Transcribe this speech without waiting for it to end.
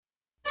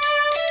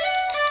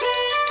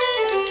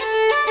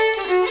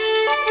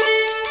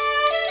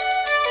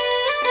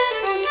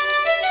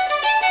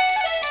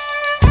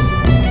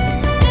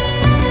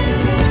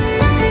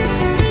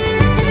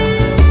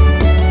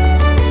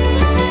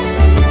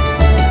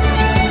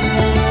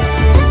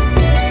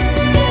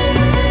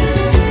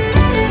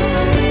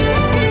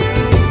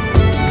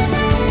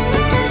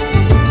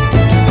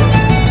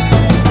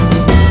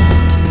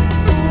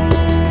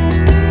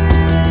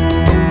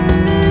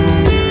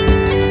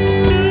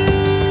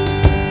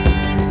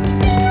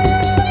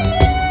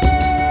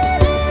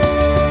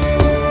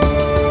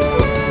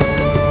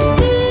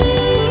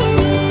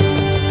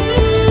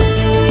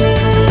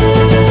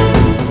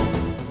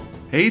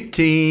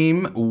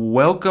team,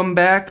 welcome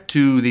back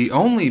to the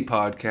only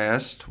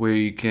podcast where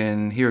you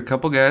can hear a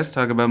couple guys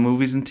talk about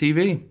movies and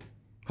TV.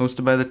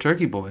 Hosted by the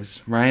Turkey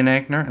Boys, Ryan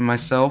Ackner and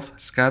myself,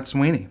 Scott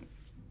Sweeney.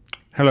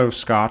 Hello,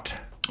 Scott.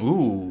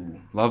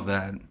 Ooh, love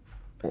that.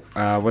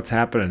 What's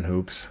happening,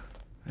 Hoops?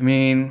 I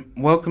mean,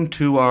 welcome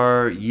to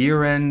our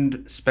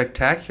year-end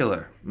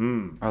spectacular.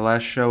 Our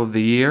last show of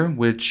the year,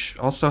 which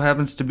also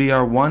happens to be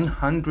our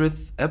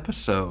 100th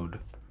episode.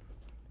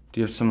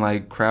 Do you have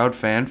some, crowd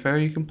fanfare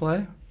you can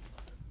play?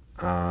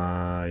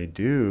 I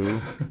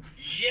do.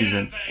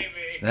 Baby.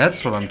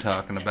 That's what I'm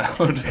talking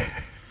about.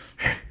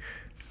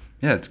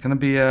 Yeah, it's gonna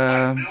be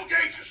Bill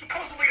Gates is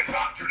supposedly a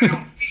doctor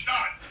now. He's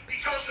not.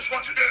 He tells us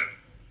what to do.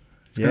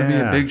 It's gonna be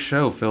a big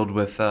show filled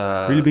with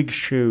really big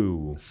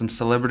show. Some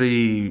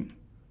celebrity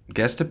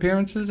guest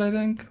appearances, I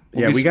think.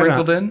 We got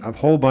sprinkled in. a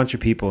whole bunch of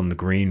people in the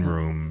green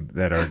room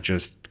that are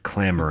just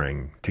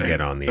clamoring to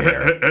get on the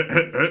air.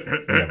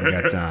 We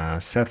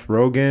got Seth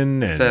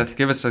Rogen and Seth,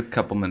 give us a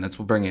couple minutes.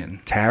 We'll bring you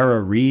in.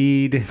 Tara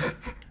Reid,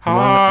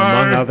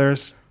 among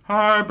others.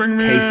 Hi, bring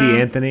me Casey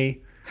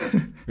Anthony.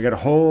 We got a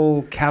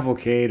whole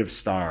cavalcade of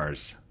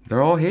stars.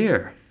 They're all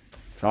here.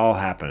 It's all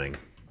happening.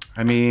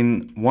 I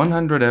mean,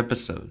 100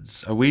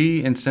 episodes. Are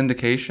we in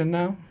syndication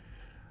now?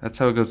 That's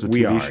how it goes with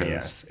TV shows.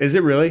 Yes. Is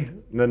it really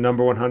the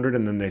number 100?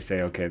 And then they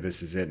say, okay,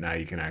 this is it. Now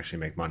you can actually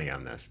make money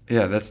on this.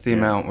 Yeah, that's the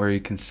amount where you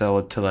can sell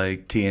it to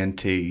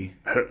TNT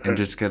and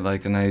just get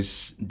a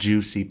nice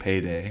juicy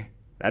payday.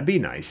 That'd be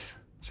nice.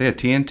 So yeah,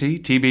 TNT,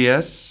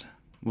 TBS,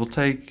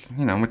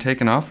 we're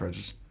taking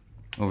offers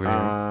over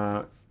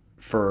here.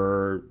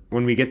 For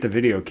when we get the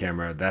video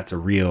camera, that's a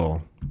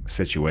real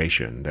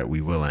situation that we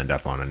will end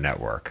up on a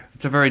network.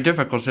 It's a very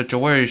difficult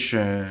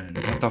situation.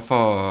 What the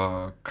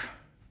fuck?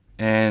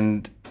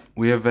 And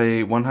we have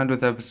a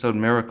 100th episode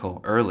miracle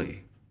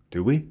early.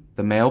 Do we?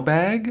 The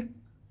mailbag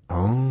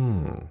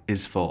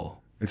is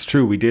full. It's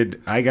true. We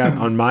did.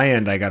 On my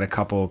end, I got a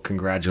couple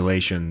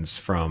congratulations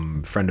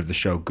from friend of the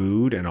show,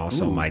 Good, and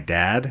also my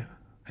dad.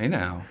 Hey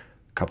now.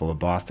 A couple of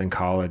Boston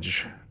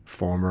College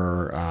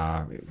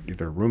former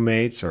either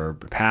roommates or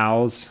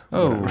pals.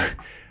 Oh. I'm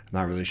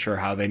not really sure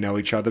how they know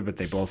each other, but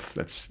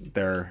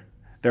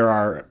they're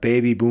our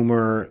baby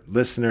boomer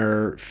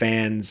listener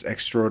fans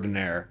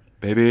extraordinaire.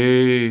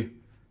 Baby.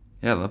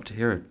 Yeah, I'd love to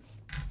hear it.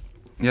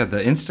 Yeah,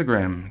 the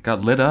Instagram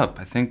got lit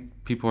up. I think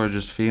people are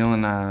just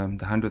feeling the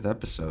 100th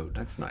episode.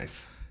 That's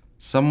nice.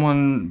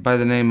 Someone by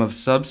the name of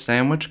Sub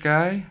Sandwich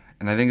Guy,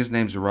 and I think his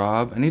name's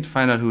Rob. I need to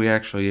find out who he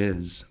actually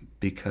is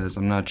because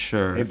I'm not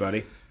sure. Hey,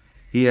 buddy.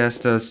 He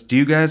asked us, do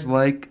you guys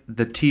like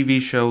the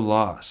TV show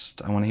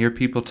Lost? I want to hear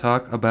people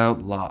talk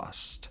about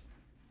Lost.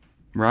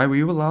 Rye, were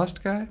you a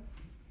Lost guy?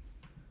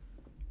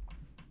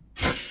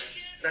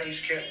 Now you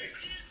scared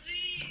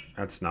me.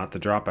 That's not the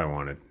drop I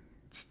wanted.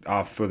 It's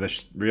off with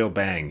a real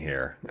bang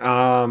here.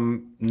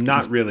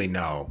 Not really,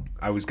 no.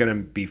 I was going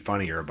to be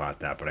funnier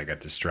about that, but I got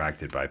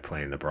distracted by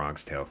playing the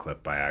Bronx Tale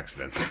clip by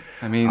accident.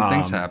 I mean,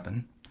 things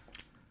happen.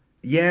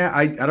 Yeah,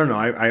 I don't know.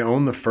 I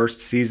own the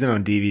first season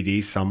on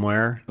DVD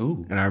somewhere.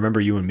 Ooh. And I remember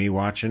you and me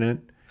watching it.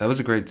 That was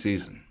a great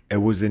season. It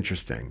was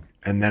interesting.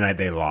 And then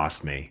they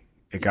lost me.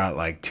 It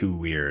got too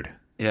weird.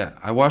 Yeah,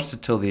 I watched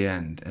it till the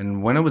end.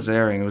 And when it was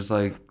airing, it was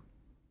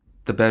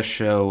the best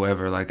show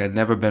ever. I'd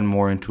never been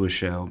more into a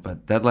show.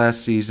 But that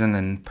last season,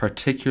 and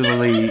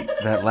particularly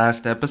that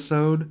last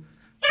episode,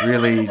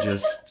 really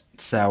just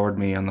soured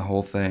me on the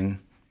whole thing.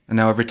 And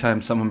now every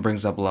time someone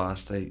brings up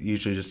Lost, I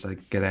usually just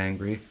get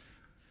angry.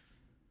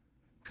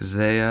 Because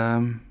they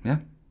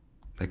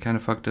kind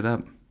of fucked it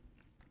up.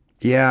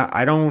 Yeah,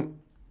 I don't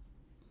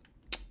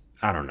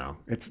know.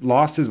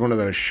 Lost is one of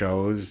those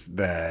shows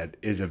that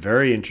is a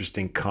very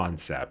interesting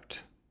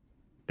concept.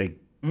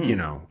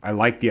 I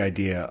like the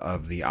idea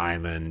of the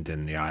island,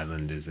 and the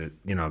island is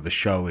the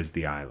show is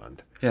the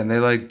island. Yeah, and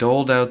they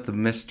doled out the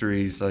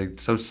mysteries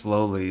so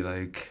slowly.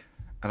 I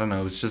don't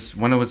know. It was just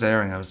when it was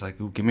airing, I was like,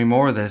 "Ooh, give me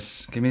more of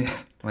this. Give me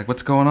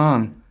what's going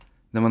on?"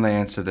 Then when they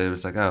answered it, it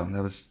was like, "Oh,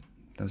 that was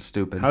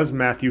stupid." How's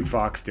Matthew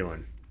Fox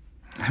doing?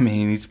 I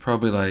mean, he's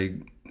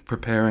probably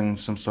preparing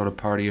some sort of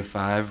Party of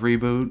Five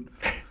reboot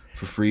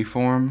for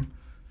Freeform.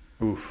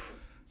 Oof.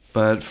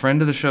 But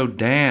friend of the show,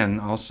 Dan,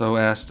 also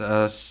asked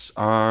us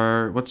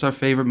what's our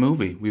favorite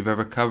movie we've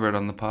ever covered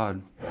on the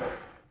pod,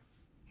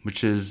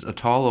 which is a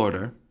tall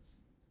order.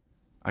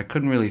 I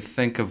couldn't really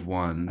think of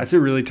one. That's a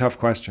really tough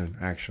question,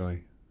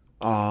 actually.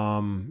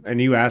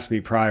 And you asked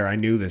me prior. I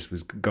knew this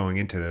was going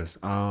into this.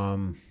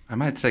 I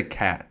might say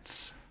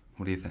Cats.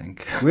 What do you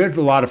think? We had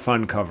a lot of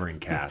fun covering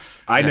Cats.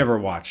 I never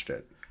watched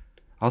it.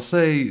 I'll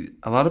say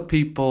a lot of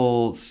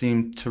people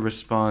seem to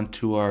respond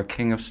to our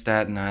King of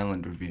Staten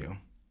Island review.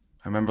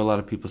 I remember a lot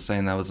of people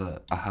saying that was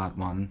a hot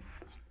one.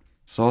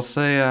 So I'll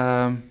say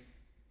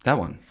that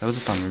one. That was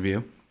a fun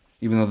review.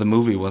 Even though the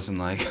movie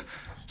wasn't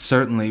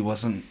certainly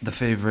wasn't the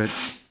favorite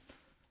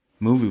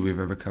movie we've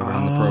ever covered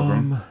on the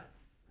program.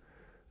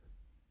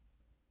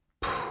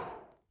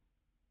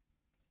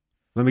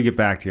 Let me get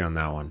back to you on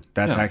that one.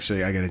 That's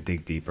actually, I got to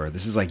dig deeper.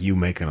 This is like you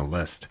making a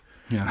list.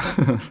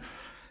 Yeah.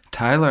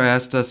 Tyler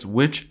asked us,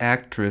 which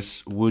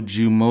actress would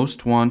you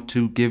most want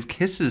to give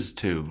kisses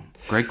to?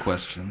 Great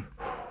question.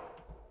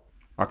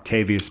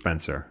 Octavia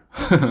Spencer.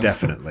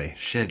 Definitely.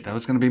 Shit, that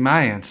was going to be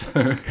my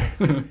answer.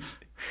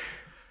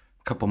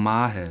 Couple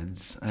ma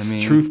heads. I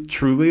mean,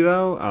 Truly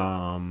though,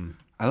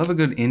 I love a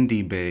good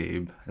indie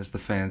babe, as the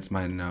fans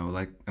might know.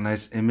 Like a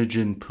nice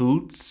Imogen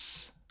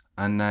Poots,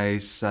 a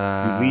nice... you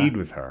lead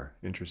with her.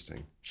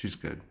 Interesting. She's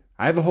good.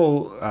 I have a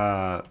whole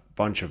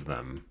bunch of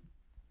them.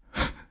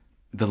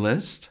 The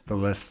list? The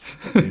list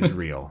is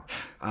real.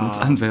 Let's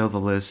unveil the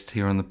list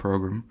here on the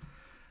program.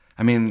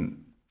 I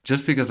mean,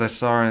 just because I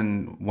saw her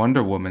in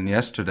Wonder Woman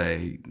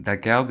yesterday,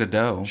 that Gal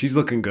Gadot, She's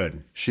looking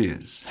good. she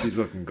is. She's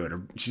looking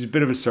good. She's a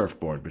bit of a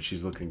surfboard, but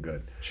she's looking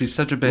good. She's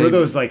such a We're babe.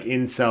 those like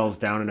incels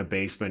down in a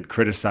basement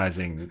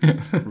criticizing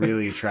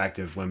really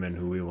attractive women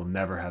who we will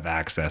never have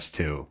access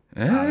to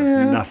out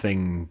of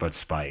nothing but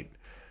spite.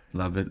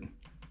 Love it.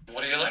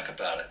 What do you like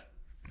about it?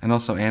 And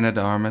also Anna de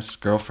Armas,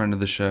 girlfriend of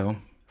the show.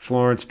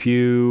 Florence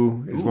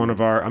Pugh is one of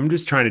our. I'm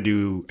just trying to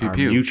do our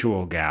Pugh.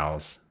 mutual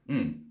gals.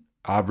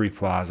 Aubrey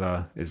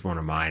Plaza is one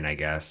of mine, I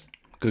guess.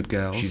 Good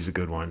gals. She's a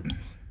good one.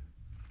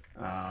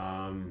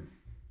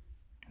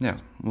 Yeah,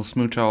 we'll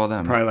smooch all of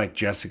them. Probably like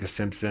Jessica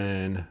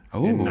Simpson Oh.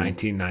 in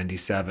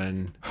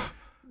 1997,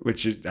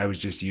 which is, I was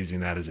just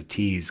using that as a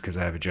tease because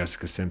I have a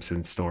Jessica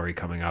Simpson story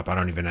coming up. I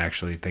don't even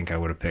actually think I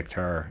would have picked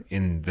her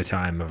in the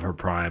time of her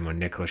prime when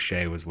Nick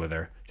Lachey was with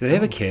her. Did they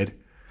have a kid?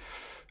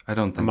 I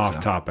don't think I'm off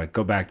so. topic.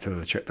 Go back to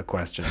the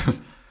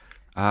questions.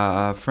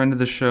 Friend of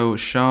the show,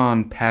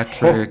 Sean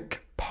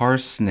Patrick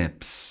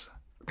Parsnips,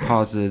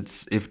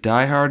 posits, if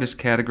Die Hard is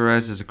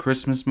categorized as a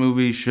Christmas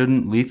movie,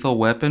 shouldn't Lethal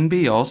Weapon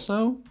be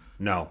also?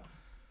 No.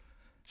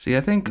 See,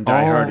 I think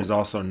Die Hard is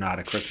also not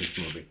a Christmas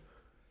movie.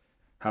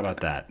 How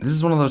about that? This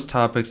is one of those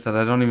topics that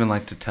I don't even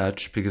like to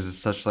touch because it's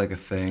such like a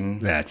thing.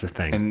 That's a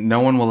thing. And no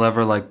one will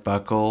ever like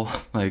buckle.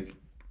 Like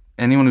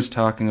anyone who's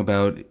talking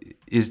about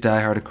is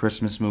Die Hard a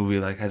Christmas movie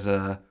like has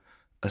a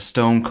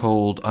stone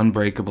cold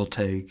unbreakable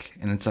take,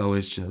 and it's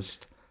always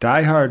just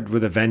Die Hard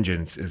with a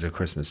Vengeance is a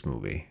Christmas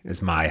movie,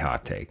 is my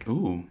hot take.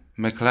 ooh,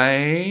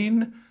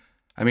 McClane.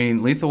 I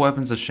mean, Lethal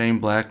Weapon's a Shane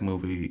Black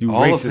movie. You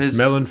racist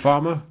melon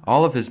farmer?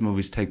 All of his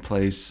movies take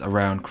place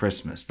around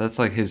Christmas. That's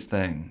like his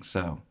thing.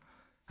 So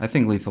I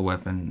think Lethal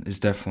Weapon is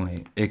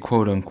definitely a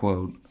quote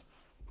unquote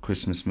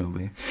Christmas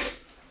movie.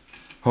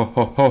 Ho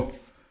ho ho.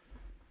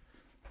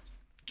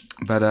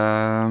 But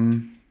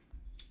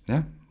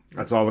yeah.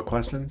 That's all the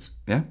questions?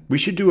 Yeah. We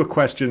should do a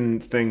question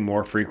thing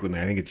more frequently.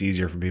 I think it's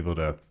easier for people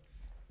to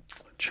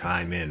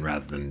chime in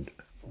rather than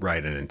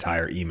write an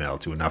entire email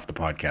to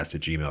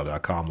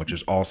enoughthepodcast@gmail.com, which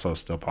is also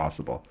still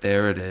possible.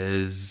 There it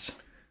is.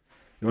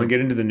 You want to get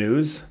into the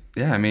news?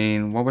 Yeah, I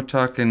mean, while we're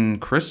talking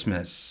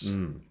Christmas,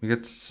 we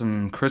got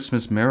some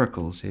Christmas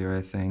miracles here,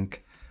 I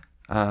think.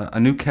 A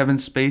new Kevin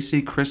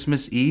Spacey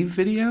Christmas Eve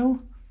video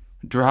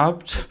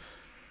dropped.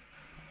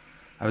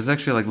 I was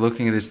actually like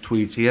looking at his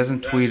tweets. He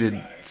hasn't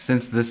tweeted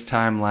since this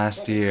time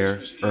last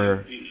year,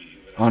 or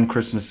on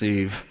Christmas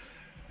Eve.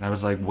 And I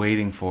was like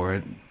waiting for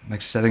it,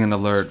 like setting an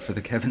alert for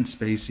the Kevin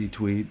Spacey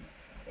tweet.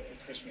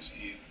 Christmas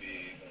Eve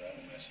be without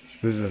a message?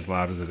 This is as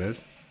loud as it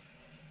is.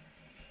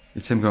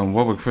 It's him going,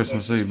 what would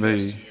Christmas Eve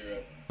be?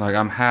 Like,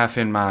 I'm half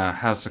in my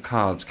House of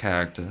Cards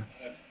character.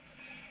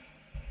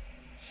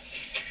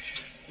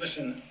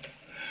 Listen,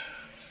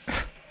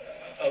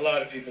 a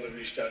lot of people have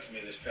reached out to me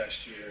this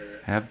past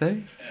year Have they?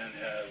 and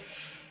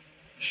have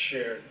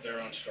shared their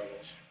own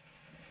struggles.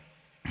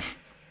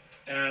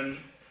 And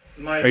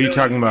my Are you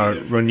talking ability to about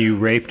live when you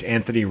raped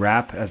Anthony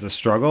Rapp as a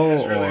struggle,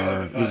 That's really or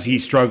what was he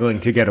struggling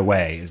to get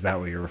away? Is that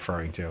what you're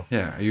referring to?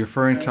 Yeah, are you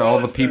referring to all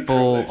the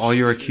people, all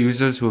your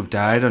accusers who have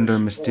died under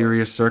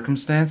mysterious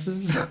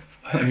circumstances? I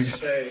have to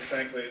say,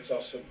 frankly, it's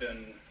also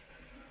been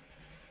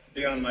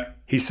beyond my...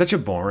 He's such a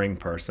boring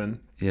person.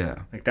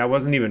 Yeah. Like, that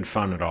wasn't even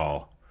fun at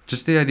all.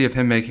 Just the idea of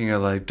him making a,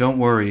 like, don't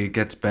worry, it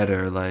gets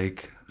better,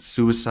 like,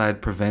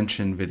 suicide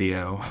prevention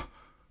video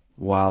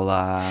while,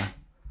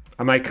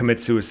 I might commit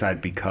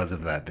suicide because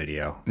of that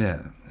video.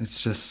 yeah,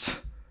 it's just,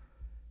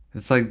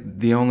 it's like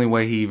the only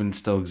way he even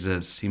still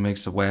exists. He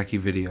makes a wacky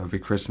video every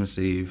Christmas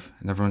Eve,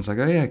 and everyone's like,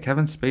 oh yeah,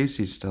 Kevin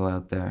Spacey's still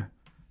out there.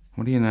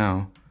 What do you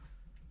know?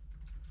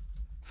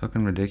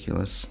 Fucking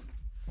ridiculous.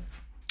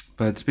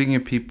 But speaking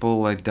of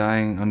people, like,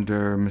 dying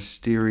under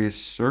mysterious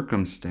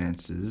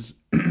circumstances,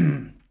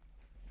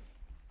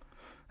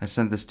 I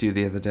sent this to you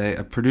the other day.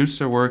 A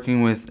producer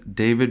working with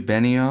David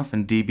Benioff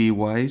and D.B.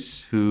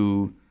 Weiss,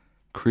 who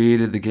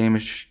created the Game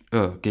of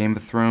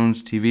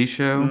Thrones TV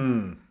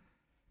show.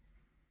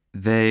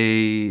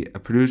 A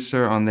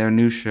producer on their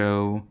new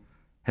show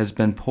has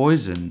been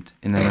poisoned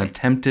in an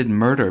attempted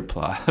murder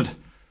plot,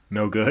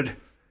 No good.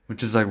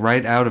 which is like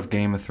right out of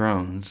Game of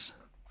Thrones.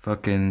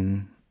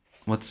 Fucking,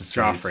 what's his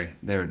face? Joffrey.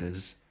 There it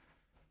is.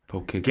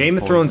 Game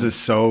of Thrones is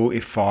so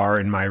far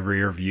in my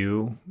rear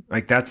view.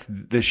 Like, that's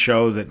the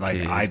show that, like,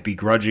 Kid. I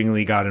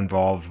begrudgingly got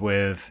involved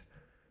with.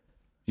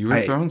 You were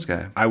a Thrones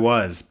guy. I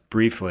was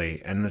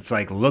briefly, and it's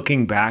like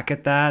looking back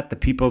at that, the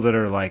people that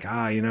are like,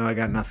 I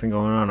got nothing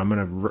going on. I'm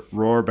gonna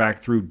roar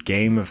back through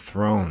Game of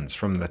Thrones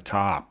from the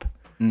top.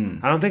 I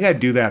don't think I'd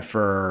do that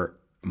for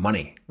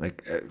money.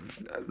 Like,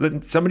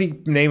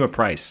 somebody name a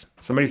price.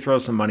 Somebody throw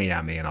some money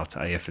at me, and I'll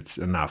tell you if it's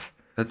enough.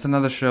 That's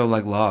another show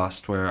like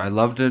Lost, where I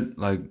loved it,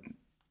 like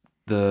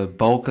the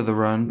bulk of the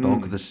run,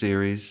 bulk of the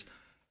series,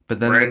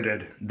 but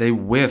then they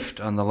whiffed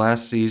on the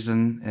last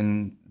season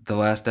and the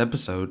last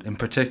episode in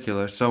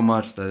particular so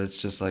much that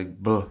it's just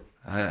like, buh.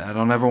 I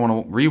don't ever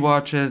want to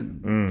rewatch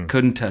it.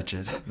 Couldn't touch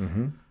it.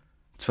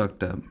 It's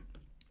fucked up.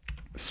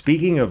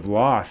 Speaking of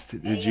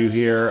Lost, did you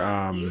hear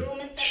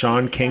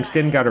Sean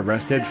Kingston got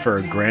arrested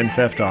for Grand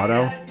Theft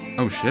Auto?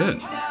 Oh, shit.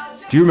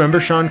 Do you remember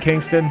Sean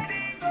Kingston?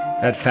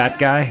 That fat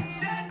guy?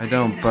 I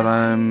don't, but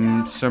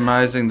I'm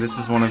surmising this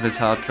is one of his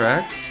hot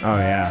tracks. Oh,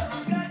 yeah.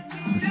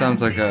 It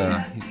sounds like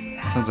a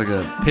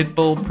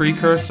Pitbull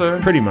precursor.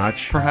 Pretty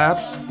much.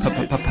 Perhaps.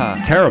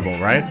 It's terrible,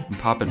 right? I'm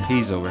popping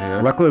peas over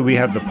here. Luckily, we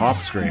have the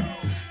pop screen.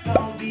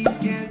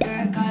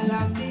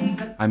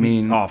 I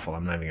mean, It's awful.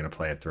 I'm not even going to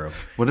play it through.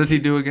 what did he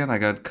do again? I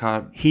got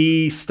caught.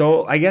 He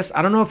stole, I guess,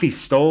 I don't know if he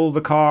stole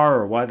the car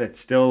or what. It's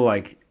still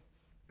like,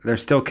 they're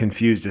still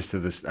confused as to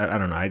this. I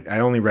don't know. I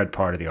only read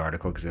part of the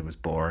article because it was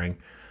boring.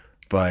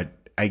 But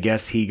I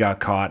guess he got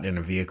caught in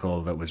a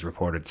vehicle that was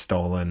reported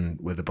stolen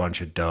with a bunch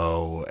of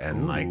dough.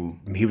 And like,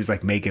 he was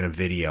like making a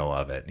video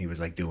of it. He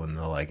was like doing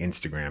the like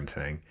Instagram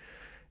thing.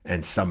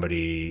 And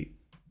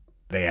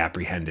they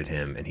apprehended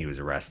him and he was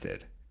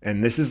arrested.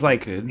 And this is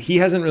like, he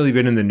hasn't really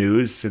been in the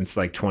news since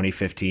like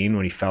 2015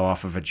 when he fell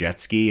off of a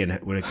jet ski and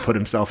would have put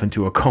himself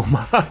into a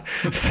coma.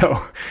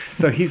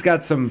 so he's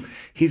got some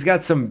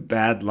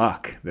bad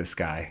luck, this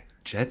guy.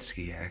 Jet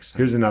ski accident.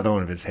 Here's another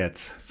one of his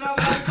hits.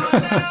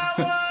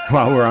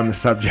 While we're on the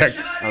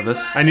subject. Oh,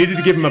 this. I needed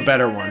to give him a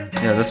better one.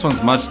 Yeah, this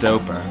one's much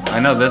doper. I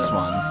know this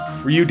one.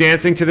 Were you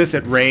dancing to this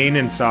at Rain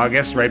in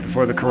Saugus right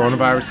before the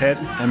coronavirus hit?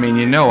 I mean,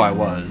 you know I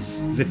was.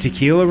 Is it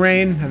Tequila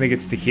Rain? I think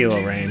it's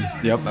Tequila Rain.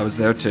 Yep, I was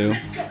there too.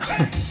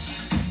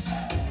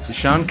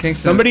 Sean Kingston.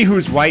 Somebody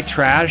who's white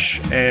trash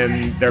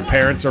and their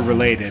parents are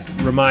related.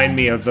 Remind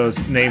me of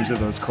those names of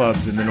those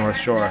clubs in the North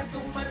Shore.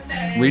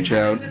 Reach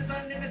out.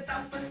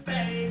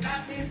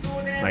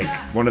 Like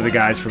one of the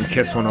guys from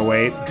Kiss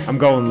 108. I'm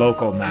going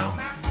local now.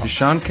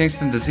 Sean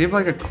Kingston, does he have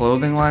like a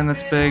clothing line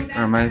that's big? Or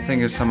am I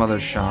thinking of some other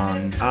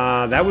Sean?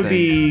 That would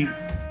be,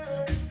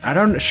 I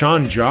don't know,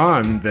 Sean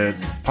John, the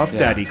Puff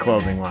Daddy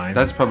clothing line.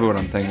 That's probably what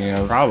I'm thinking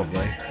of.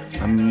 Probably.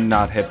 I'm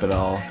not hip at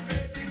all.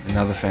 And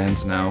now the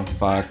fans know.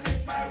 Fuck.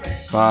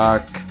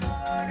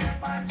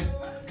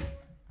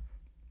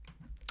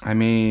 I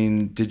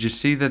mean, did you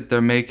see that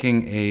they're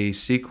making a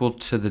sequel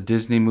to the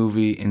Disney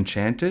movie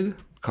Enchanted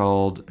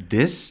called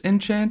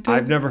Disenchanted?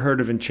 I've never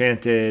heard of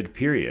Enchanted,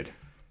 period.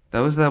 That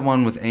was that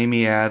one with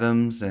Amy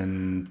Adams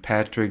and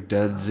Patrick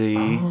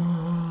Dudzy,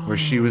 where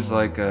she was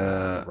like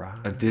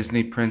a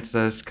Disney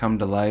princess come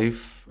to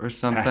life or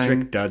something.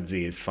 Patrick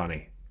Dudzy is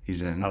funny.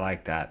 He's in. I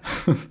like that.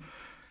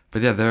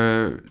 But yeah,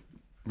 they're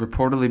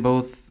reportedly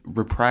both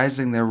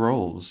reprising their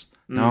roles.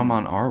 Now I'm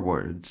on our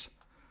words.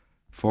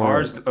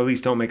 Ours at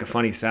least don't make a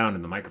funny sound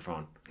in the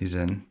microphone. He's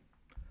in.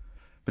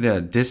 But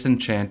yeah,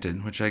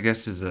 Disenchanted, which I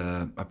guess is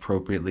a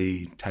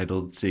appropriately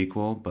titled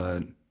sequel,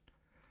 but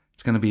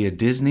it's going to be a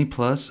Disney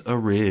Plus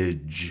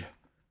Orig,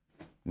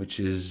 which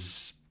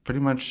is pretty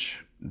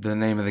much the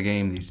name of the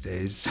game these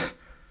days.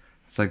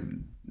 It's like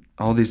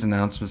all these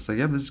announcements, like,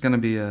 yeah, this is going to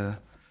be a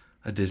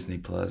Disney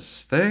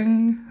Plus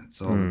thing.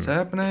 That's all that's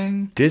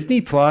happening.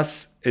 Disney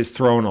Plus is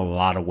throwing a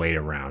lot of weight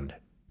around.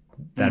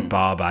 That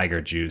Bob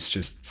Iger juice,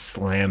 just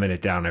slamming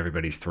it down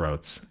everybody's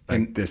throats.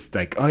 Like this,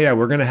 like, oh yeah,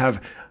 we're going to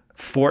have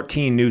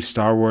 14 new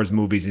Star Wars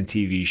movies and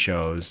TV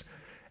shows,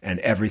 and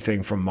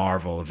everything from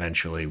Marvel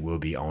eventually will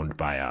be owned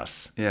by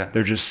us. Yeah.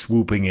 They're just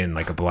swooping in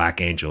like a black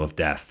angel of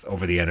death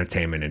over the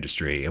entertainment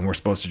industry, and we're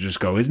supposed to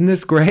just go, isn't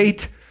this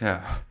great?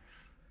 Yeah.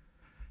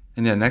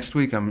 And yeah, next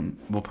week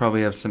we'll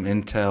probably have some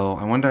intel.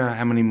 I wonder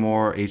how many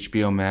more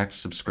HBO Max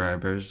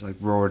subscribers like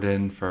roared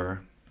in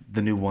for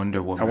the new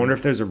Wonder Woman. I wonder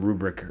if there's a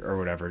rubric or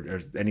whatever, or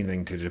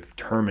anything to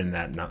determine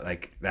that, not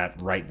like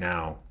that right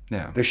now.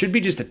 Yeah. There should be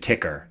just a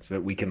ticker so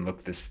that we can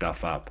look this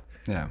stuff up.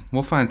 Yeah,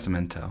 we'll find some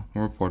intel.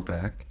 We'll report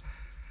back.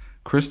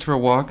 Christopher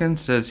Walken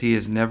says he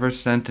has never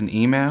sent an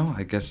email.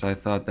 I guess I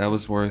thought that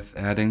was worth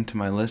adding to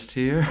my list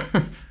here.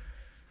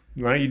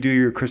 Why don't you do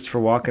your Christopher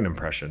Walken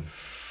impression?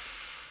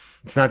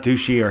 It's not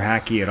douchey or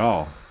hacky at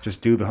all.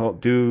 Just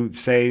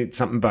say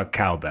something about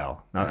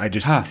cowbell.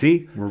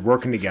 See, we're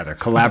working together.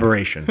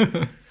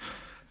 Collaboration.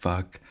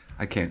 Fuck,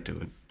 I can't do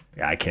it.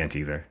 Yeah, I can't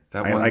either.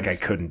 I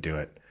couldn't do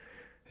it.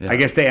 Yeah. I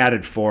guess they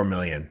added 4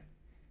 million.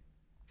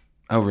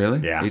 Oh, really?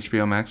 Yeah.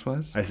 HBO Max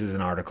was? This is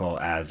an article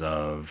as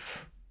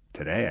of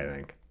today, I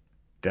think.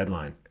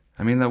 Deadline.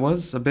 I mean, that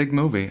was a big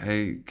movie.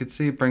 I could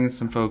see it bringing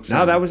some folks in.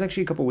 No, that was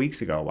actually a couple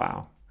weeks ago.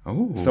 Wow.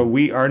 Oh. So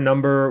our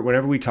number,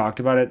 whenever we talked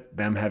about it,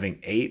 them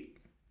having 8,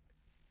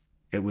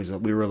 we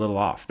were a little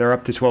off. They're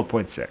up to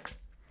 12.6.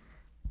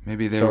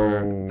 Maybe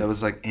that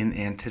was like in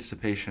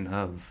anticipation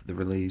of the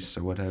release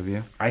or what have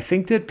you. I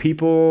think that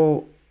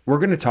we're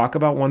going to talk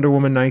about Wonder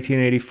Woman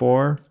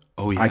 1984.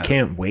 Oh, yeah. I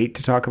can't wait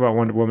to talk about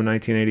Wonder Woman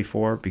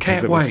 1984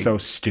 because it was so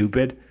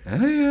stupid.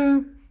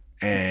 Yeah.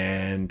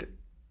 And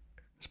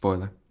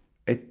spoiler.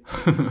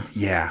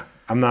 Yeah,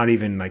 I'm not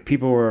even like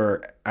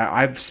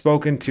I've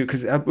spoken to,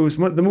 because it was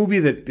the movie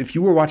that if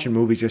you were watching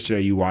movies yesterday,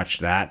 you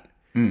watched that,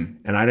 and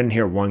I didn't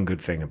hear one good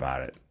thing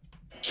about it.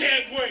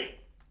 Can't wait.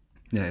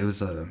 Yeah, it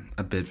was a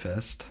bid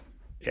fest.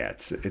 Yeah,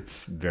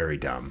 it's very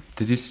dumb.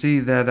 Did you see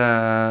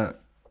that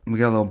we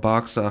got a little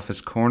box office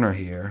corner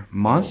here?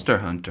 Monster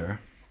Hunter,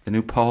 the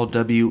new Paul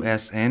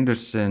W.S.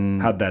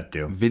 Anderson How'd that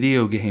do?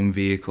 video game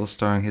vehicle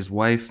starring his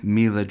wife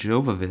Mila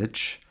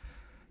Jovovich,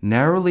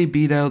 narrowly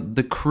beat out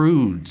The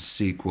Croods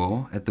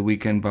sequel at the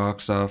weekend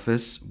box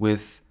office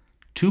with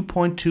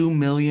 $2.2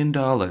 million.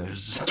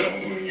 Don't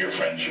ruin your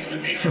friendship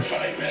with me for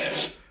 5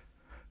 minutes.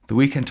 The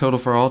weekend total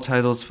for all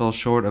titles fell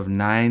short of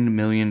 $9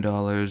 million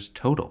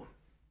total.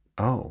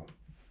 Oh.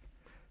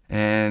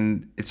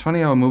 And it's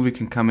funny how a movie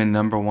can come in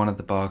number one at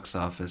the box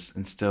office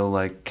and still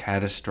like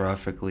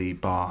catastrophically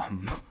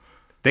bomb.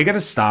 They got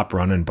to stop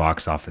running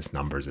box office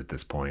numbers at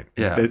this point.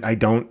 Yeah.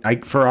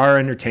 For our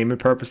entertainment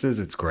purposes,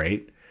 it's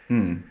great.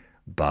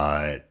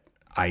 But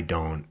I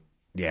don't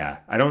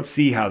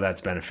see how that's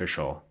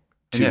beneficial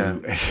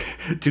to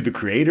to the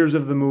creators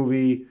of the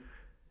movie.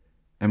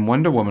 And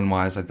Wonder Woman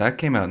wise, like that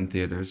came out in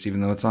theaters,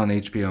 even though it's on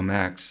HBO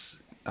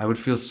Max. I would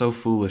feel so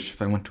foolish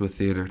if I went to a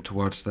theater to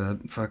watch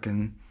that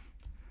fucking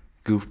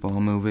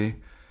goofball movie.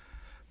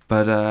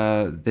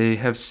 But they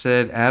have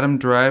said Adam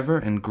Driver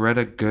and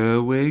Greta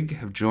Gerwig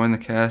have joined the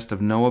cast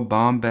of Noah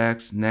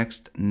Baumbach's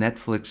next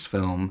Netflix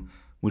film,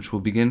 which will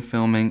begin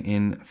filming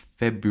in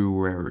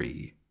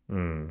February.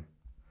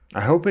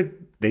 I hope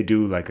they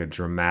do like a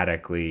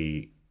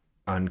dramatically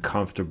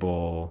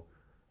uncomfortable,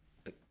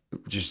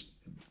 just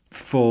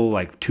full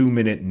like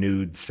 2-minute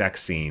nude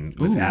sex scene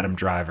with Adam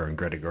Driver and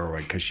Greta Gerwig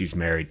because she's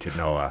married to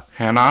Noah.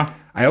 Hannah?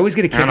 I always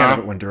get a kick out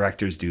of it when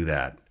directors do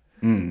that.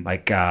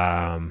 Like,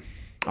 I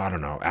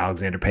don't know,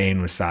 Alexander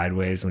Payne was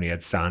Sideways when he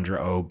had Sandra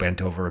Oh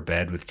bent over a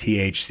bed with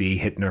THC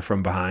hitting her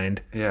from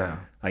behind. Yeah.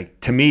 Like,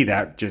 to me,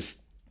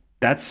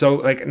 that's so,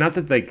 like, not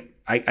that, like,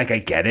 I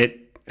get it.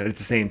 At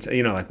the same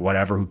time, like,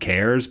 whatever, who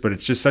cares? But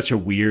it's just such a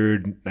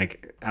weird,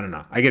 like, I don't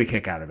know. I get a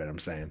kick out of it, I'm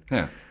saying.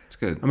 Yeah, it's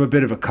good. I'm a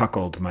bit of a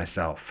cuckold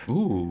myself.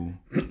 Ooh.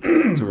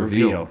 It's a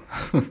reveal.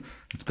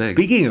 It's big.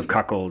 Speaking of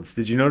cuckolds,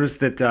 did you notice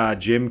that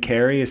Jim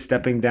Carrey is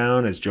stepping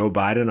down as Joe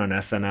Biden on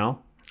SNL?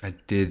 I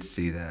did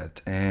see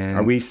that. And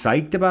Are we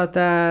psyched about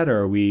that,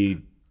 or are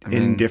we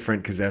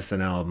indifferent because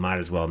SNL might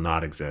as well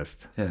not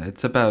exist? Yeah,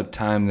 it's about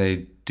time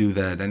they do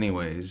that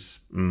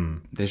anyways.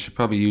 They should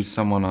probably use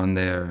someone on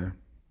their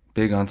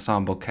big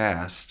ensemble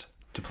cast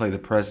to play the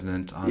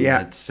president on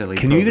that silly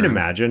Can program. you even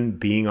imagine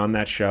being on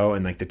that show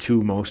and like the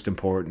two most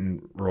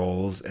important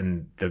roles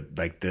and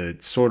the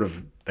sort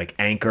of like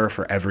anchor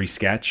for every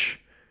sketch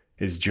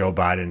is Joe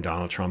Biden and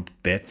Donald Trump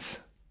bits,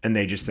 and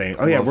they just say,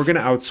 "Oh yeah, we're going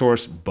to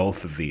outsource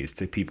both of these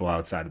to people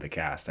outside of the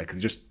cast." Like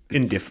just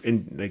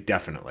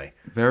definitely.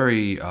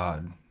 Very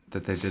odd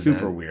that they did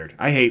Super that. weird.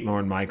 I hate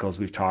Lorne Michaels.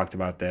 We've talked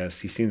about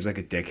this. He seems like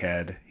a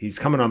dickhead. He's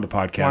coming on the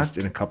podcast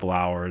in a couple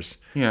hours.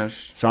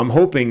 Yes. So I'm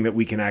hoping that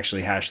we can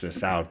actually hash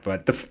this out.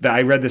 But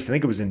I read this, I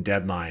think it was in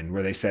Deadline,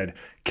 where they said,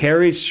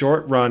 Kerry's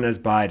short run as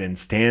Biden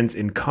stands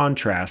in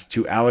contrast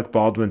to Alec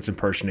Baldwin's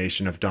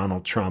impersonation of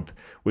Donald Trump,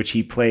 which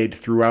he played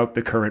throughout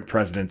the current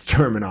president's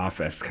term in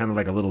office. Kind of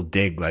like a little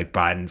dig, like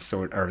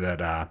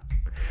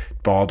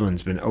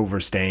Baldwin's been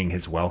overstaying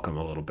his welcome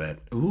a little bit.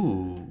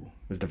 Ooh.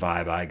 Was the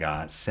vibe I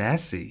got.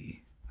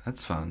 Sassy.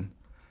 That's fun.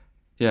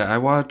 Yeah,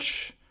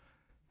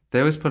 they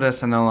always put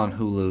SNL on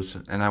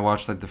Hulu, and I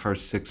watch like the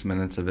first 6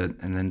 minutes of it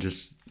and then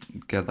just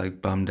get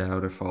like bummed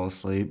out or fall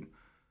asleep.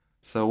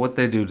 So what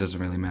they do doesn't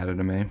really matter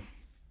to me.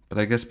 But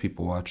I guess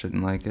people watch it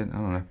and like it. I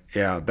don't know.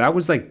 Yeah, that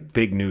was like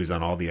big news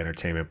on all the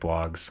entertainment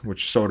blogs,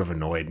 which sort of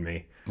annoyed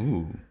me.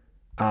 Ooh.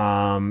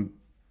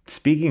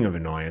 Speaking of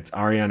annoyance,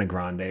 Ariana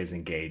Grande is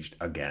engaged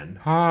again.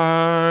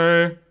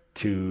 Hi.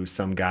 To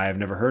some guy I've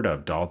never heard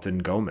of, Dalton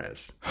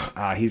Gomez.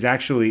 He's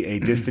actually a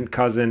distant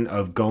cousin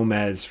of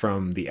Gomez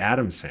from the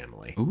Addams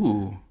Family.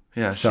 Ooh.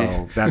 Yeah.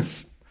 So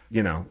that's,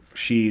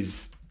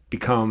 she's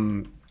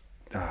become...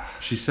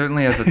 She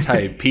certainly has a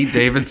type. Pete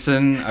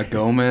Davidson, a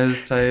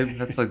Gomez type.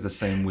 That's like the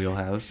same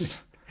wheelhouse.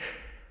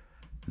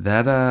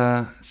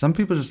 That, some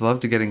people just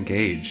love to get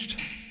engaged.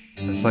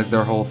 That's like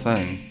their whole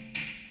thing.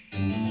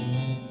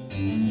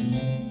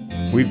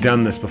 We've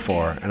done this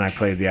before, and I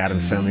played the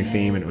Addams Family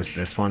theme, and it was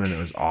this one, and it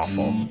was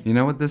awful. You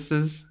know what this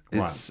is?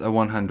 What? It's a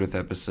 100th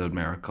episode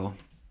miracle,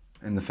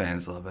 and the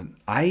fans love it.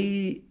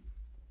 I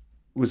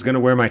was going to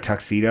wear my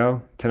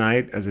tuxedo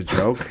tonight as a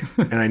joke,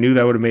 and I knew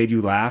that would have made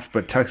you laugh,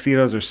 but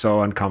tuxedos are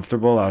so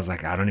uncomfortable. I was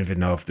like, I don't even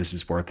know if this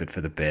is worth it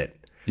for the bit.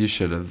 You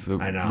should have.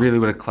 It I know. really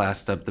would have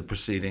classed up the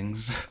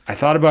proceedings. I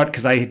thought about,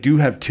 because I do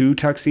have 2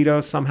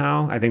 tuxedos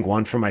somehow. I think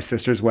one for my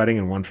sister's wedding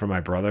and one for my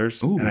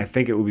brother's. Ooh. And I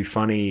think it would be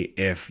funny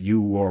if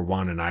you wore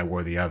one and I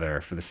wore the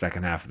other for the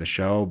second half of the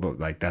show. But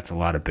like, that's a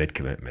lot of bid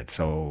commitment.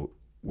 So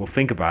we'll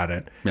think about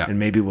it. Yeah. And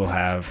maybe we'll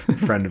have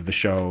friend of the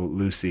show,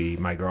 Lucy,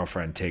 my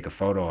girlfriend, take a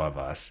photo of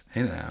us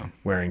Hey now.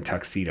 wearing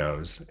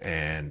tuxedos.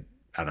 And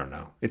I don't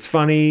know. It's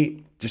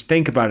funny. Just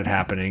think about it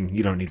happening.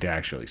 You don't need to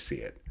actually see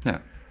it. Yeah,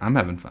 I'm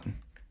having fun.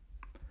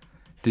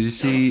 Did you I'm a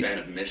see fan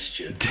of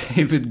mischief.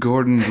 David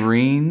Gordon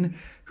Green,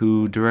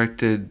 who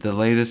directed the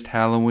latest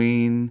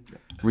Halloween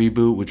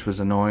reboot, which was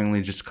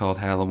annoyingly just called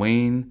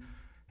Halloween,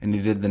 and he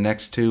did the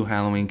next 2,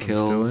 Halloween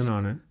Kills Still in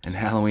on it. and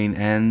Halloween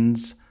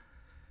Ends.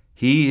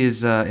 He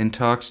is in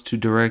talks to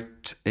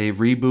direct a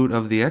reboot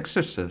of The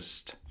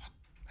Exorcist.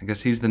 I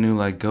guess he's the new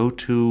like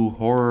go-to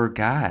horror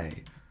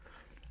guy.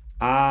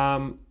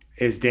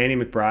 Is Danny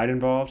McBride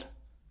involved?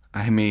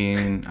 I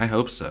mean, I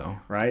hope so.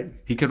 Right?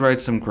 He could write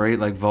some great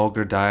like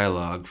vulgar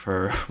dialogue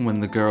for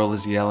when the girl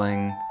is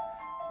yelling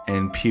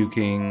and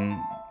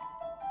puking.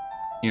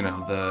 You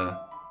know,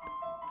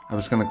 I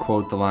was gonna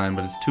quote the line,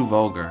 but it's too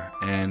vulgar.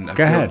 And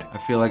Go ahead. I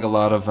feel like a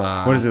lot of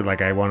What is it,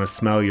 like, I want to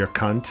smell your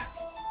cunt?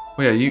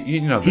 Well, yeah,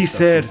 you know. The He stuff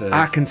said, she says.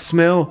 I can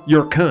smell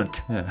your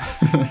cunt.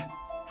 Yeah.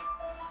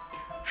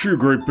 She a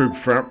great big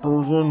fat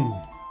person.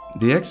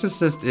 The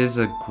Exorcist is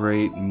a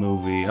great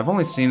movie. I've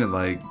only seen it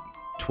like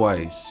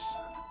twice.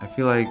 I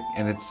feel like,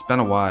 and it's been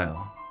a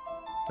while.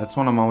 That's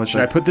when I'm always Should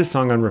I like, put this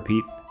song on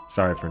repeat?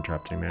 Sorry for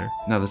interrupting there.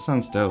 no, this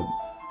song's dope.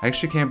 I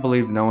actually can't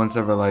believe no one's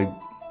ever like,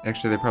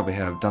 actually they probably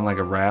have done like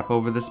a rap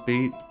over this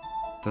beat.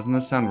 Doesn't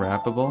this sound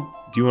rappable?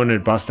 Do you want to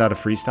bust out a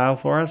freestyle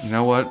for us? You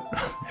know what?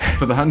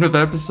 For the 100th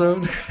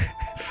episode?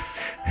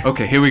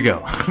 Okay, here we go.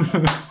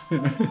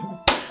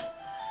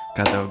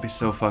 God, that would be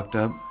so fucked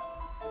up.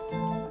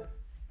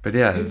 But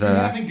yeah, If you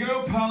having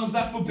girl problems,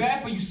 I feel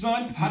bad for you,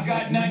 son. I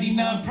got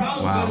 99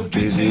 problems. Wow, with a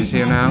bitch Jay-Z's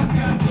here ain't now?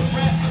 got the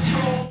rap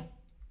patrol.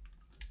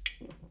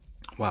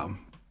 wow.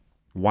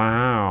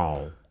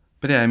 Wow.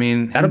 But yeah, I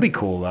mean, That'll be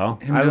cool, though.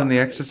 Him doing The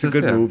It's a Exorcist,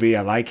 good yeah. movie.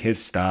 I like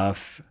his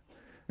stuff.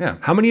 yeah.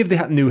 How many of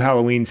the new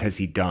Halloweens has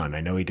he done?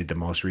 I know he did the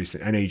most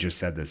recent. I know you just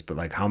said this, but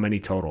like, how many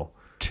total?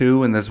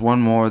 2, and there's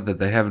one more that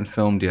they haven't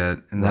filmed yet,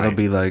 and that'll Right.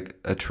 be like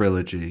a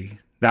trilogy.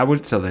 That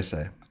was So they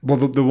say. well,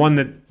 the one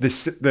that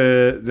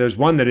there's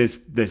one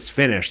that's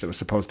finished that was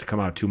supposed to come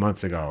out 2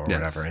 months ago or Yes.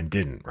 whatever and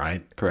didn't,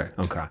 right? Correct.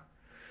 Okay.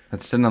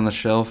 That's sitting on the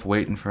shelf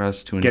waiting for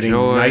us to Getting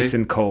enjoy. nice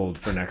and cold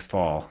for next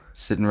fall.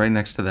 Sitting right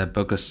next to that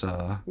book of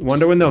Saw.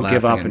 Wonder just when they'll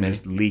give laughing up at and me.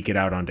 just leak it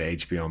out onto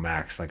HBO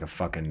Max like a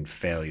fucking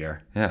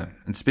failure. Yeah.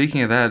 And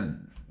speaking of that,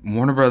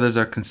 Warner Brothers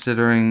are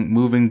considering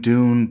moving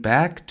Dune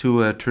back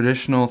to a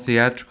traditional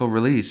theatrical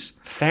release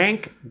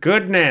Thank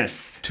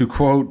goodness. to,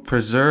 quote,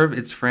 preserve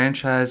its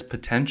franchise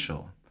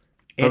potential.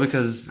 But It's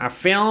because, a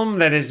film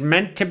that is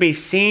meant to be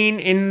seen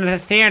in the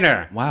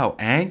theater. wow,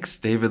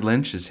 Anks, David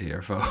Lynch is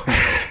here,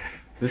 folks.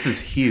 This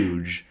is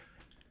huge.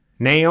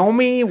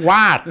 Naomi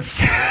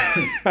Watts.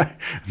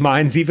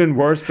 Mine's even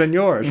worse than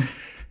yours.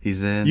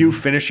 He's in. You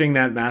finishing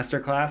that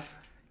masterclass?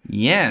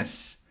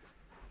 Yes.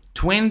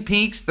 Twin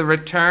Peaks The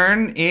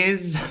Return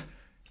is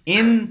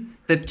in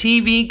the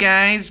TV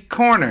guy's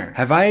corner.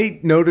 Have I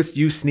noticed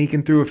you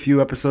sneaking through a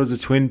few episodes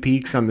of Twin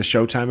Peaks on the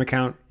Showtime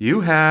account?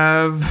 You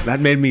have. That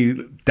made me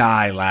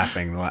die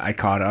laughing. I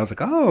caught it. I was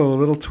like, oh,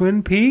 little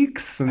Twin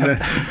Peaks. And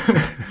then,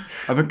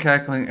 I've been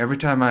cackling every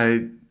time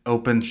I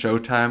open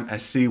Showtime. I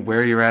see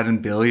Where You're At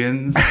in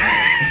Billions.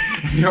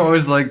 You're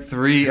always like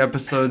 3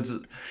 episodes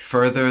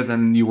further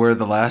than you were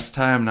the last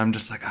time, and I'm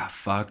just like, ah,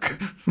 fuck.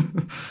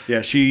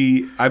 yeah,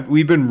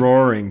 we've been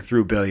roaring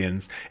through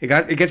Billions. It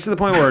gets to the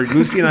point where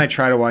Lucy and I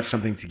try to watch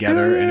something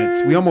together,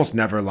 and we almost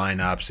never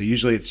line up. So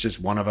usually it's just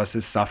one of us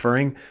is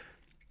suffering,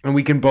 and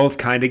we can both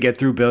kind of get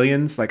through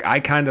Billions. Like I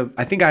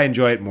think I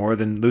enjoy it more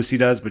than Lucy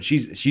does, but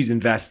she's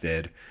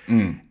invested,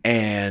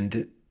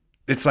 and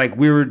it's like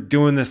we were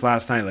doing this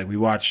last night. Like we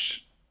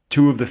watched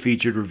 2 of the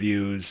featured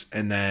reviews,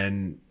 and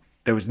then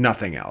there was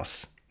nothing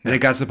else. And it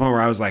got to the point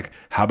where I was like,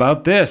 how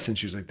about this? And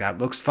she was like, that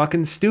looks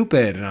fucking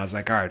stupid. And I was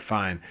like, all right,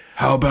 fine.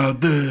 How about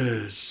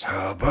this?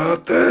 How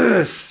about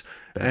this?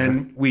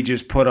 And we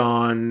just put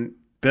on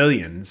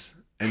Billions.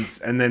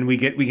 And then we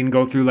can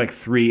go through like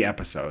 3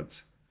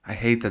 episodes. I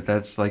hate that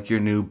that's like your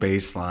new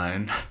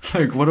baseline.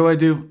 Like, what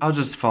do? I'll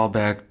just fall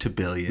back to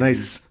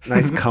Billions.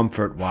 Nice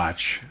comfort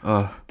watch.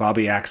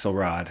 Bobby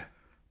Axelrod.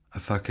 A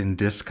fucking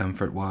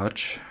discomfort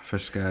watch for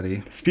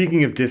Scotty.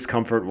 Speaking of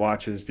discomfort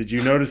watches, did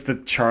you notice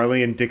that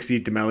Charlie and Dixie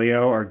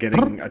D'Amelio are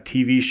getting a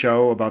TV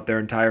show about their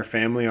entire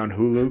family on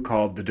Hulu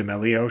called The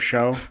D'Amelio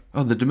Show?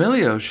 Oh, the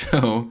D'Amelio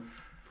Show.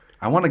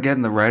 I want to get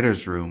in the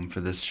writer's room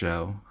for this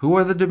show. Who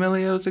are the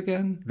D'Amelios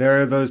again?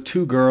 There are those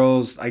 2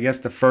 girls. I guess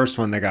the first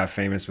one that got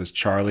famous was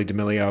Charlie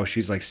D'Amelio.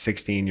 She's like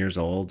 16 years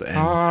old and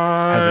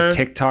has a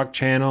TikTok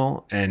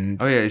channel.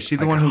 And Oh yeah, is she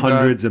the like one who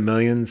hundreds of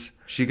millions.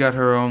 She got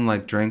her own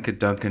like drink at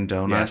Dunkin'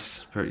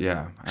 Donuts. Yes.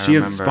 Yeah. I She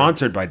is remember.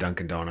 sponsored by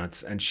Dunkin'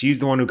 Donuts, and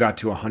she's the one who got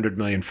to 100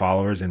 million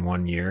followers in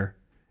 1 year.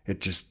 It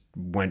just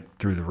went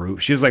through the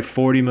roof. She has like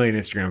 40 million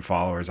Instagram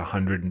followers,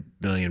 100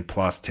 million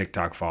plus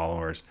TikTok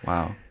followers.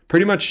 Wow.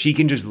 Pretty much she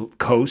can just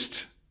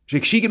coast.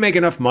 She can make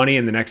enough money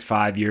in the next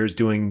 5 years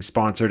doing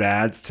sponsored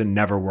ads to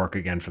never work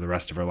again for the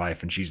rest of her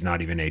life, and she's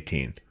not even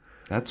 18.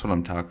 That's what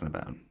I'm talking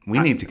about. We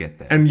need to get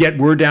there. And yet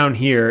we're down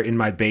here in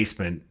my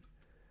basement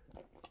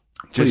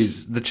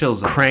Please, the chill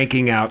zone.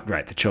 cranking out,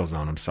 right, the chill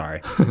zone, I'm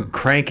sorry.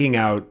 Cranking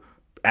out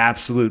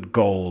absolute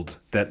gold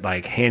that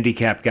like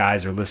handicapped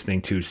guys are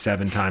listening to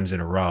 7 times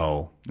in a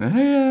row.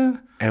 Yeah.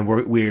 And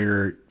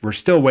we're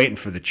still waiting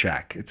for the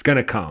check. It's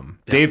gonna come.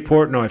 Yeah. Dave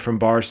Portnoy from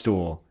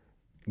Barstool.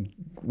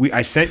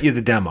 I sent you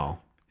the demo.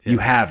 Yes. You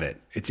have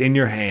it. It's in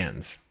your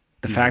hands.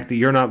 The fact that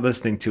you're not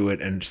listening to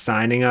it and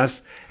signing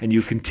us, and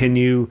you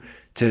continue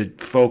to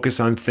focus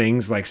on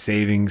things like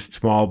saving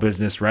small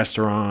business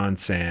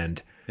restaurants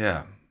and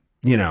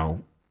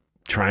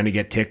trying to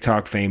get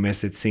TikTok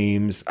famous, it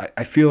seems.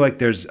 I feel like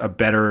there's a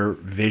better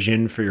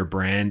vision for your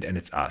brand, and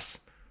it's us.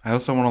 I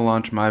also want to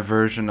launch my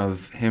version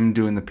of him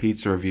doing the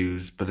pizza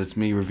reviews, but it's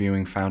me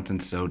reviewing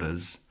fountain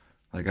sodas,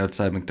 like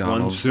outside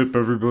McDonald's. One sip,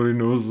 everybody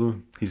knows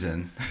them. He's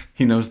in.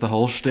 He knows the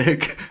whole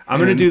shtick. I'm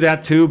going to do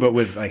that too, but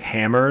with like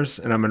hammers,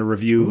 and I'm going to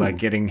review like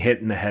getting hit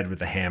in the head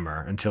with a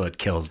hammer until it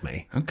kills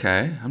me.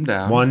 Okay, I'm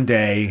down. One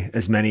day,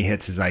 as many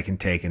hits as I can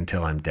take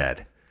until I'm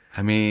dead.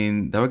 I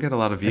mean, that would get a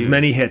lot of views. As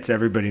many hits,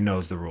 everybody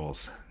knows the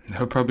rules. That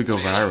would probably go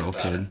viral,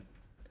 kid.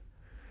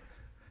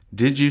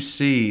 Did you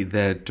see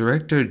that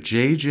director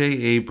J.J.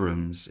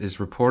 Abrams is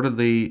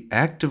reportedly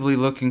actively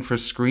looking for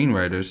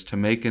screenwriters to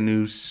make a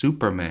new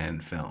Superman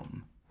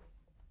film?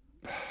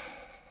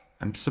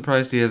 I'm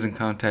surprised he hasn't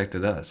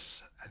contacted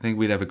us. I think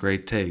we'd have a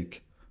great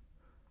take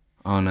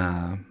on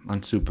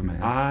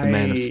Superman, the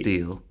Man of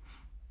Steel.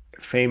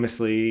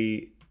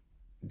 Famously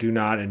do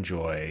not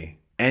enjoy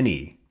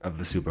any of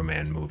the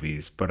Superman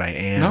movies, but I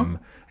am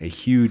a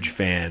huge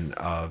fan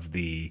of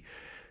the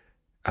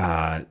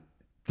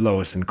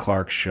Lois and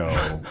Clark show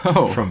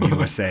from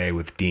USA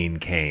with Dean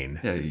Cain.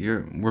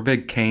 Yeah, we're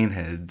big Cain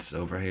heads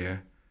over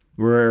here.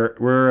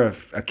 We're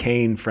a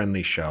Cain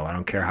friendly show. I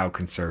don't care how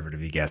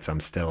conservative he gets. I'm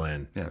still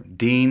in. Yeah,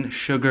 Dean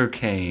Sugar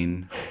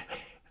Cain,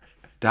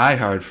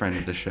 diehard friend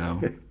of the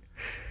show.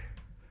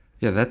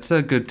 Yeah, that's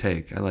a good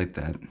take. I like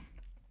that.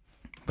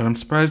 But I'm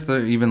surprised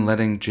they're even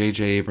letting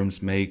J.J.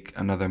 Abrams make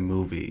another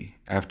movie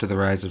after The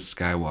Rise of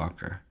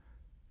Skywalker.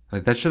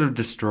 Like, that should have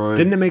destroyed...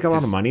 Didn't it make a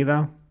lot of money,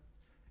 though?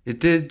 It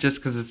did, just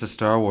because it's a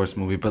Star Wars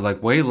movie, but,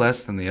 like, way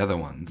less than the other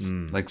ones.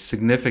 Like,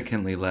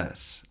 significantly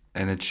less.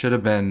 And it should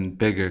have been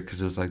bigger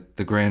because it was, like,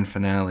 the grand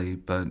finale,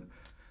 but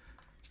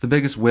it's the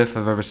biggest whiff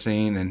I've ever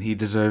seen, and he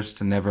deserves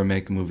to never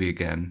make a movie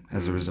again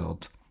as a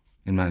result,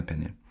 in my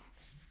opinion.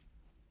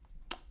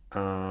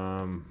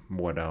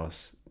 What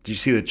else? Did you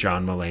see that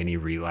John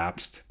Mulaney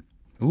relapsed?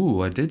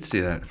 Ooh, I did see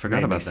that.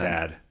 Forgot about that.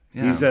 Sad.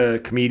 Yeah. He's a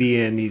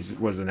comedian. He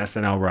was an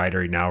SNL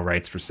writer. He now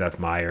writes for Seth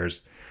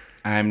Meyers.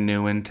 I'm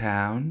new in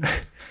town.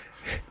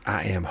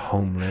 I am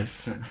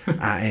homeless.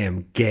 I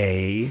am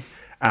gay.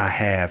 I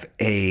have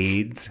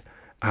AIDS.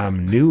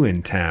 I'm new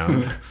in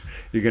town.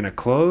 You're going to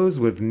close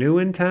with new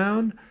in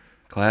town?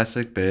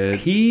 Classic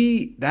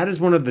bit. That is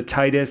one of the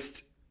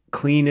tightest,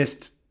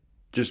 cleanest,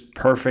 just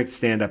perfect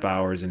stand-up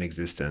hours in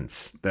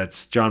existence.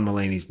 That's John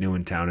Mulaney's New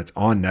in Town. It's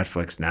on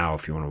Netflix now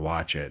if you want to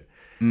watch it.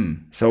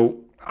 So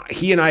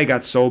he and I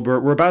got sober.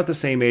 We're about the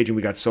same age, and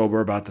we got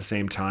sober about the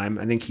same time.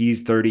 I think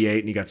he's 38,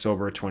 and he got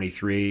sober at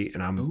 23,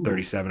 and I'm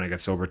 37. I got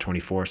sober at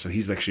 24, so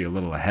he's actually a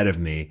little ahead of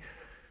me.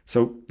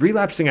 So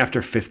relapsing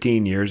after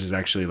 15 years is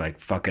actually like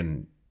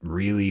fucking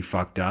really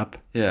fucked up.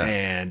 Yeah.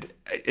 And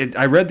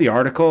I read the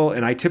article,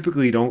 and I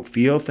typically don't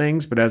feel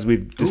things, but as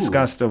we've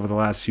discussed over the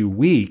last few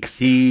weeks,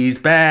 he's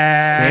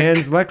back.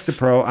 Sans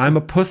Lexapro, I'm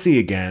a pussy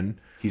again.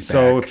 He's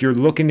so back. If you're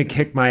looking to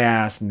kick my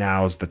ass,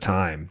 now's the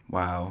time.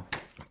 Wow.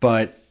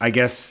 But I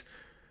guess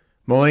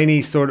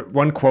Mulaney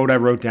one quote I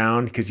wrote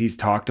down, because he's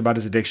talked about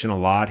his addiction a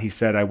lot. He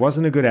said, I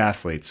wasn't a good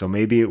athlete, so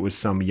maybe it was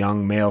some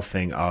young male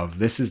thing of,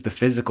 this is the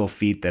physical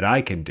feat that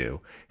I can do.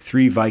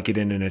 3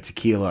 Vicodin and a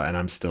tequila, and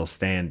I'm still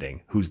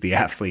standing. Who's the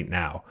athlete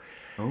now?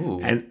 Oh.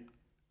 And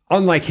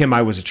unlike him,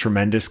 I was a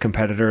tremendous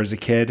competitor as a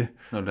kid,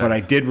 No doubt. but I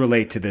did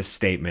relate to this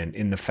statement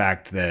in the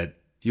fact that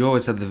You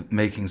always had the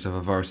makings of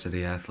a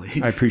varsity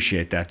athlete. I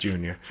appreciate that,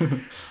 Junior.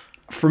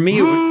 For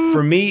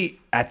me,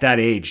 at that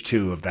age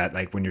too, of that,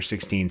 like when you're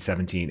 16,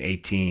 17,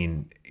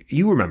 18,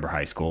 you remember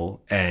high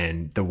school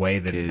and the way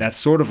that that's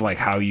sort of like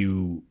how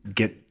you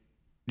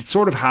it's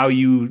sort of how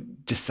you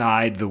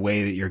decide the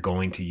way that you're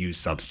going to use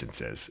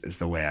substances is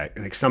the way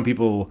like some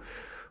people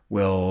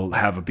will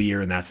have a beer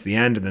and that's the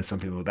end. And then some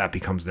people, that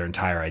becomes their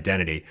entire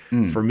identity.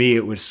 For me,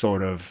 it was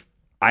sort of,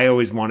 I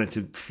always wanted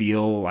to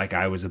feel like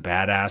I was a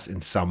badass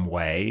in some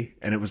way.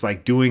 And it was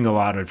like doing a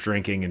lot of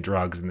drinking and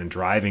drugs and then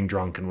driving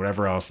drunk and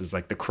whatever else is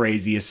like the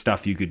craziest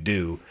stuff you could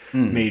do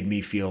made me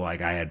feel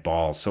like I had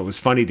balls. So it was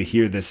funny to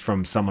hear this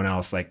from someone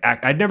else. Like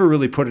I'd never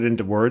really put it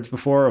into words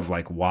before of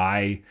like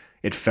why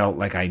it felt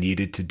like I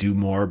needed to do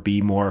more,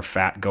 be more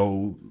fat,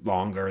 go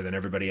longer than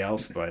everybody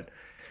else. But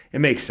it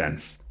makes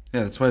sense.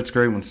 Yeah, that's why it's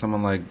great when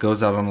someone like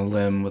goes out on a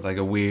limb with like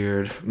a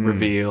weird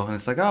reveal, and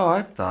it's like, oh,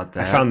 I've thought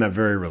that. I found that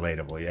very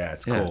relatable. Yeah,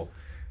 it's cool.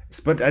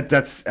 But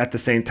that's at the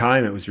same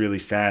time, it was really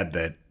sad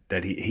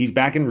that he's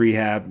back in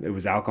rehab. It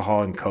was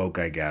alcohol and coke,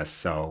 I guess.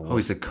 So Oh,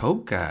 he's a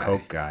coke guy.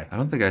 Coke guy. I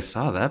don't think I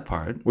saw that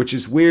part. Which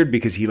is weird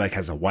because he like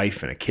has a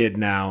wife and a kid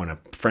now and a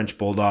French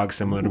bulldog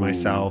similar to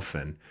myself,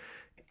 and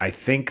I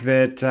think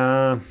that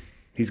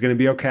he's going to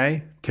be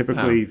okay.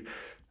 Typically,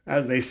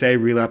 as they say,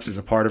 relapse is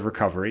a part of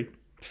recovery.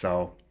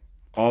 So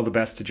all the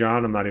best to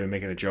John. I'm not even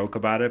making a joke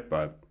about it,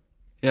 but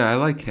Yeah, I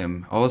like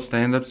him. All his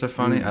stand-ups are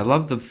funny. I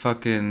love the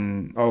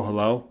fucking oh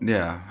hello,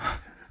 yeah.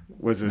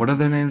 was it What are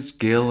their names?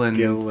 Gil and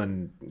Gil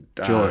and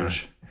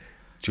George.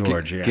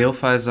 George, yeah, Gil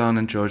Faison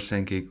and George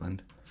St. Geekland.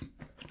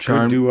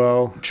 good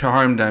duo.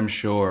 Charmed, I'm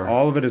sure.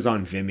 All of it is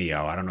on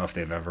Vimeo. I don't know if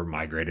they've ever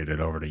migrated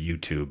it over to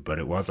YouTube, but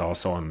it was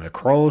also on the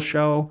Kroll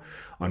Show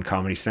on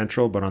Comedy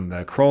Central. But on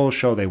the Kroll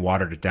Show, they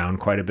watered it down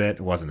quite a bit.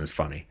 It wasn't as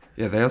funny.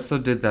 Yeah, they also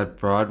did that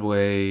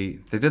Broadway.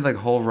 They did like a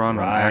whole run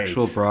on Right.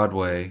 actual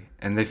Broadway,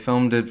 and they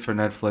filmed it for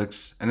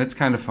Netflix. And it's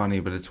kind of funny,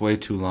 but it's way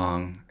too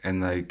long.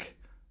 And like,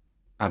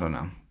 I don't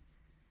know.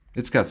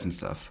 It's got some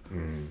stuff.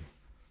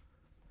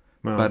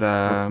 Well, But,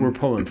 we're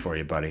pulling for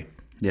you, buddy.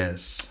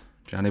 Yes,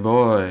 Johnny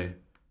Boy.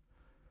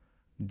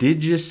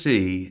 Did you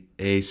see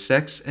a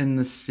Sex and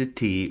the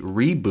City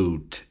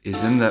reboot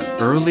is in the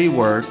early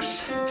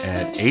works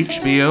at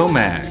HBO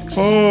Max?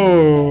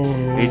 Oh.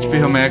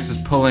 HBO Max is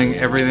pulling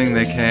everything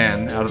they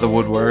can out of the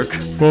woodwork.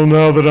 Well,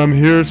 now that I'm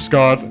here,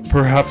 Scott,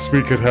 perhaps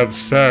we could have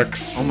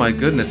sex. Oh my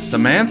goodness,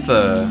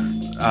 Samantha,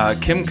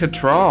 Kim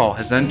Cattrall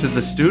has entered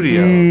the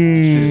studio.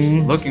 She's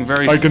looking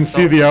very I can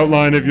see the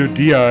outline of your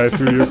DI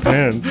through your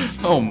pants.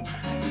 Oh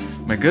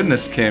my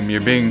goodness, Kim,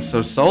 you're being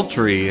so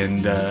sultry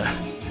and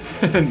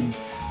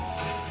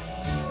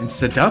and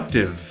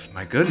seductive.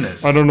 My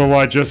goodness. I don't know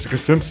why Jessica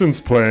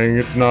Simpson's playing.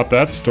 It's not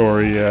that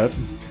story yet.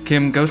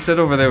 Kim, go sit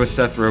over there with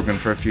Seth Rogen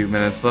for a few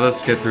minutes. Let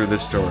us get through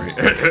this story.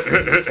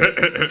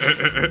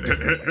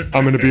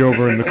 I'm going to be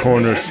over in the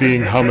corner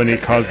seeing how many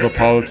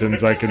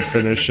Cosmopolitans I can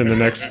finish in the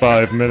next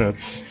 5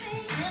 minutes.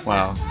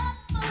 Wow.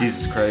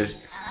 Jesus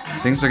Christ.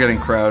 Things are getting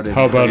crowded.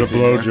 How about a crazy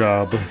here.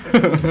 blowjob?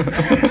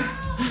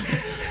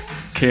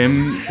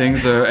 Kim,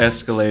 things are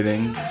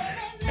escalating.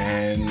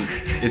 And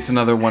it's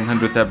another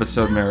 100th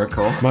episode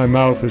miracle. My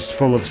mouth is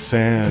full of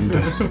sand.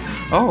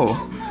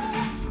 Oh.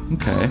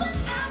 Okay.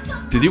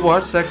 Did you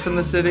watch Sex and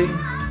the City?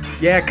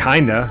 Yeah,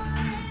 kinda.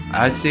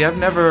 I've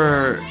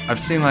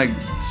seen like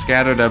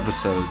scattered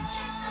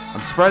episodes. I'm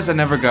surprised I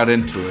never got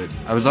into it.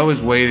 I was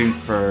always waiting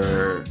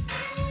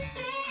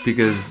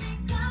because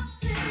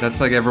that's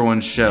like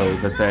everyone's show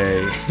that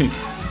they,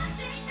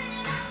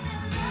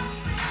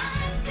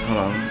 hold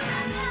on.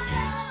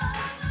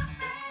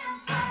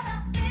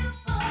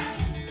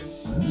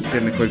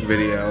 Getting a quick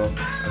video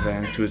of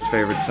Antu's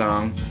favorite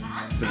song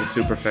for the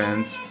super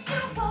fans.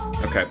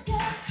 Okay.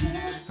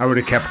 I would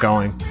have kept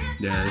going.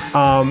 Yes.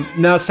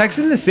 Now, Sex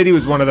and the City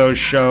was one of those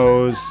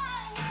shows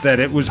that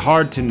it was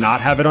hard to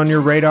not have it on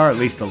your radar, at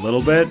least a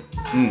little bit.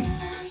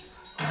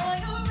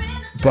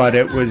 But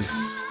it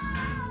was...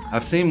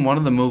 I've seen one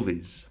of the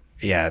movies.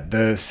 Yeah,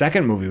 the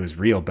second movie was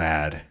real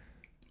bad.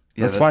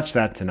 Yeah, Let's watch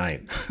that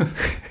tonight. Yeah,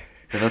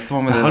 that's the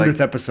one where The they 100th like,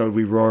 episode,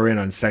 we roar in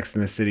on Sex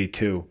and the City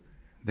 2.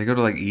 they go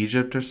to like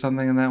Egypt or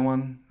something in that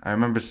one. I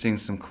remember seeing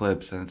some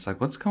clips and it's like,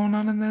 what's going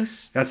on in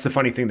this? That's the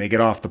funny thing. They get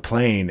off the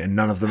plane and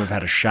none of them have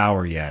had a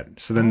shower yet.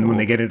 So then when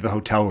they get into the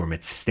hotel room,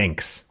 it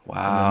stinks.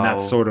 Wow. And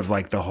that's sort of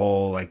like the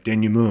whole like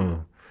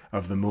denouement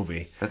of the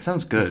movie. That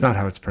sounds good. It's not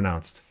how it's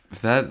pronounced.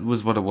 If that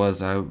was what it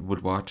was, I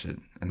would watch it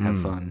and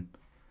have fun.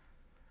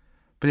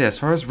 But yeah, as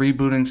far as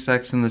rebooting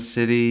Sex and the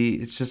City,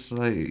 it's just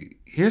like,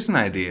 here's an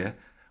idea.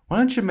 Why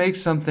don't you make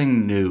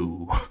something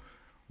new?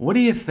 What do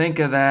you think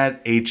of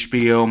that,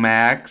 HBO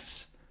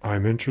Max?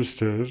 I'm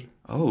interested.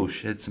 Oh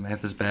shit,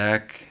 Samantha's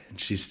back, and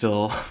she's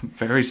still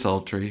very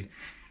sultry,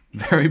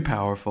 very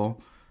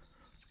powerful.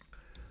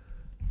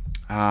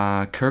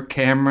 Kirk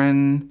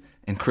Cameron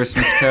and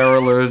Christmas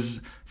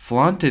carolers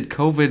flaunted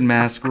COVID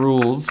mask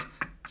rules,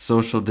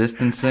 social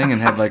distancing,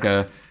 and had like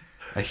a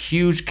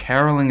huge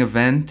caroling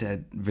event at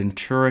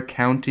Ventura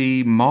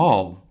County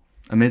Mall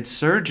amid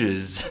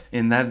surges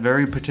in that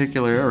very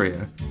particular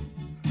area.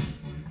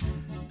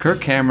 Kirk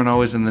Cameron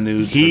always in the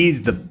news.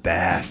 He's the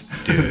best,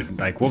 dude.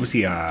 Like, what was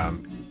he?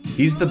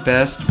 He's the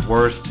best,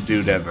 worst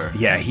dude ever.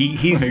 Yeah,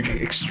 he's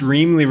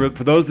extremely.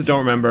 For those that don't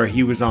remember,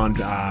 he was on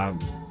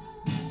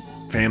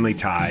Family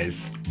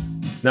Ties.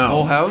 No,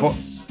 Full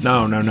House?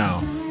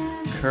 No.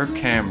 Kirk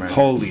Cameron.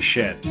 Holy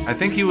shit! I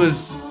think he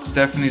was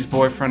Stephanie's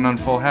boyfriend on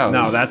Full House.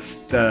 No, that's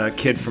the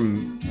kid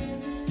from.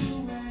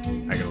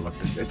 I gotta look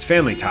this. It's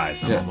Family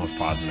Ties. I'm Yeah. almost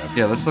positive.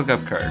 Yeah, let's look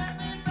up Kirk.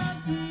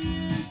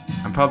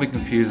 I'm probably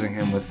confusing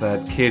him with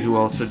that kid who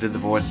also did the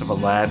voice of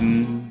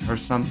Aladdin or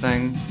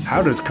something.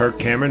 How does Kirk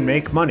Cameron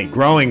make money?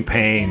 Growing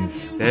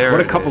pains. There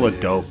What a it couple is. of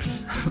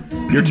dopes.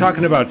 You're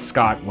talking about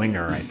Scott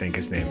Winger, I think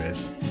his name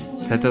is.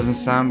 That doesn't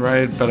sound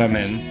right, but I'm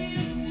in.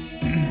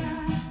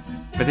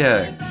 But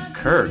yeah,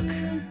 Kirk.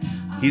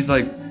 He's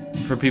like,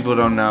 For people who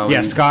don't know.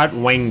 Yeah, Scott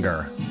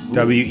Wenger.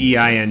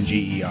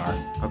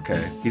 Weinger.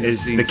 Okay. He's Is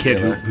a scene the kid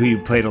stealer. who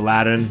played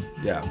Aladdin.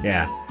 Yeah.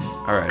 Yeah.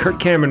 All right. Kirk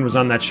Cameron was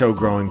on that show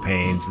Growing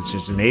Pains, which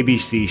is an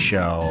ABC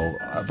show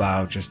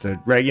about just like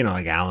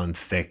Alan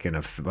Thicke and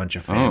a bunch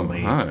of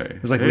family. hi.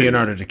 It was like Hey.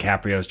 Leonardo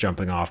DiCaprio's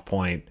jumping off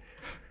point.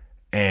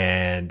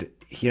 And,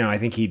 I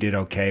think he did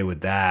okay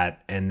with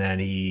that. And then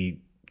he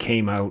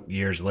came out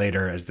years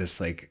later as this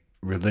like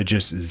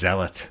religious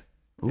zealot.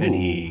 And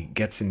he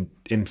gets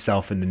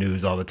himself in the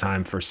news all the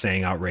time for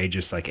saying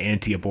outrageous like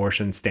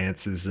anti-abortion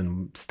stances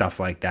and stuff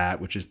like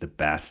that, which is the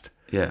best.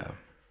 Yeah.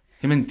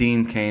 Him and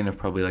Dean Cain have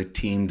probably like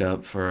teamed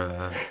up for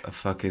a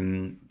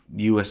fucking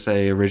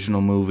USA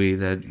original movie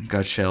that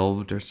got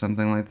shelved or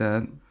something like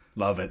that.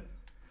 Love it.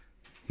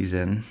 He's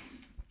in.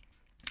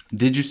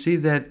 Did you see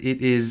that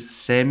it is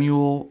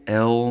Samuel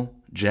L.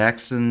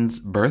 Jackson's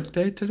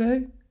birthday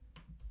today?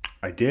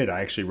 I did.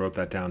 I actually wrote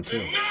that down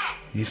too.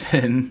 He's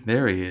in.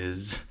 There he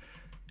is.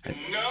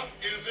 Enough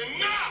is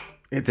enough!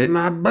 It's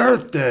my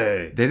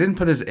birthday. They didn't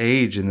put his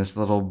age in this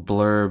little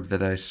blurb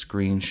that I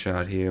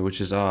screenshot here,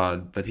 which is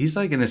odd, but he's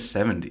like in his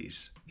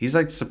 70s. He's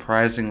like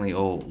surprisingly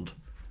old.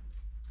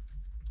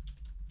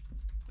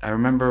 I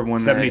remember when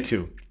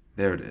 72.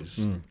 There it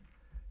is.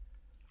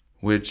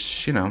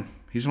 Which,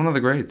 he's one of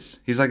the greats.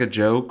 He's like a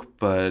joke,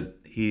 but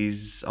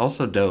he's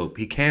also dope.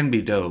 He can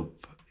be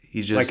dope. He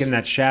just Like in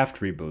that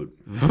Shaft reboot.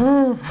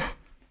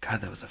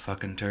 God, that was a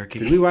fucking turkey.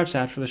 Did we watch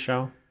that for the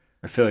show?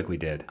 I feel like we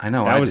did. I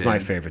know That I was did. my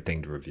favorite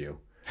thing to review.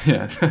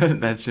 Yeah,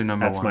 that's your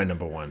number That's one. my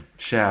number one.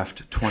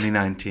 Shaft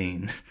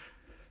 2019.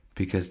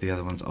 Because the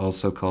other one's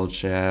also called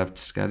Shaft.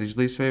 Scotty's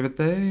least favorite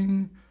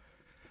thing.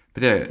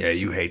 But yeah,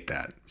 hate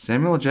that.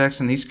 Samuel L.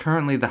 Jackson, he's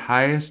currently the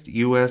highest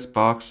U.S.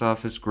 box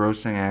office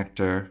grossing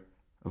actor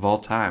of all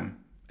time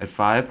at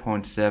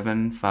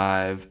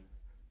 $5.75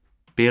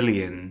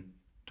 billion.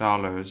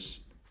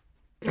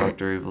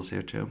 Dr. Evil's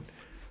here too.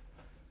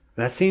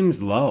 That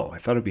seems low. I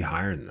thought it'd be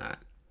higher than that.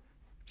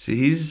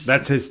 See,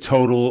 That's his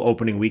total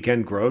opening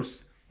weekend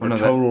gross? Or no,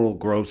 that- total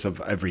gross of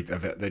everything.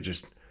 They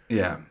just...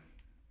 yeah,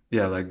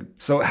 like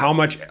So how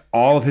much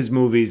all of his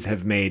movies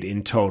have made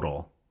in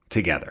total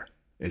together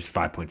is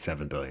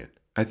 5.7 billion.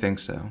 I think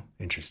so.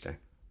 Interesting.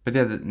 But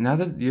yeah, now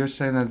that you're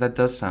saying that, that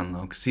does sound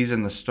low because he's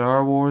in the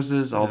Star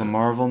Warses, all the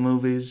Marvel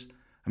movies.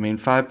 I mean,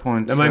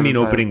 5.75. That might mean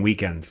opening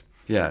weekends.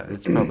 Yeah,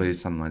 it's probably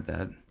something like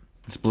that.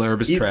 This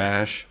blurb is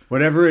trash.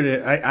 Whatever it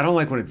is, I don't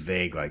like when it's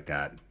vague like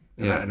that.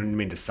 Yeah. I don't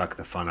mean to suck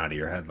the fun out of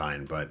your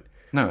headline, but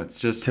No, it's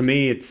just to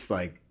me, it's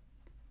like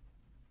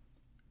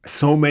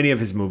so many of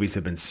his movies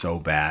have been so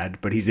bad,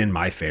 but he's in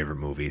my favorite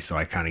movie, so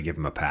I kind of give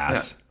him a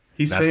pass.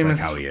 He's That's famous.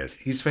 like how he is.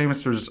 He's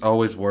famous for just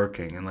always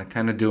working and like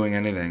kind of doing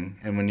anything.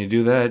 And when you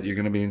do that, you're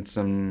gonna be in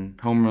some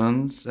home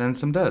runs and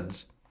some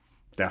duds.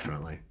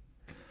 Definitely.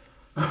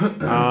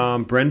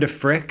 Brenda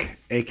Frick,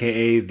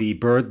 aka the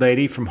Bird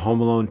Lady from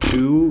Home Alone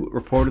 2,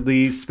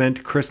 reportedly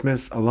spent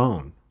Christmas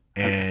alone.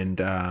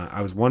 And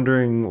I was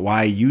wondering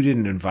why you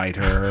didn't invite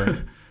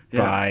her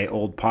by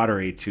Old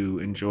Pottery to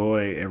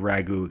enjoy a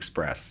Ragu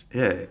Express.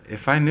 Yeah,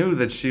 if I knew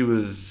that she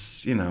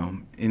was,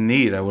 in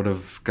need, I would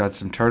have got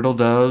some turtle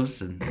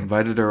doves and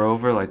invited her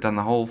over, like done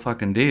the whole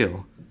fucking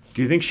deal.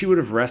 Do you think she would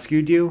have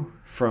rescued you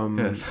from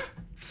Yes.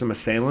 some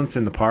assailants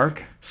in the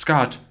park?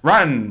 Scott,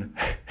 run!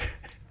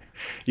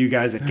 You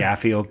guys at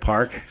Gaffield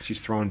Park, she's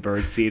throwing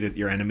birdseed at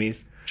your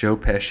enemies. Joe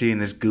Pesci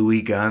and his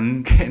gooey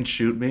gun can't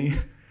shoot me.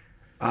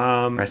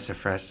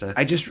 Fressa.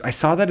 I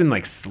saw that in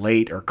like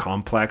Slate or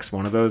Complex,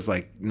 one of those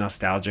like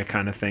nostalgia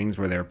kind of things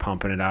where they're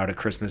pumping it out at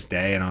Christmas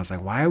Day, and I was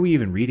like, why are we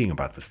even reading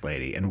about this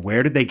lady? And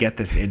where did they get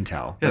this intel?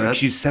 Yeah, Like, that's-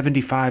 she's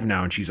 75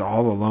 now and she's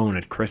all alone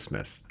at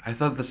Christmas. I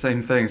thought the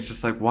same thing. It's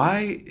just like,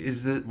 why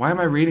am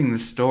I reading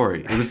this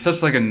story? It was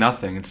such like a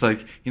nothing. It's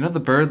like, the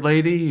bird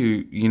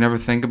lady you never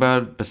think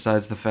about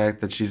besides the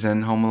fact that she's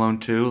in Home Alone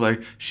 2.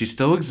 Like, she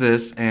still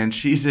exists and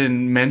she's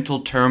in mental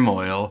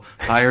turmoil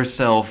by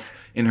herself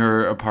in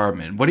her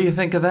apartment. What do you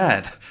think of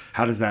that?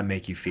 How does that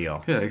make you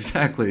feel? Yeah,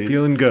 exactly. It's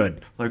Feeling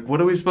good. like, what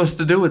are we supposed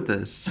to do with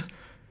this?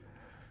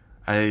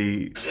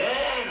 I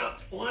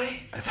Boy.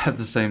 thought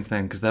the same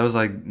thing because that was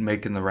like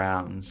making the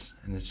rounds,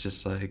 and it's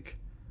just like,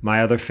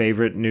 My other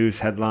favorite news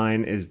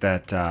headline is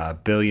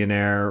that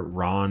billionaire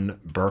Ron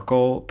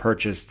Burkle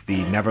purchased the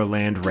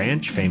Neverland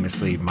Ranch,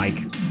 famously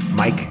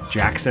Mike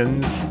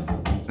Jackson's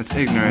that's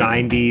ignorant.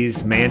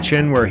 90s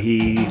mansion where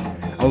he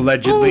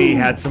allegedly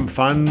had some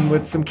fun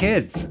with some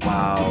kids.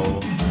 Wow.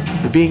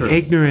 You're being true.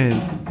 ignorant.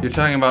 You're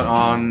talking about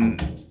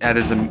at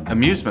his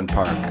amusement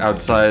park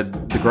outside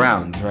the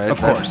grounds, right? Of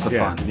That's course, the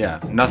yeah. fun. Yeah,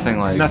 nothing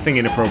like Nothing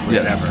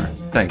inappropriate Yes. ever.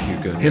 Thank you.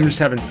 Good. Him yeah. just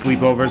having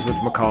sleepovers with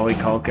Macaulay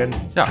Culkin,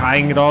 Yeah.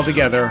 tying it all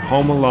together,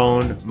 Home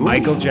Alone,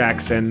 Michael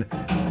Jackson,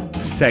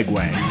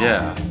 Segway.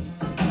 Yeah.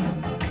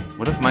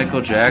 What if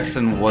Michael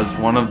Jackson was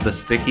one of the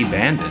Sticky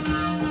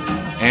Bandits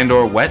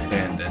and/or Wet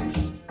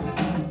Bandits?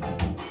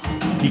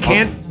 You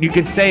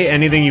can say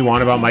anything you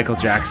want about Michael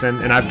Jackson,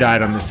 and I've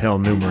died on this hill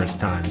numerous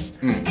times.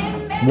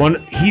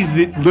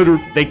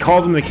 They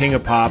called him the king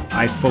of pop.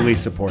 I fully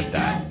support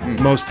that.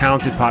 Most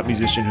talented pop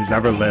musician who's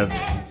ever lived.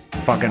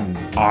 fucking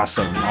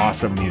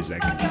awesome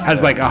music.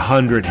 Has like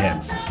 100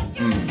 hits.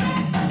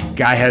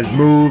 Guy has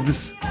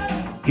moves.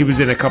 He was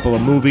in a couple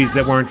of movies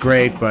that weren't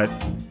great, but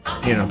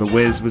you know, The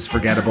Wiz was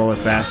forgettable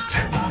at best.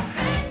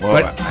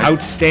 But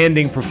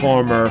outstanding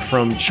performer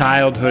from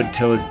childhood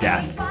till his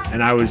death.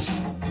 And I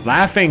was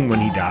laughing when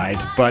he died,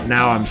 but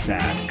now I'm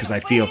sad because I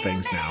feel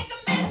things now.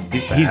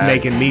 He's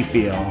making me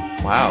feel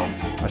Wow.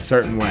 a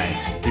certain way.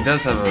 He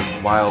does have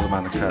a wild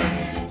amount of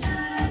cuts.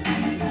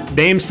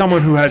 Name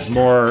someone who has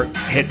more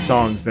hit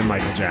songs than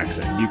Michael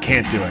Jackson. You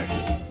can't do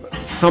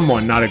it.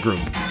 Someone, not a group.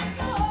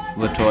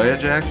 LaToya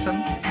Jackson?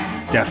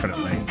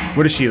 Definitely.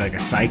 What is she, like a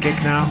psychic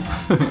now?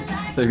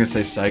 They're gonna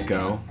say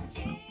Psycho.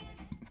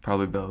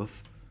 Probably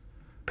both.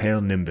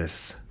 Pale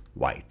Nimbus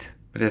White.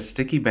 But as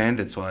Sticky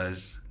Bandits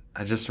was,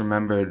 I just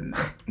remembered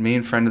me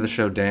and friend of the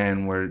show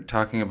Dan were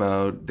talking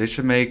about they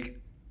should make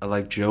a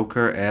like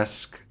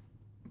Joker-esque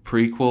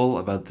prequel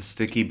about the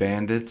Sticky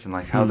Bandits and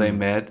like how they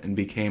met and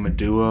became a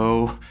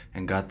duo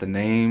and got the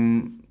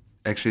name.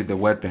 Actually, the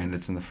Wet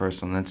Bandits in the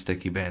first one, then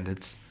Sticky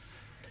Bandits.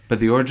 But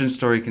the origin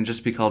story can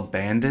just be called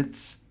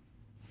Bandits.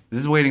 This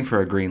is waiting for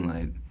a green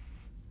light.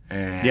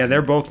 And Yeah,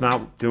 they're both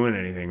not doing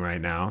anything right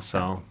now,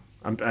 so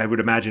I would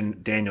imagine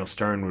Daniel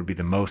Stern would be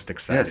the most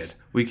excited. yes,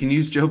 we can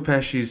use Joe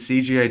Pesci's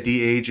CGI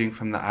de-aging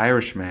from The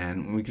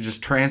Irishman. We can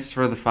just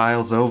transfer the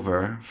files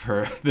over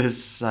for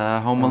this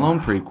Home Alone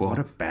prequel. What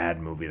a bad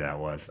movie that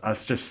was.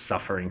 Us just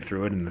suffering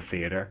through it in the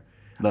theater.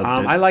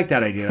 Loved it. I like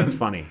that idea. That's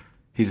funny.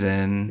 He's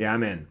in. Yeah,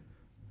 I'm in.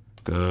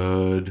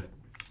 Good.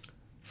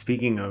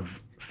 Speaking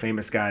of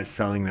famous guys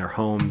selling their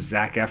homes,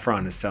 Zac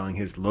Efron is selling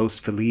his Los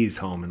Feliz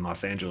home in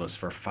Los Angeles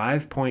for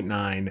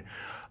 $5.9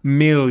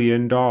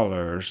 million.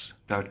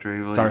 Dr.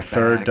 Evil It's our is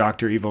third back.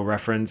 Dr. Evil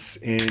reference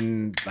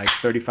in like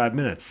 35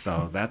 minutes,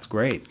 so that's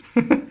great.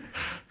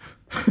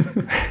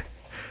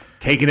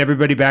 Taking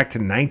everybody back to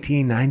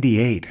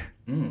 1998,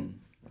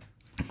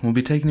 We'll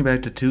be taking you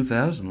back to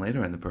 2000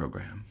 later in the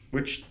program.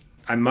 which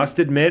I must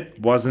admit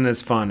wasn't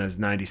as fun as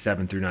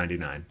 97 through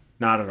 99.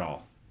 Not at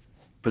all.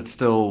 But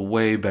still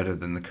way better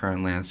than the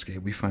current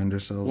landscape we find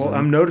ourselves Well, in.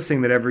 I'm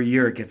noticing that every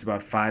year it gets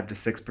about 5 to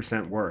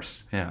 6%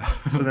 worse. Yeah.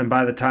 So then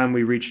by the time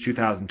we reach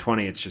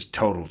 2020, it's just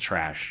total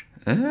trash.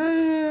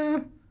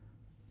 You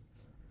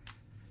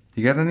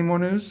got any more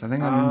news? I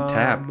think I'm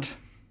tapped.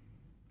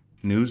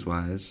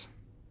 News-wise.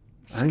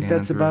 I think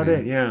that's about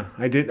it. Yeah,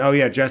 I did. Oh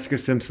yeah, Jessica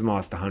Simpson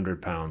lost 100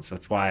 pounds.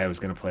 That's why I was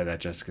going to play that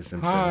Jessica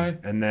Simpson. Hi.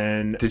 And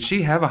then Did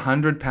she have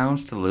 100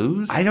 pounds to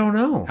lose? I don't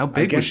know. How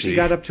big I guess was she she?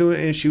 got up to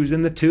it, and she was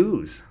in the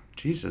twos.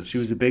 Jesus. She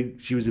was a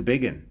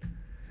biggin.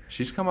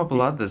 She's come up a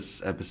lot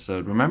this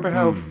episode. Remember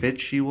how fit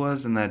she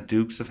was in that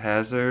Dukes of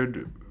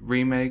Hazzard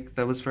remake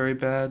that was very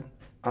bad?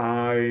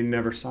 I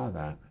never saw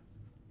that.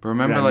 But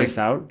remember, Did I like, miss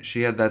out?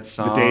 she had that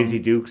song. The Daisy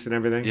Dukes and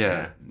everything.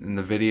 Yeah, in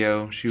the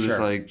video, she was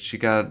Sure. like, she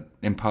got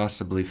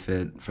impossibly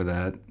fit for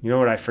that. You know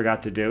what I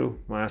forgot to do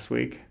last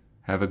week?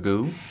 Have a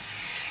goo.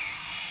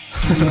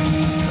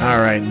 All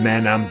right,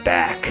 men, I'm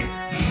back.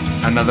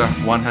 Another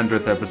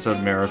 100th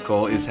episode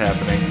miracle is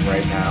happening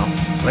right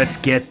now. Let's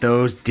get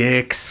those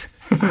dicks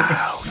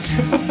out.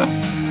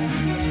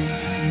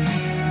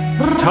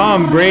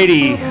 Tom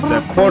Brady,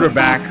 the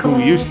quarterback who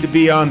used to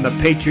be on the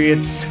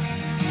Patriots,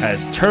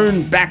 has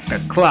turned back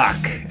the clock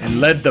and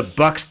led the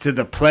Bucks to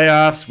the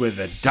playoffs with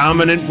a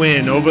dominant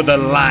win over the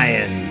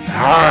Lions.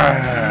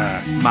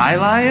 Arr. My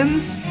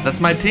Lions? That's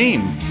my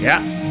team. Yeah.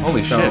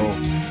 Holy so,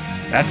 shit.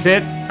 That's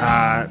it.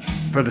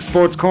 For the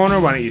Sports Corner,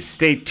 why don't you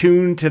stay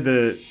tuned to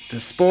the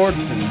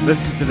sports and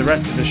listen to the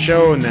rest of the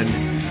show, and then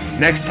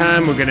next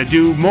time we're going to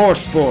do more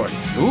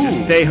sports. So Ooh.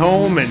 just stay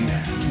home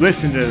and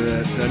listen to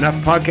the Enough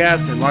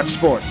Podcast and watch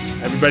sports.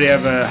 Everybody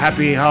have a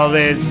happy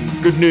holidays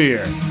and good New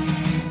Year.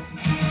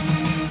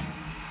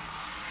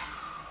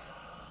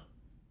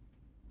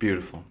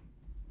 Beautiful.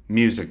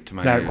 Music to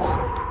my That- ears.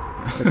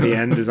 At the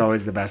end is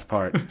always the best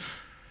part.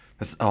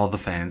 That's all the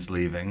fans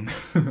leaving.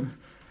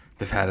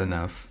 They've had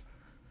enough.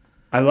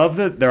 I love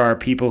that there are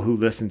people who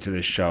listen to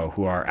this show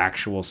who are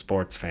actual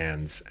sports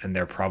fans, and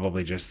they're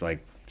probably just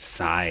like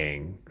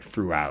sighing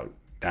throughout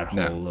that whole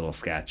Yeah. little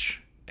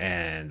sketch,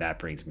 and that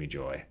brings me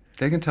joy.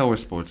 They can tell we're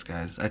sports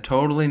guys. I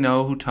totally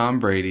know who Tom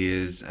Brady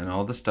is and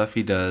all the stuff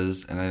he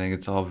does, and I think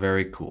it's all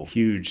very cool.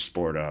 Huge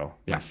sporto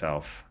Yeah.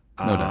 myself.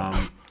 No doubt.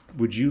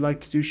 Would you like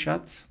to do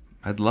shuts?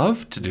 I'd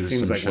love to do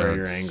Seems some like where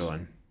you're shots.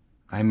 angling.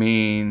 I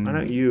mean, Why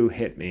don't you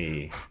hit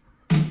me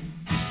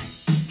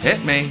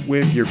hit me.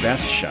 with your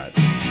best shut?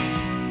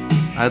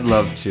 I'd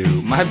love to.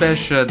 My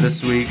best shot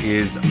this week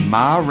is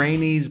Ma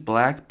Rainey's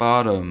Black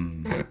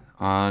Bottom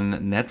on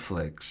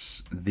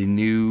Netflix. The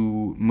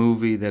new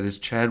movie that is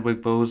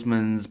Chadwick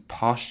Boseman's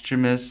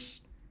posthumous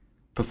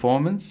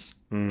performance.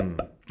 Am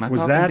I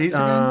Was popping that peas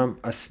again?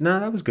 no?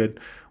 That was good.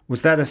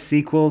 Was that a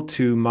sequel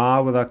to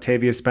Ma with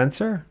Octavia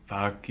Spencer?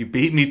 Fuck, you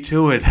beat me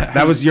to it.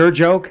 That was your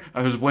joke?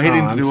 I was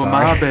waiting Oh, to I'm do a sorry.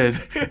 Ma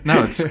bid.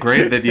 No, it's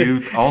great that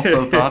you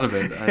also thought of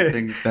it. I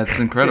think that's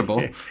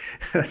incredible.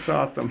 That's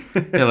awesome.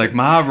 Yeah, like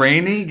Ma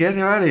Rainey, get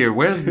her out of here.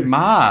 Where's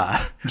Ma?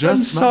 I'm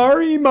Just Ma.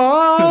 sorry,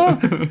 Ma.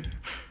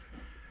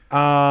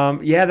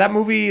 Yeah, that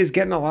movie is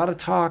getting a lot of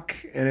talk,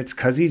 and it's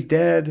because he's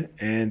dead,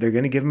 and they're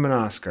going to give him an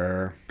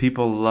Oscar.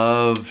 People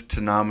love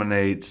to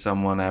nominate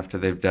someone after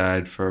they've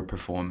died for a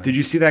performance. Did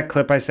you see that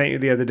clip I sent you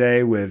the other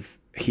day with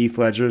Heath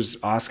Ledger's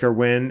Oscar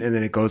win, and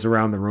then it goes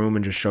around the room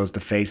and just shows the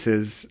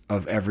faces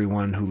of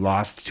everyone who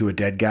lost to a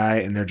dead guy,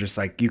 and they're just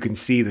like, you can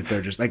see that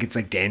they're just like, it's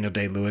like Daniel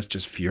Day-Lewis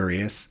just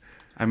furious.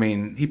 I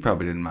mean, he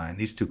probably didn't mind.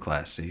 He's too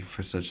classy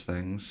for such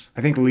things.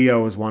 I think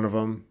Leo was one of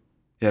them.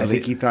 Yeah, I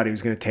think he thought he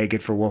was going to take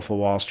it for Wolf of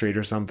Wall Street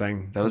or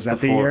something. that was that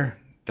before, the year?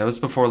 That was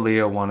before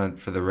Leo won it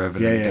for The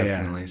Revenant,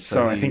 definitely. Yeah.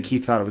 So I think he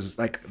he's- thought it was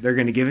like, they're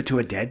going to give it to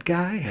a dead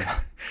guy?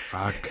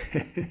 Fuck.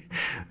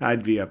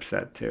 I'd be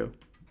upset too.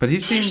 But he You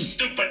seemed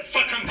stupid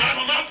fucking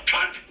blabbermouth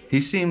cunt! he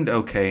seemed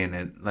okay in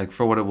it. Like,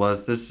 for what it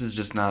was, this is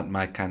just not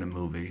my kind of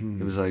movie.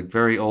 It was like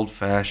very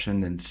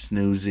old-fashioned and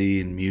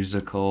snoozy and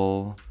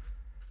musical.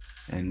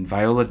 And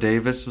Viola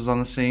Davis was on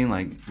the scene,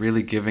 like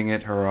really giving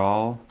it her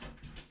all.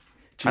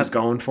 She was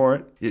going for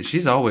it. Yeah,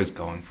 she's always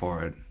going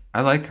for it.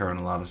 I like her in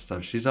a lot of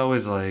stuff. She's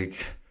always like,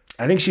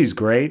 I think she's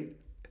great,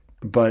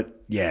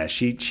 but yeah,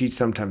 she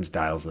sometimes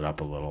dials it up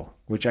a little,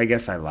 which I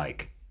guess I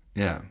like.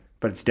 yeah.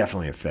 But it's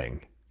definitely a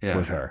thing Yeah.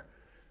 with her.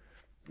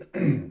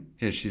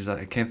 Yeah, she's like,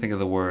 I can't think of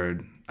the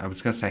word. I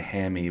was going to say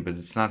hammy, but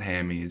it's not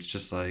hammy. It's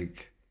just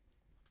like,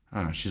 I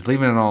don't know. She's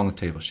leaving it all on the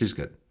table. She's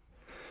good.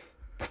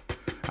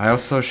 I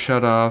also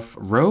shut off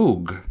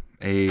Rogue,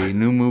 a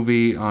new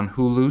movie on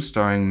Hulu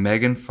starring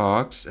Megan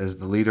Fox as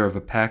the leader of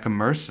a pack of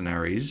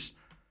mercenaries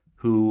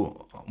who,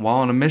 while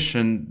on a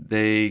mission,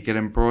 they get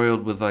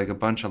embroiled with like a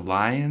bunch of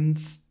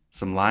lions.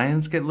 Some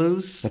lions get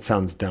loose, That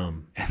sounds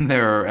dumb. and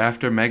they're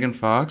after Megan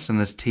Fox and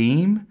this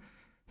team.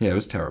 Yeah, it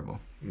was terrible.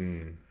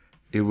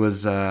 It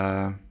was,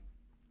 I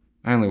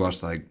only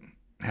watched like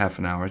half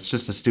an hour. It's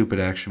just a stupid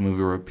action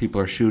movie where people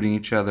are shooting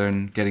each other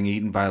and getting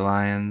eaten by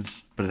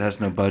lions, but it has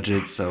no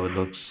budget, so it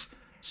looks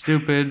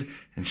stupid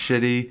and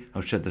shitty.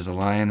 Oh shit, there's a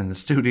lion in the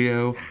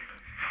studio.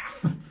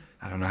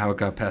 I don't know how it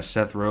got past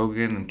Seth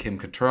Rogen and Kim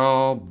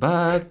Cattrall,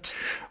 but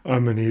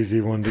I'm an easy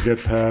one to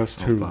get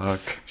past.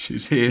 fuck,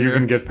 she's here. You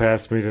can get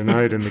past me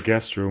tonight in the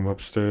guest room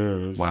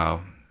upstairs.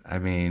 Wow. I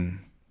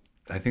mean,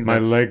 I think My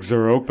that's, legs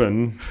are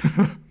open.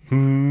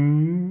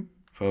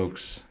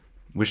 folks,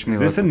 wish me Is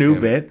luck this a with new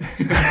Kim. bit?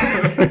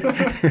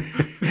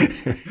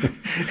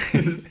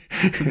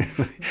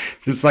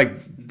 Just like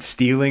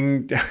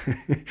stealing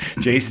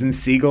Jason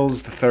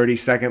Segel's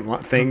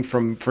 30-second thing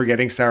from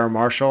Forgetting Sarah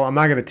Marshall. I'm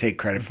not going to take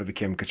credit for the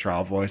Kim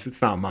Cattrall voice.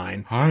 It's not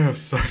mine. I have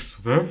sex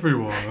with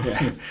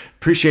everyone.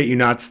 Appreciate you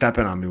not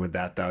stepping on me with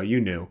that, though. You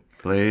knew.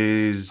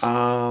 Please.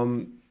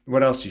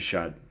 What else you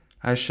shut?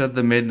 I Shut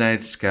the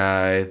Midnight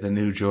Sky, the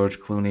new George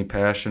Clooney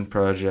passion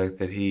project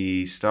that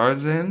he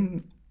stars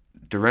in,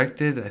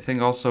 directed, I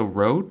think also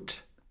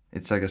wrote.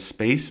 It's like a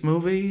space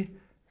movie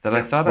that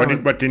I thought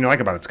What didn't you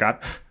like about it,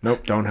 Scott?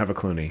 Nope, don't have a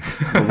Clooney.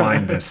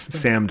 Rewind this.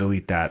 Sam,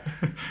 delete that.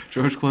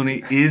 George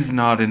Clooney is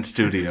not in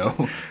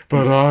studio.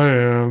 But I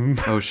am.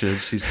 Oh shit,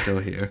 she's still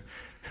here.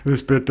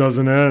 This bit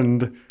doesn't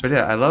end. But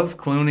yeah, I love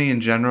Clooney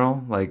in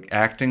general, like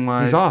acting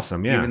wise. He's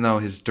awesome, yeah. Even though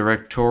his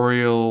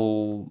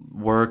directorial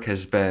work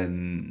has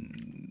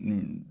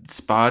been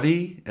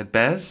spotty at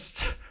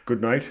best.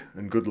 Good night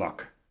and good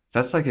luck.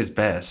 That's like his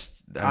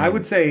best. I mean,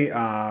 would say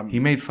he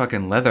made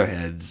fucking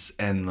Leatherheads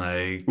and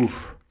like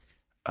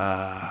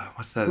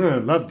what's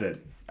that? loved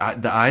it.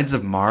 The Ides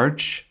of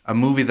March, a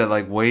movie that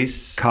like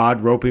wastes.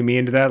 Cod roping me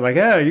into that, like,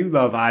 yeah, you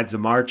love Ides of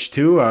March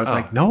too. I was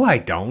like, no, I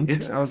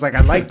don't. I was like,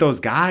 I like those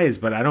guys,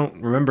 but I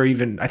don't remember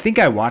even. I think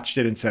I watched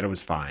it and said it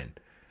was fine.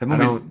 The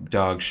movie's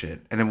dog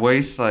shit, and it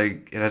wastes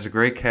like it has a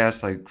great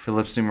cast like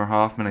Philip Seymour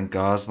Hoffman and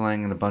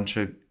Gosling and a bunch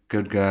of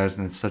good guys,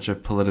 and it's such a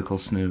political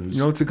snooze.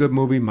 You know, it's a good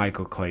movie,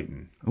 Michael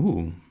Clayton.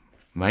 Ooh,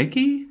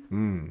 Mikey.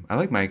 I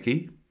like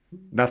Mikey.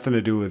 Nothing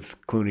to do with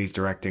Clooney's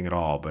directing at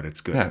all, but it's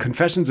good. Yeah.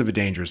 Confessions of a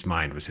Dangerous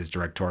Mind was his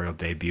directorial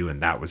debut,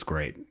 and that was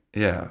great.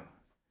 Yeah,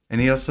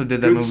 and he also did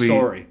that Good movie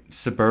story.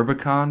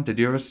 Suburbicon. Did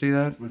you ever see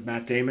that? With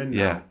Matt Damon? No.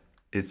 Yeah,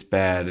 it's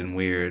bad and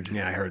weird.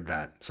 Yeah, I heard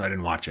that, so I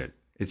didn't watch it.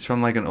 It's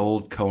from like an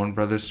old Coen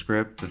Brothers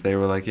script that they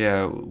were like,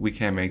 yeah, we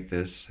can't make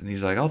this. And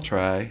he's like, I'll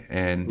try.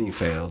 And he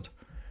failed.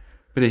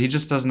 But he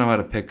just doesn't know how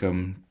to pick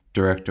them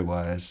director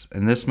wise.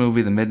 And this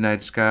movie, The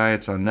Midnight Sky,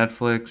 it's on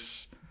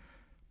Netflix.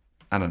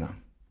 I don't know.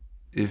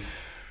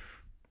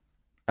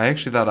 I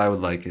actually thought I would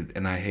like it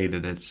and I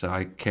hated it, so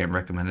I can't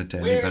recommend it to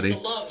anybody.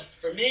 Where's the love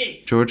for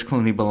me? George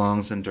Clooney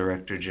belongs in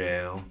director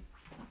jail.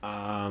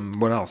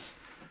 What else?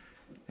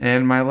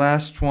 And my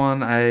last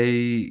one,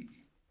 I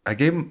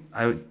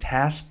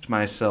tasked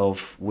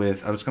myself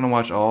with, I was going to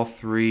watch all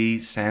 3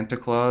 Santa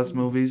Claus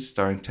movies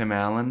starring Tim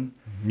Allen.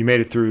 You made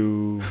it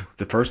through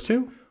the first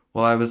 2?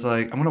 Well, I was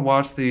like, I'm going to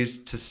watch these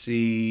to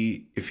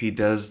see if he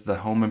does the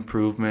Home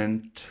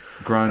Improvement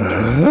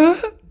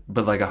grunge,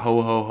 but like a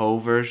ho-ho-ho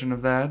version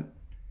of that.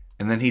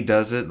 And then he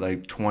does it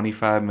like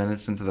 25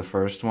 minutes into the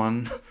first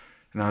one.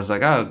 And I was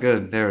like, oh,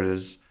 good, there it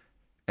is.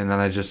 And then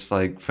I just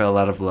like fell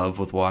out of love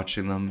with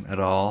watching them at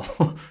all.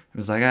 It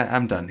was like,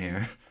 I'm done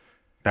here.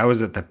 That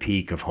was at the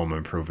peak of Home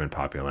Improvement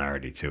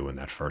popularity too when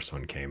that first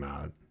one came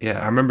out.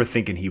 Yeah. I remember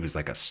thinking he was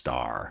like a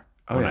star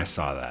when yeah. I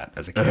saw that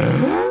as a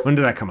kid. When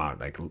did that come out?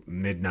 Like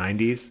mid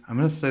 90s? I'm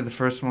gonna say the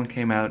first one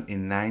came out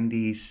in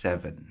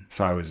 '97.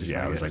 So I was my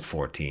I was like guess.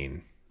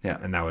 14. Yeah.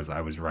 And I was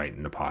right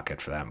in the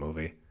pocket for that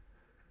movie.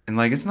 And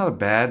like, it's not a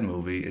bad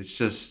movie. It's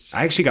just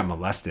I actually got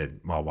molested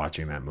while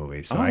watching that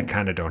movie, so I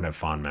kind of don't have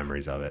fond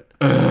memories of it.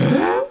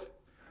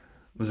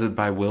 was it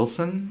by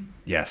Wilson?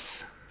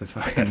 Yes. The That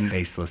fucking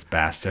faceless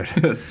bastard.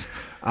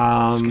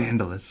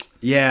 scandalous.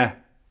 Yeah,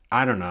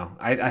 I don't know.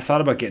 I thought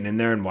about getting in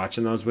there and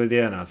watching those with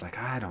you, and I was like,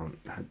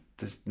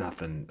 there's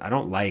nothing. I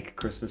don't like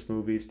Christmas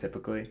movies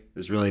typically.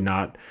 There's really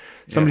not.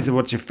 Somebody said,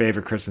 what's your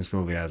favorite Christmas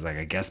movie? I was like,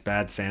 I guess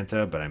Bad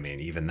Santa, but I mean,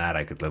 even that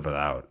I could live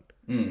without.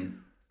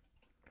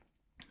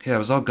 Yeah, it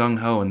was all gung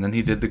ho, and then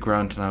he did the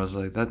grunt, and I was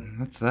like,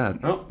 that's that.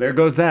 Oh, there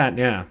goes that.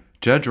 Yeah.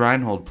 Judge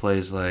Reinhold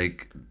plays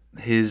like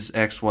his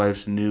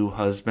ex-wife's new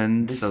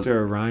husband.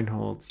 Mr.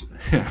 Reinhold.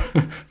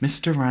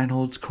 Mr.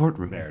 Reinhold's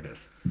courtroom. There it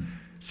is.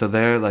 So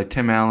they're like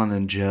Tim Allen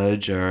and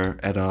Judge are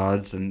at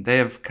odds, and they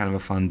have kind of a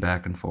fun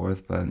back and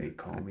forth. But They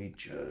call me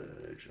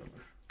Judge.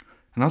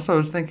 and also I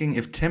was thinking,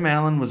 if Tim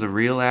Allen was a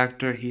real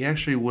actor, he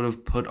actually would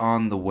have put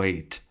on the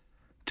weight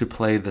to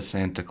play the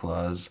Santa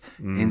Claus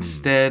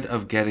instead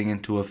of getting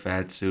into a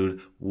fat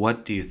suit.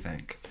 What do you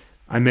think?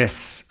 I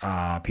miss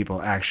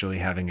people actually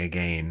having a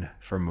gain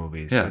for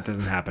movies. Yeah. It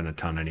doesn't happen a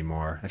ton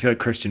anymore. I feel like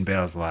Christian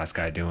Bale's the last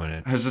guy doing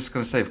it. I was just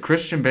gonna say, if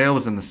Christian Bale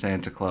was in the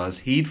Santa Claus,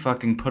 he'd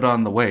fucking put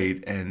on the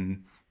weight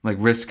and like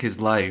risk his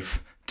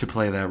life to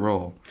play that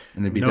role,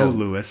 and it'd be No, dope.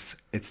 Lewis,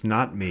 it's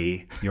not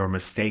me. You're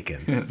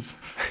mistaken. Yes.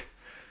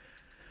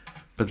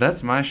 But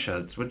that's my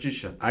shuts. What'd you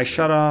shut? This I to?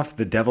 shut off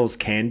The Devil's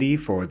Candy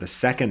for the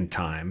second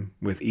time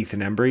with Ethan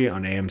Embry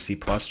on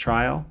AMC Plus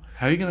trial.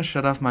 How are you gonna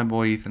shut off my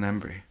boy Ethan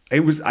Embry?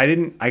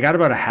 I got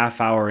about a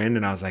half hour in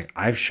and I was like,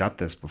 I've shut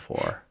this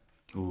before.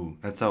 Ooh,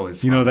 that's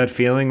always You fun. know that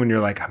feeling when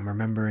you're like, I'm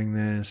remembering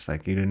this.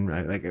 Like you didn't,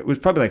 like it was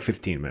probably like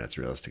 15 minutes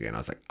realistically. And I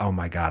was like, oh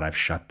my God, I've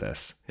shut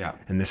this. Yeah.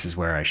 And this is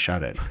where I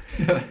shut it.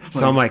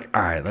 So I'm like,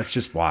 all right, let's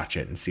just watch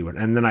it and see what.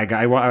 And then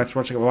I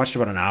watched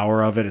about an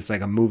hour of it. It's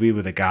like a movie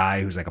with a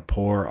guy who's like a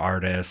poor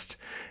artist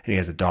and he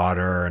has a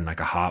daughter and like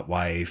a hot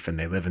wife. And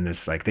they live in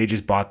this, like, they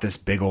just bought this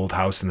big old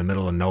house in the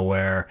middle of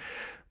nowhere.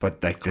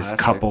 But like this Classic.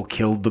 couple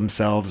killed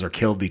themselves or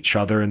killed each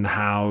other in the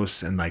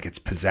house, and like it's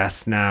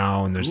possessed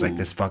now. And there's like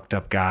this fucked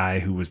up guy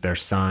who was their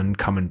son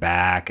coming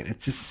back, and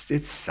it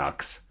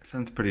sucks.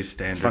 Sounds pretty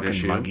standard It's fucking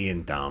issue. muggy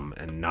and dumb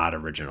and not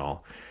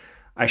original.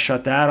 I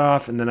shut that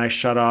off, and then I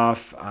shut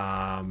off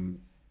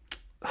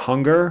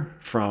Hunger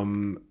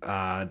from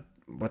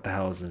what the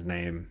hell is his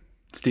name?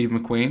 Steve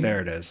McQueen.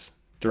 There it is.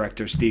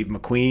 Director Steve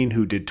McQueen,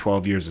 who did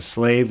 12 Years a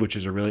Slave, which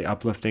is a really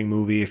uplifting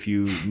movie if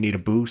you need a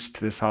boost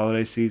this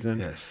holiday season.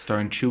 Yes,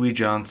 starring Chewie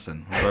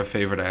Johnson, one of our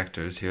favorite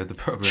actors here at the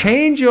program.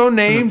 Change your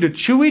name to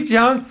Chewie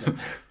Johnson.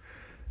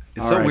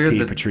 It's so weird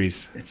that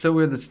Patrice. it's so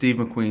weird that Steve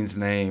McQueen's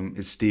name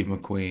is Steve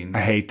McQueen.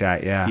 I hate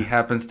that, yeah. He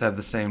happens to have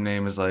the same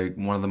name as like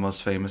one of the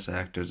most famous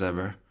actors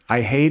ever. I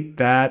hate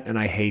that, and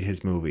I hate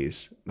his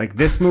movies. Like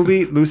this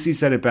movie, Lucy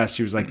said it best.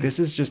 She was like, this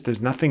is just,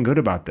 there's nothing good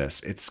about this.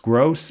 It's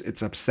gross.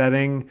 It's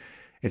upsetting.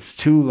 It's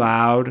too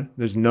loud.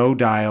 There's no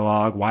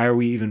dialogue. Why are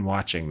we even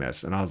watching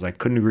this? And I was like,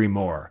 couldn't agree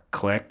more.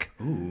 Click.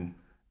 Ooh.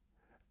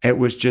 It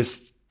was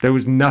just, there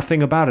was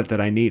nothing about it that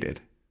I needed.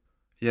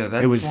 Yeah,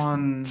 that's It was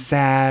one.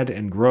 sad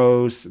and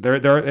gross.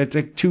 It's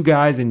like two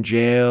guys in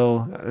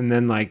jail, and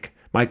then like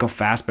Michael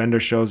Fassbender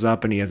shows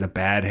up and he has a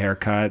bad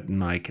haircut, and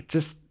like it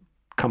just,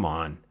 come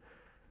on.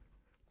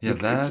 Yeah,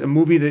 It's that. a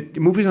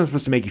movie's not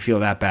supposed to make you feel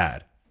that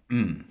bad.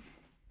 Yeah,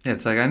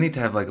 it's like I need to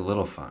have like a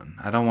little fun.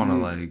 I don't want Mm.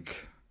 to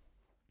like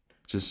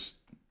just.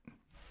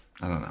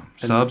 I don't know.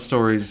 Sob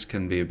stories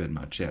can be a bit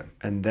much. Yeah.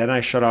 And then I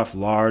shut off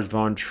Lars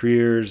von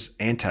Trier's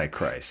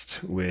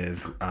Antichrist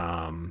with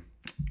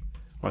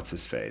what's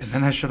his face?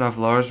 Then I shut off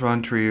Lars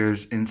von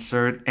Trier's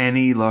insert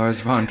any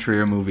Lars von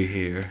Trier movie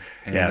here.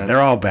 And Yeah, that's- they're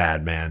all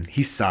bad, man.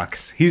 He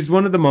sucks. He's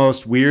one of the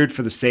most weird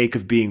for the sake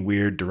of being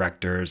weird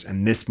directors,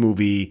 and this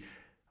movie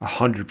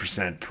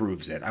 100%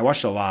 proves it. I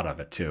watched a lot of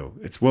it too.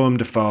 It's Willem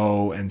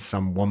Dafoe and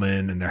some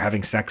woman, and they're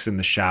having sex in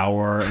the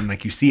shower, and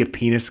like you see a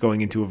penis going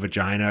into a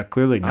vagina.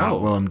 Clearly not Oh.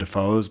 Willem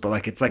Dafoe's, but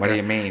like it's like What do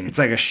you mean? It's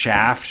like a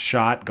shaft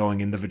shot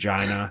going in the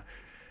vagina.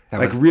 That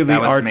Like was- really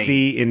that was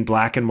artsy in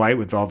black and white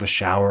with all the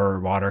shower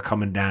water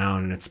coming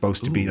down, and it's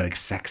supposed to be like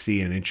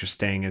sexy and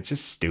interesting. It's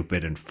just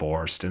stupid and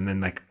forced. And then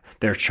like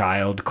their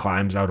child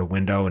climbs out a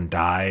window and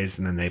dies,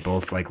 and then they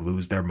both like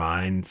lose their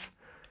minds.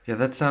 Yeah,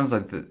 that sounds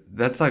like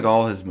that's like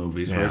all his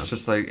movies where Yeah. it's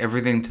just like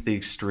everything to the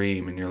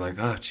extreme, and you're like,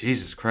 oh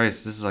Jesus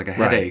Christ, this is like a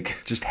headache. Right.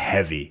 Just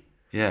heavy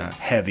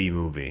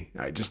movie.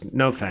 I just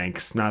no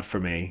thanks, not for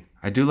me.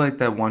 I do like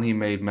that one he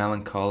made,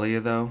 Melancholia,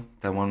 though.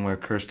 That one where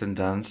Kirsten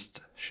Dunst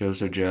shows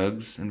her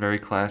jugs in very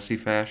classy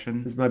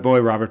fashion. Is my boy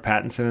Robert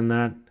Pattinson in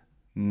that?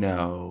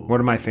 No.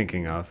 What am I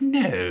thinking of?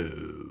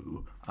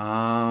 No.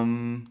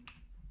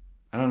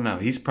 I don't know.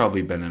 He's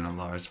probably been in a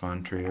Lars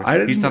von Trier. I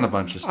didn't- He's done a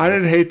bunch of stuff. I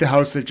didn't hate the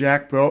house that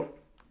Jack built,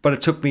 but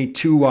it took me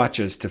 2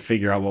 watches to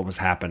figure out what was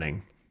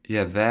happening.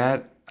 Yeah,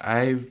 that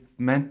I've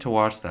meant to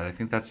watch that. I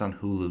think that's on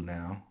Hulu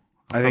now.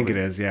 I think it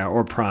is, yeah,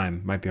 or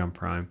Prime. Might be on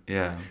Prime.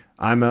 Yeah,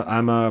 I'm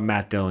a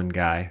Matt Dillon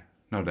guy.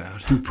 no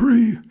doubt.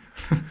 Dupree,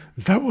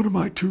 is that one of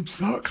my tube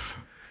socks?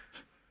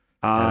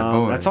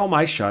 Attaboy. That's all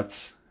my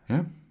shuts.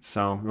 Yeah,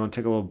 So we want to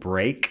take a little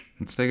break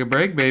let's take a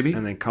break, baby.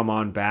 and then come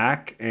on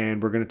back,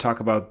 and we're going to talk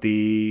about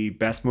the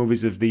best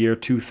movies of the year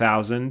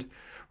 2000.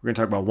 We're going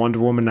to talk about Wonder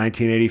Woman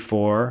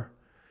 1984.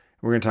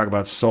 We're going to talk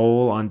about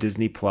Soul on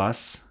Disney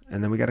Plus,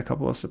 and then we got a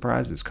couple of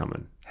surprises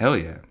coming. Hell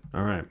yeah.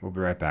 All right, we'll be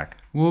right back.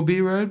 We'll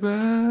be right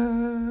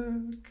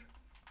back.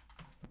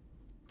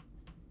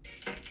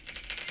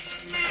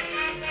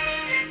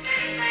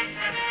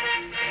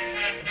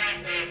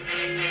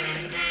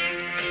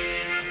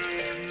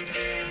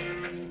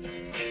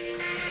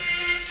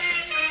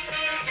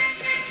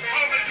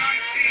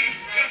 COVID-19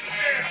 is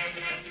here.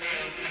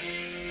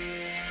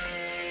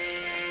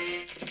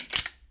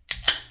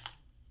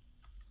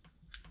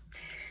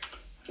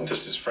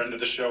 This is friend of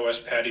the show, S.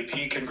 Patty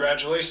P.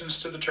 Congratulations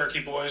to the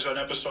Turkey Boys on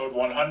episode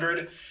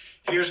 100.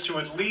 Here's to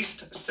at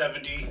least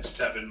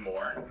 77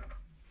 more.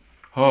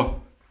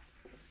 Oh,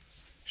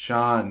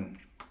 Sean,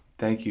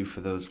 thank you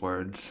for those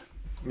words.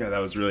 Yeah, that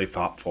was really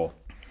thoughtful.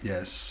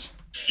 Yes.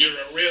 You're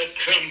a real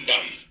crumb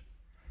bum.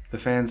 The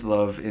fans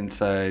love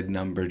inside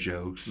number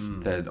jokes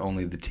that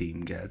only the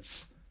team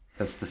gets.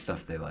 That's the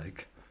stuff they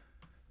like.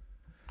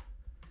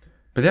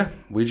 But yeah,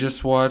 we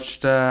just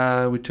watched,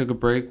 we took a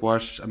break,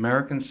 watched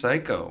American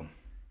Psycho,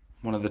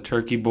 one of the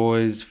Turkey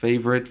Boys'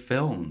 favorite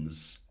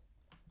films.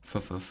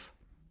 Fuff.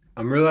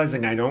 I'm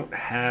realizing I don't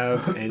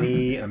have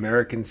any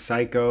American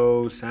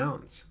Psycho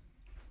sounds,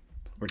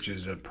 which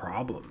is a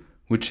problem.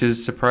 Which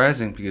is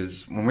surprising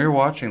because when we were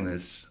watching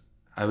this,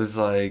 I was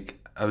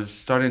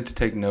starting to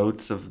take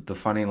notes of the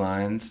funny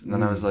lines, and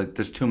then I was like,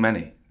 there's too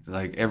many.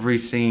 Like, every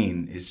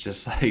scene is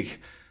just like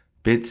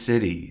Bit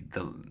City,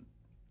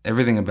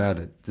 everything about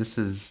it. This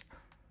is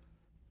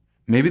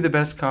maybe the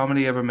best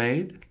comedy ever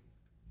made.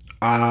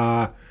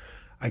 I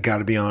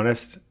gotta be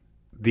honest,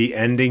 the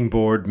ending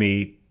bored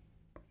me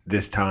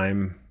this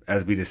time,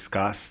 as we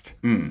discussed.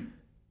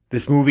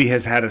 This movie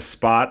has had a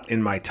spot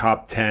in my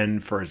top 10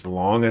 for as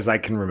long as I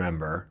can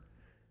remember.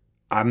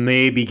 I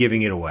may be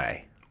giving it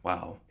away.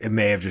 Wow. It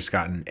may have just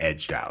gotten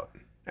edged out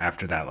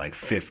after that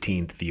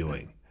 15th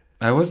viewing.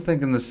 I was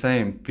thinking the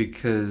same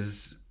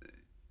because,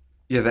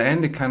 yeah, the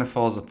end, it kind of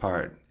falls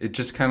apart. It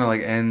just kind of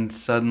ends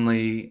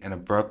suddenly and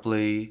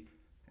abruptly,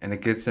 and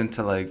it gets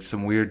into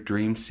some weird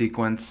dream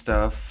sequence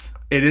stuff.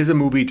 It is a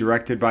movie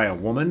directed by a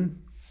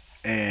woman,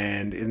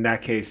 and in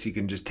that case, you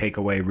can just take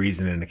away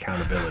reason and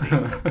accountability.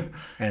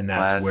 And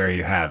that's Classic. where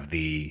you have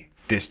the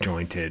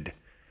disjointed,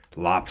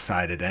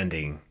 lopsided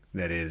ending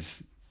that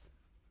is...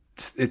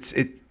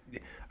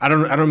 I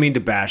don't mean to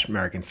bash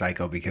American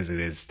Psycho because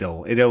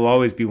it'll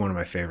always be one of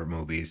my favorite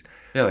movies.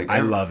 Yeah, I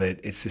love it.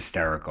 It's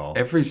hysterical.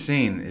 Every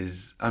scene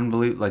is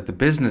unbelievable. Like the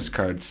business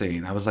card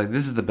scene, I was like,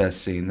 this is the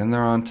best scene. Then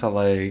they're on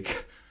to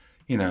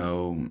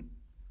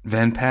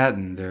Van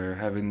Patten. They're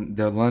having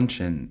their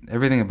luncheon.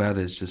 Everything about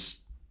it is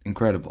just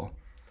incredible.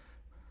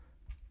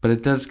 But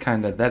it does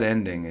that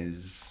ending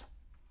is...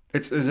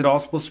 Is it all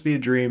supposed to be a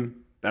dream?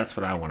 That's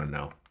what I want to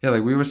know. Yeah,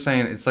 like we were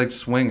saying, it's like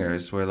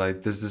Swingers, where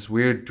there's this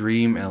weird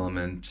dream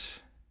element,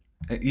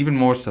 even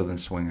more so than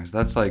Swingers.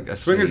 That's like a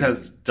Swingers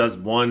scene. does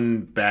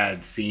one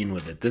bad scene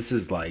with it. This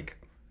is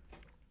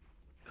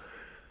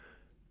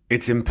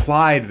it's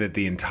implied that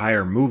the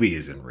entire movie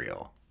isn't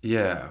real,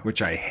 Yeah,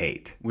 which I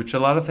hate. which a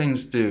lot of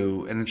things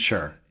do, and it's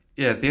Sure.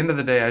 Yeah, at the end of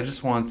the day, I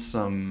just want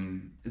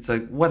some. It's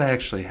like, what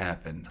actually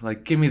happened?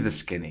 Like, give me the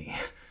skinny.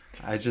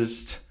 I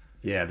just.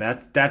 Yeah,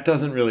 that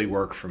doesn't really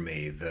work for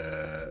me.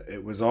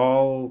 It was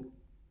all,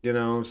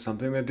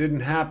 something that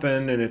didn't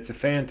happen, and it's a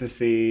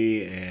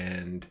fantasy,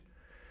 and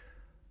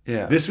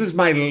Yeah. this was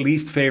my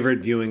least favorite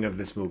viewing of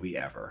this movie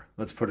ever.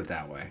 Let's put it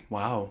that way.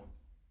 Wow.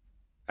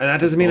 And that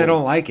doesn't mean I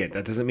don't like it.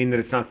 That doesn't mean that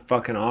it's not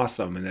fucking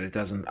awesome and that it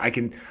doesn't... I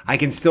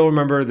can still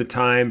remember the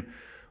time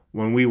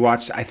when we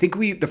watched... I think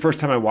the first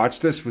time I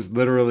watched this was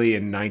literally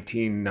in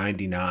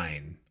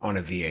 1999 on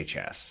a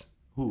VHS.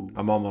 Ooh.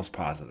 I'm almost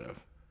positive.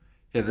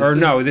 Yeah.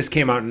 This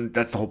came out in...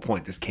 That's the whole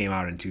point. This came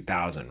out in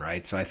 2000,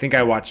 right? So I think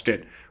I watched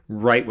it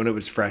right when it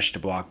was fresh to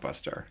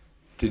Blockbuster.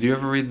 Did you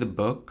ever read the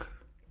book?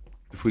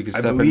 If we could I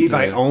step believe into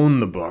I own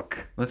the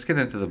book. Let's get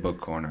into the book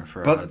corner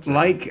for a But hot second.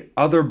 like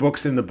other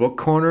books in the book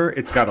corner,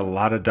 it's got a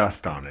lot of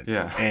dust on it.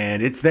 Yeah.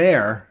 And it's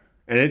there,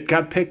 and it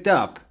got picked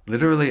up.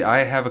 Literally,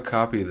 I have a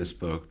copy of this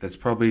book that's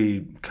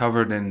probably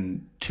covered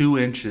in 2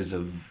 inches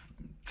of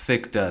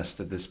thick dust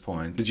at this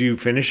point. Did you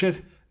finish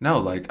it?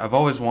 No, I've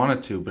always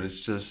wanted to, but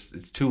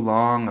it's too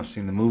long. I've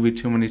seen the movie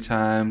too many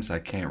times. I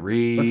can't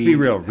read. Let's be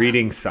real.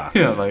 Reading sucks.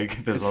 Yeah, there's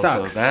It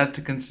also sucks. that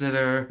to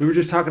consider. We were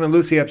just talking to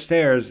Lucy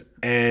upstairs,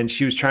 and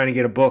she was trying to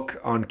get a book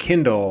on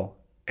Kindle,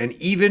 and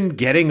even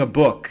getting a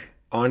book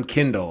on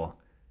Kindle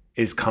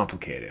is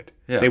complicated.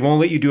 Yeah. They won't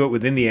let you do it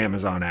within the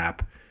Amazon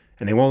app,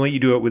 and they won't let you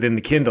do it within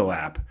the Kindle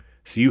app.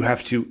 So you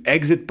have to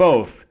exit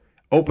both,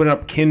 open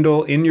up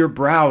Kindle in your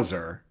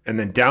browser, and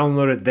then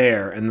download it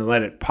there, and then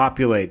let it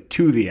populate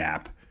to the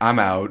app. I'm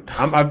out.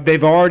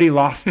 They've already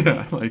lost me.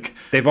 Like,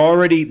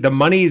 The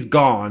money's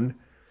gone.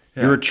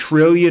 You're a $1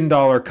 trillion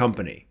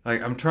company.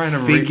 like I'm trying to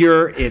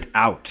Figure it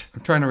out.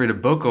 I'm trying to read a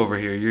book over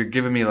here. You're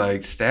giving me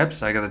like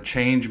steps. I gotta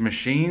change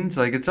machines.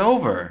 Like it's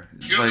over.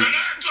 You Like can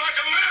act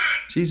like a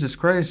man. Jesus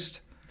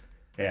Christ.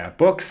 Yeah,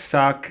 books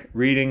suck.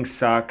 Reading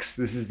sucks.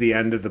 This is the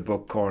end of the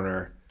book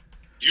corner.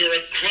 You're a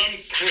crumb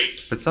creep.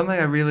 But something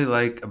I really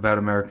like about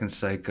American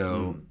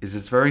Psycho is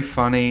it's very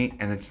funny,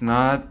 and it's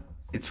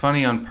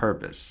funny on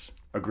purpose.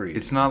 Agreed.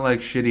 It's not like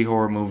shitty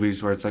horror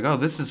movies where it's like, oh,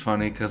 this is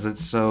funny because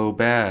it's so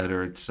bad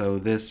or it's so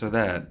this or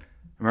that.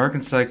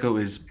 American Psycho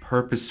is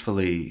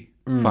purposefully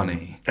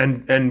funny.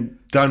 and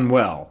done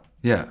well.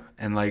 Yeah.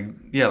 And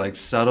like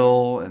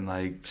subtle and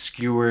like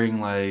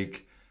skewering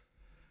like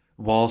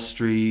Wall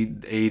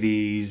Street,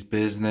 80s,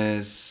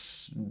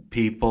 business,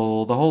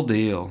 people, the whole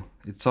deal.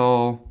 It's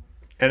all...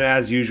 And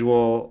as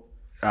usual,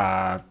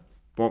 I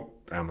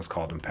almost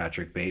called him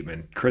Patrick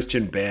Bateman.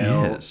 Christian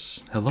Bale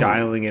Yes. Hello.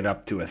 dialing it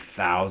up to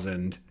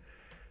 1,000.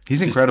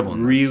 He's incredible in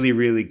this. Really,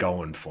 really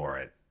going for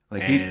it.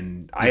 Like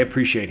I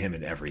appreciate him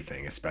in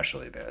everything,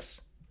 especially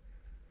this.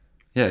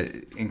 Yeah,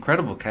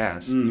 incredible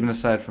cast. Even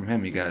aside from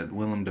him, you got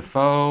Willem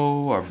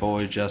Dafoe, our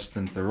boy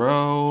Justin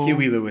Theroux,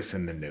 Huey Lewis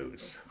in the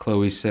news.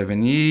 Chloe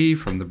Sevigny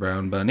from The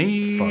Brown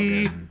Bunny.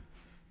 Fucking.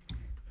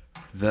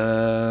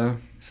 The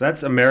So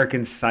that's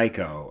American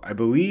Psycho. I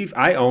believe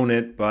I own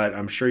it, but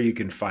I'm sure you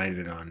can find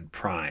it on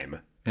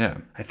Prime. yeah,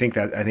 I think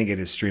it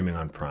is streaming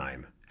on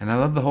Prime. and I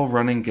love the whole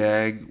running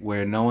gag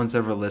where no one's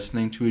ever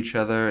listening to each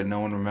other and no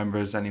one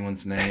remembers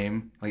anyone's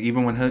name. Like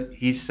even when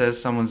he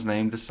says someone's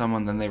name to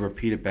someone, then they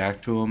repeat it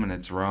back to him and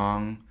it's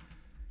wrong.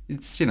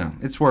 It's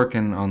it's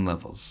working on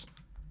levels.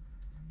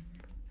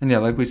 And yeah,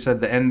 like we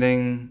said, the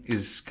ending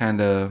is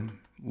kind of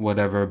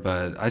whatever,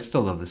 but I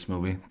still love this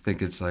movie. I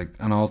think it's like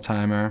an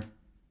all-timer.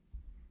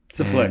 It's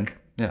a flick.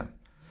 Yeah.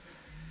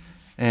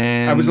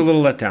 And I was a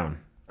little let down.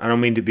 I don't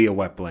mean to be a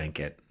wet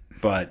blanket,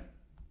 but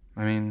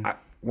I mean,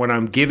 when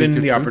I'm given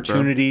your the truth,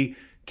 opportunity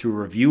to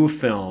review a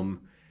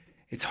film,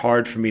 it's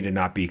hard for me to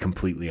not be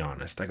completely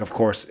honest. Like, of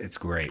course, it's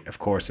great. Of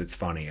course, it's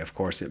funny. Of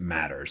course, it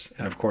matters.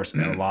 And of course,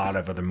 a lot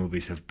of other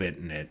movies have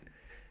bitten it,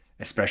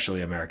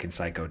 especially American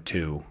Psycho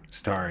 2,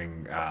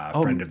 starring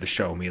friend of the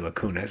show, Mila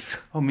Kunis.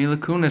 oh, Mila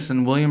Kunis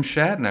and William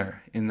Shatner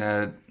in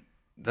that.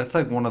 That's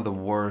like one of the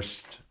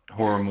worst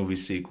horror movie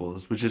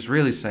sequels, which is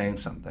really saying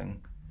something.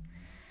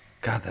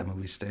 God, that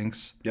movie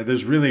stinks. Yeah,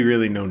 there's really,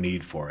 really no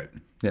need for it.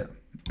 Yeah.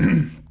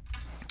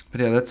 But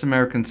yeah, that's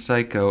American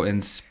Psycho.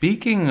 And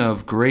speaking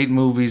of great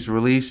movies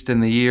released in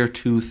the year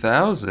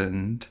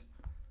 2000,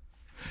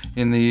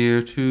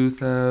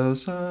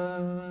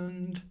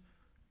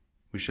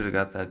 we should have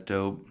got that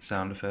dope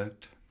sound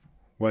effect.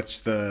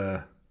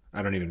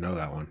 I don't even know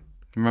that one.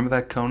 Remember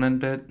that Conan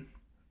bit?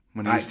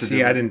 When he used to do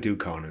I that? didn't do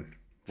Conan.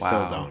 Still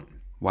Wow. don't.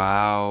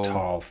 Wow.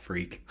 Tall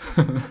freak.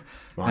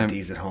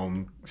 Monty's at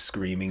home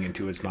screaming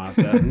into his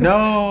Mazda.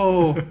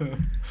 No!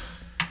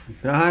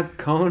 Not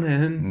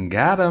Conan.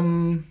 Got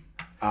him.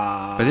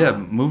 But yeah,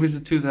 movies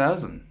of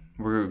 2000.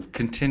 We're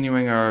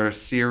continuing our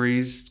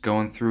series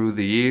going through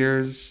the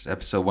years.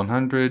 Episode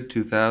 100,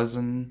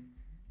 2000,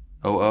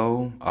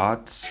 00,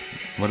 aughts,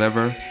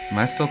 whatever. Am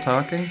I still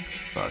talking?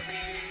 Fuck.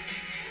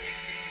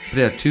 But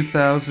yeah,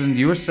 2000.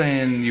 You were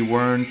saying you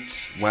weren't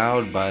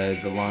wowed by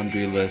the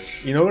laundry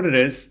list. You know what it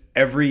is?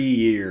 Every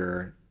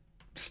year,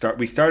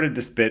 we started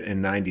this bit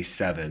in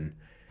 97,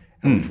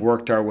 and we've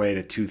worked our way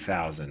to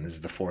 2000. This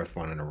is the fourth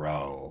one in a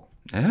row.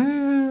 Eh,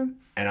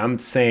 And I'm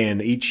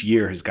saying each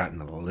year has gotten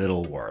a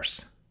little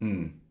worse.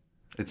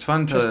 it's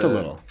fun to... Just a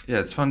little. Yeah,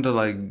 it's fun to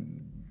like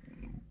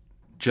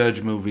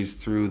judge movies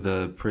through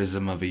the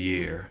prism of a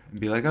year.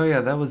 And be like, oh yeah,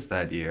 that was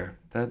that year.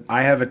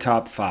 I have a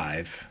top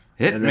 5.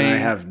 Hit and then me. I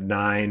have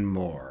 9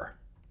 more.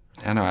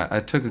 I know, I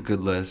took a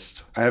good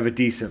list. I have a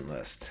decent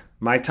list.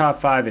 My top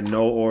 5 in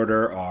no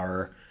order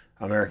are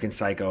American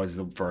Psycho is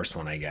the first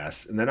one, I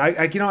guess. And then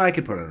I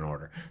could put it in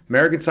order.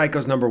 American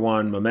Psycho's number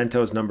 1,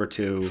 Memento's number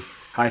 2,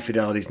 High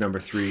Fidelity's number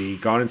 3,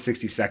 Gone in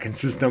 60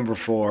 Seconds is number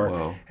 4,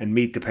 Whoa. and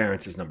Meet the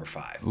Parents is number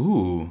 5.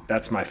 Ooh.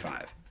 That's my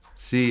 5.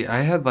 See,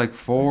 I had like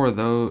 4 of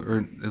those, or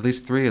at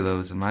least 3 of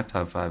those in my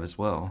top 5 as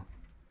well.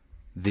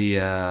 The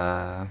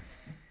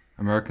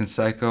American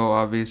Psycho,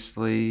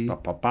 obviously.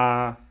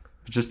 Ba-ba-ba.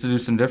 Just to do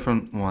some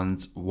different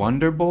ones.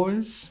 Wonder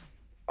Boys.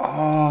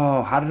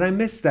 Oh, how did I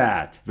miss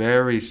that?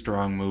 Very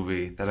strong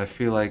movie that I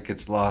feel like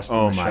gets lost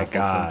Oh in the my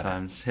shuffle God.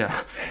 sometimes.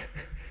 Yeah.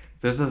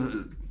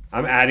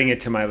 I'm adding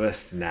it to my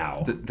list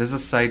now. There's a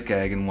sight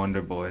gag in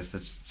Wonder Boys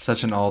that's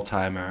such an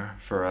all-timer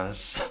for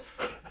us.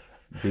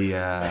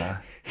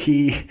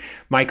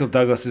 Michael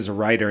Douglas is a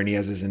writer, and he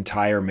has his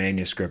entire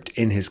manuscript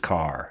in his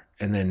car,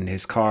 and then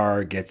his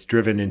car gets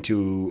driven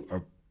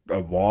into a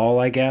wall,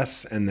 I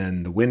guess, and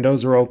then the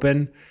windows are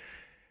open,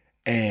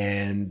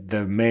 and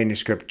the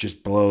manuscript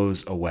just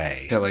blows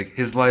away. Yeah, like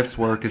his life's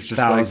work is just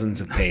Thousands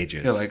of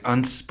pages. like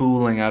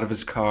unspooling out of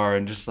his car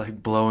and just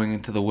like blowing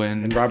into the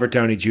wind. And Robert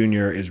Downey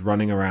Jr. is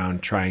running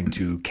around trying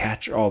to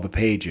catch all the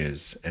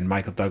pages, and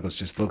Michael Douglas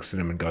just looks at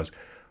him and goes,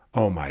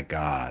 "Oh my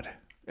God."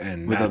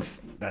 and With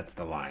that's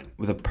the line.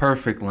 with a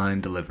perfect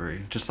line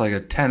delivery, just like a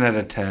 10 out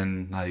of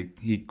 10. Like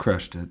he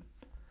crushed it.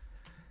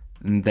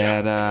 And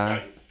that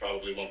I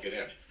probably won't get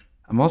in.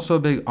 I'm also a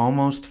big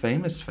Almost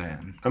Famous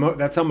fan.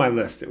 That's on my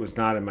list. It was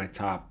not in my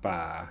top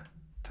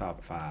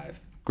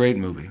 5. Great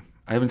movie.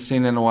 I haven't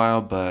seen it in a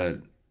while, but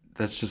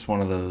that's just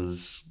one of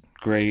those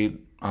great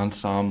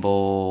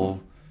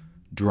ensemble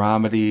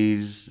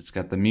dramedies. It's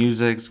got the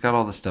music. It's got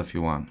all the stuff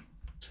you want.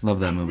 Love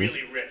that movie.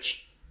 Really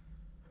rich.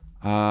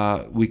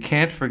 We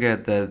can't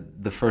forget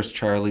that the first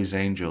Charlie's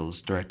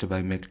Angels, directed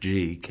by Mick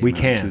G, came We out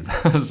can. in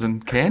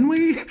 2000. Can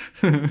we?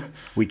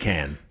 We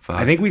can. Fuck.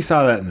 I think we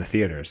saw that in the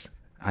theaters.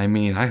 I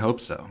mean, I hope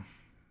so.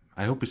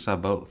 I hope we saw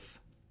both.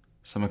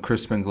 Some of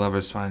Crispin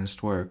Glover's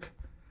finest work.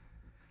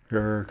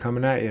 They're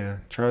coming at you.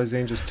 Charlie's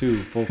Angels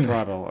 2, full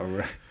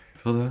throttle.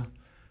 For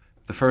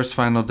the first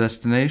Final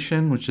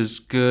Destination, which is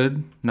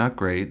good, not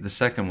great. The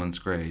second one's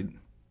great.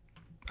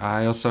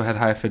 I also had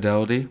High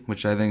Fidelity,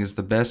 which I think is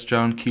the best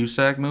John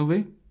Cusack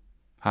movie.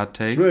 Hot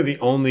take. It's really the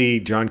only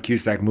John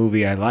Cusack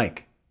movie I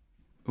like.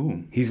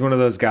 Ooh, He's one of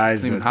those guys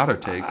it's an even that hotter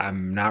take,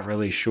 I'm not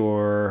really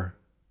sure,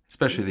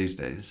 especially these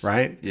days.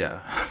 right? Yeah.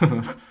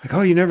 Like,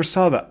 oh, you never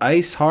saw The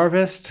Ice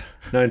Harvest?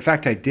 No, in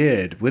fact, I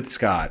did with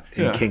Scott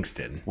in Yeah.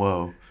 Kingston.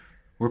 Whoa.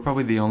 We're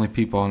probably the only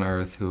people on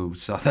Earth who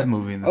saw that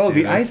movie in the Oh, The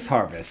theater. Ice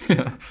Harvest.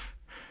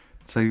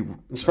 It's like,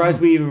 I'm surprised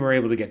we even were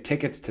able to get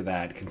tickets to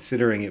that,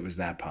 considering it was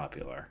that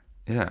popular.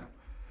 yeah.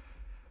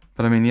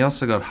 But I mean, you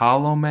also got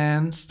Hollow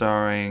Man,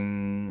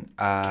 starring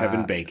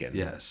Kevin Bacon.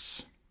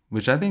 Yes,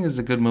 which I think is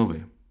a good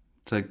movie.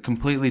 It's like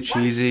completely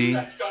cheesy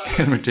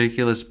and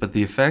ridiculous, but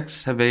the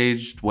effects have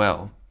aged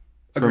well.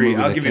 For Agreed. a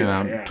movie I'll that give you came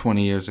that, out yeah.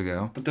 20 years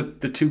ago.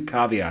 But the two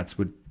caveats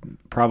would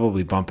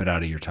probably bump it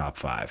out of your top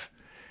 5.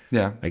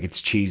 Yeah. Like,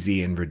 it's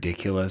cheesy and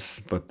ridiculous,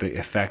 but the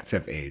effects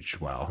have aged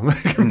well.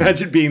 Like,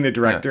 imagine being the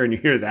director and you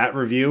hear that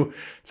review.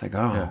 It's like,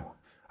 oh, Yeah.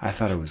 I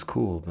thought it was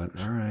cool, but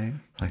all right.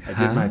 Like, I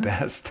did my huh?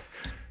 best.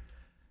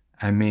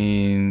 I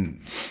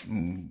mean,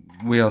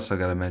 we also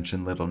got to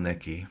mention Little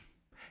Nicky.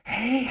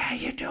 Hey, how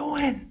you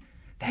doing?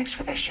 Thanks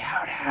for the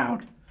shout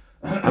out.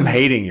 I'm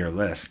hating your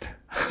list.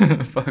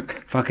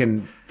 Fuck.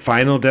 Fucking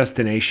Final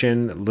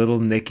Destination, Little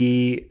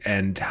Nicky,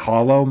 and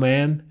Hollow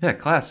Man. Yeah,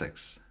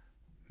 classics.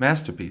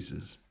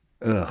 Masterpieces.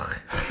 Ugh.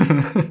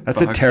 That's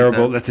Fuck, a is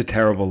terrible. that- That's a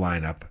terrible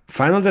lineup.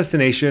 Final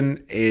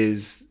Destination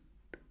is,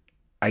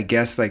 I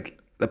guess, like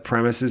the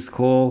premise is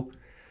cool.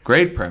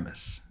 Great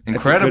premise. It's a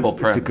Incredible good-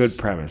 premise. It's a good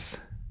premise.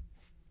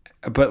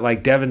 But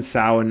like Devin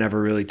Sawa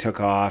never really took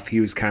off. He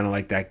was kind of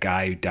like that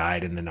guy who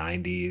died in the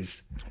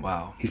 90s.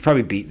 Wow. He's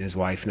probably beating his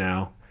wife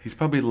now. He's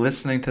probably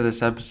listening to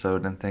this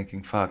episode and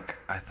thinking, fuck,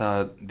 I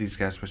thought these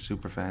guys were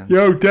super fans.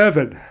 Yo,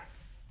 Devin.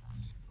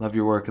 Love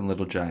your work in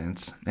Little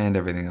Giants and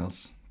everything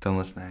else. Don't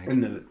listen to Hank.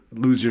 In the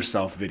Lose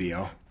Yourself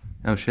video.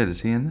 Oh shit,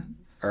 is he in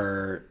that?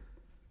 Or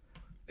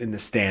in the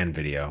Stand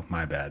video.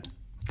 My bad.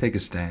 Take a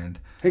stand.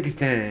 Take a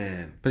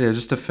stand. But yeah,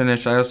 just to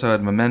finish, I also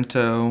had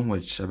Memento,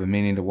 which I've been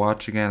meaning to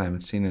watch again. I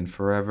haven't seen in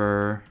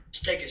forever. Let's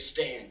take a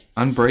stand.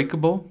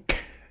 Unbreakable,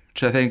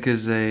 which I think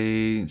is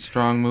a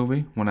strong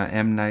movie. One of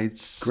M.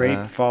 Night's.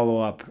 Great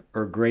follow-up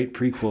or great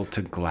prequel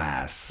to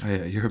Glass. Oh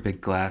yeah, you're a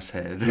big glass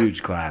head.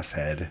 Huge Glass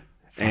head.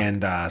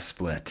 And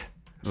Split.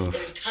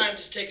 It's time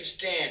to take a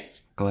stand.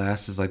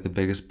 Glass is like the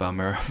biggest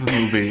bummer of a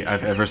movie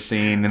I've ever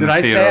seen in Did the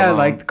I theater say I alone.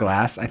 liked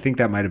Glass? I think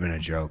that might have been a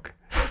joke.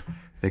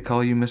 They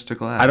call you Mr.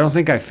 Glass. I don't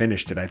think I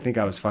finished it. I think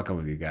I was fucking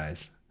with you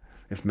guys,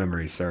 if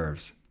memory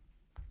serves.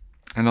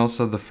 And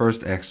also, the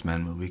first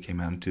X-Men movie came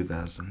out in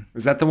 2000.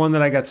 Was that the one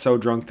that I got so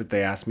drunk that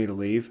they asked me to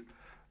leave?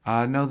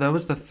 No, that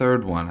was the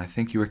third one. I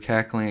think you were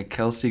cackling at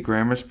Kelsey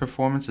Grammer's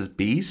performance as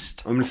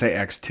Beast. I'm going to say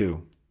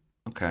X2.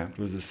 Okay, It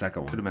was the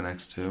second could one. have been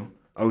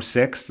X2.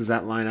 06, does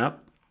that line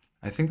up?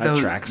 I think That that was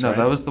tracks, no, right?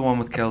 that was the one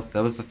with Kelsey.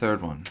 That was the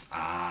third one.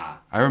 I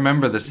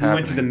remember this We happening.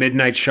 went to the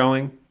midnight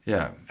showing,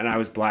 Yeah, and I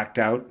was blacked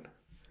out.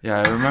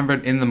 yeah. I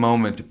remembered in the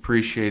moment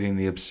appreciating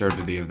the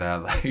absurdity of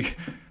that.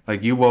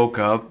 Like you woke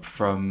up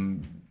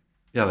from,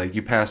 yeah, like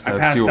you passed out I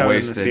 'cause passed you were out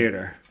wasted, in the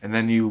theater. and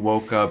then you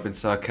woke up and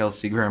saw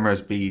Kelsey Grammer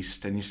as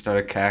Beast, and you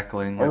started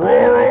cackling. Like a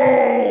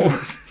girl.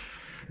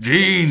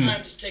 Gene,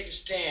 Time to take a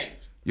stand.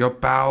 your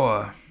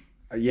power.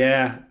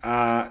 Yeah,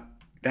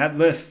 that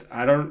list,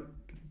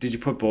 did you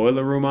put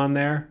Boiler Room on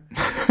there?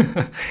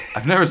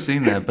 I've never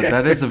seen that, but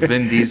that is a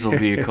Vin Diesel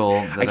vehicle.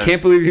 I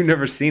can't believe you've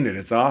never seen it.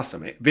 It's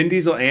awesome. Vin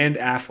Diesel and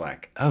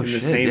Affleck Oh, in the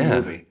shit, same yeah.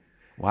 movie.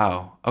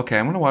 Wow. Okay,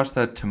 I'm gonna watch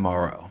that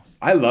tomorrow.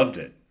 I loved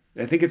it.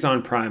 I think it's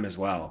on Prime as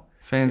well.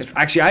 Fans,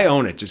 Actually, I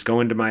own it. Just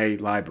go into my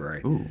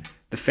library. ooh.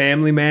 The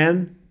Family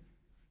Man?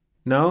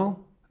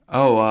 No?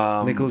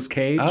 Oh, Nicolas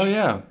Cage? Oh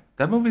yeah,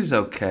 that movie's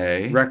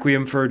okay.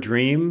 Requiem for a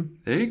Dream?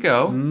 There you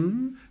go.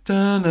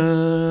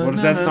 What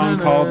is that song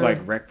called? Like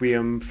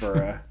Requiem for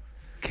a...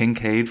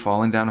 Kincaid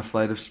falling down a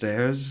flight of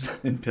stairs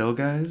in Pill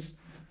Guys.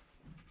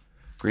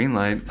 Green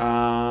light.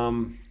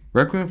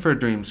 Requiem for a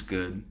Dream's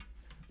good.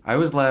 I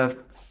always laughed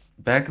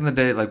back in the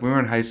day, like when we were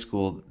in high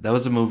school. That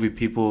was a movie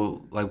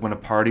people like when a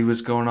party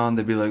was going on.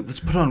 They'd be like, "Let's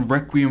put on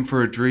Requiem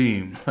for a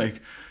Dream,"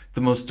 like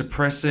the most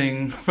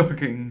depressing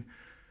fucking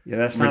Yeah,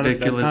 that's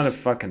ridiculous. not a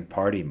fucking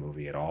party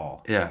movie at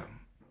all. Yeah.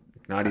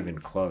 Not even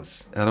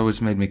close. That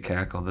always made me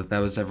cackle. That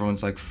was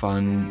everyone's like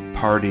fun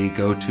party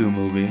go-to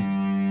movie.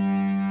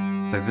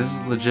 It's like, this is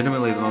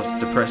legitimately the most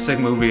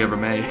depressing movie ever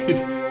made.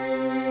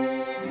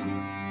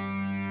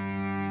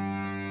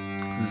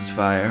 This is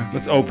fire.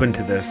 Let's open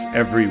to this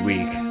every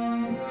week.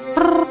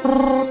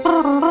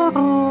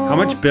 How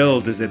much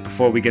build is it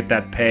before we get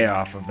that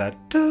payoff of that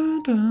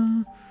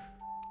da-da?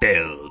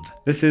 Build.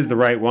 This is the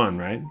right one,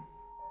 right?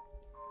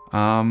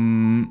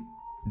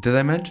 Did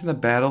I mention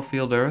that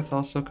Battlefield Earth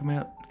also came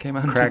out in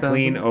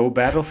Crackleen 2000? O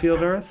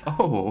Battlefield Earth?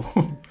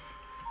 Oh.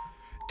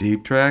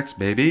 Deep Tracks,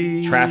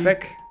 baby.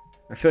 Traffic?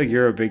 I feel like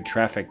you're a big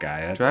Traffic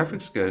guy.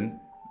 Traffic's good.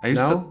 I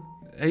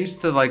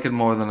used to like it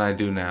more than I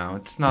do now.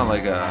 It's not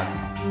like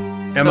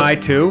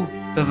MI2?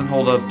 doesn't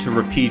hold up to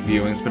repeat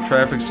viewings, but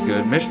Traffic's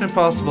good. Mission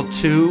Impossible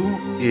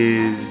 2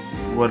 is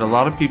what a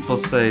lot of people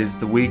say is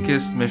the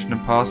weakest Mission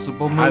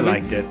Impossible movie. I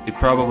liked it. It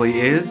probably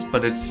is,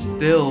 but it's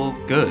still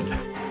good.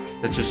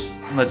 That just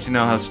lets you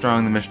know how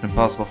strong the Mission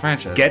Impossible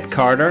franchise Get is.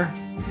 Carter?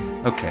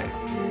 Okay.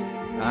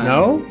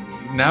 No?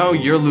 Now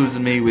you're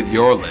losing me with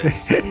your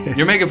list.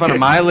 You're making fun of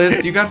my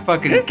list. You got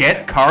fucking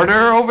Get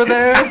Carter over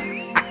there?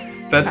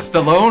 That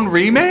Stallone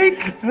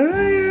remake?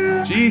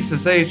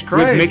 Jesus H.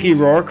 Christ. With Mickey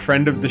Rourke,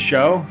 friend of the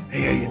show.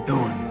 Hey, how you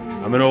doing?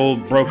 I'm an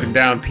old broken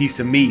down piece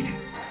of meat.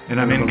 And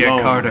I'm in I'm Get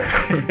alone. Carter.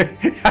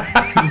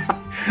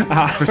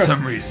 For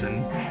some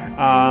reason.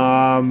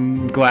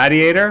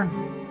 Gladiator?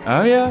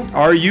 Oh, yeah.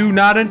 Are you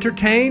not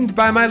entertained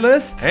by my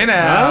list? Hey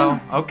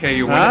now. Huh? Okay,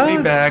 you're winning Huh?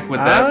 me back with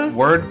Huh? that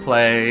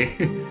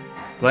wordplay.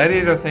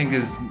 Gladiator, I think,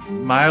 is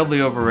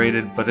mildly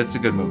overrated, but it's a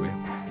good movie.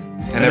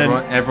 And then-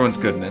 everyone's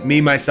good in it.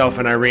 Me, Myself,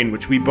 and Irene,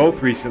 which we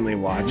both recently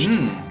watched.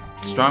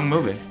 Strong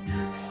movie.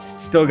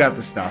 Still got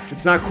the stuff.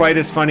 It's not quite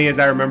as funny as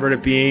I remembered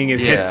it being. It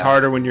hits Yeah.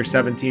 harder when you're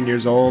 17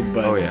 years old,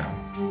 but Oh, yeah.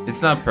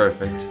 It's not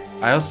perfect.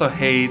 I also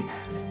hate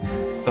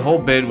the whole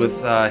bit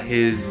with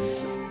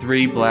his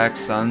 3 black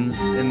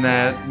sons in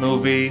that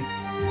movie,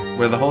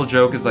 where the whole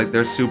joke is like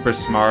they're super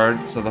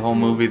smart, so the whole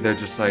movie they're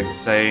just like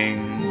saying...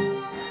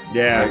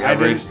 yeah, Like, I did.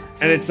 outrageous.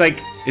 And it's like,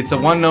 It's a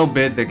one-note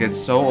bit that gets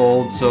so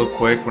old so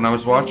quick. When I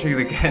was watching it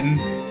again,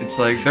 it's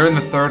like they're in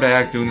the 3rd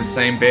act doing the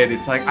same bit.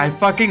 It's like, I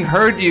fucking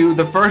heard you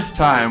the first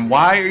time.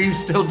 Why are you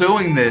still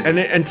doing this?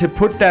 and to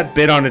put that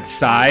bit on its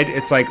side,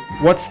 it's like,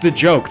 what's the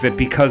joke that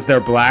because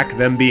they're black,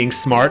 them being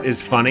smart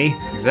is funny?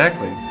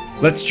 Exactly.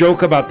 Let's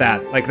joke about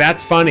that. Like,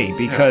 that's funny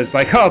because,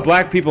 like, oh,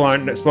 black people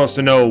aren't supposed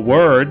to know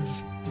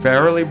words.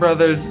 Farrelly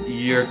Brothers,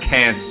 you're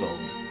canceled.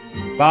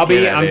 Bobby,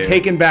 Get outta I'm here.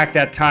 taking back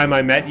that time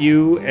I met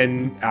you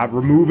and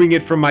removing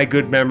it from my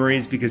good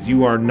memories because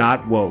you are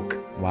not woke.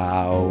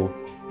 Wow.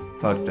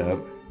 Fucked up.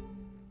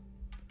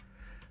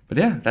 But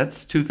yeah,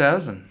 that's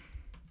 2000.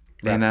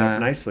 Wrapped And, up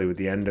nicely with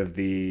the end of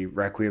the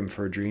Requiem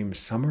for a Dream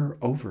Summer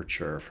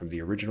Overture from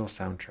the original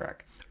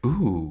soundtrack.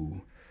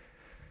 Ooh.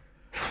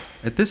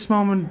 At this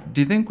moment,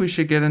 do you think we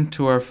should get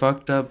into our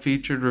fucked up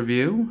featured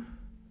review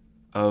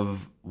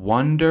of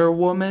Wonder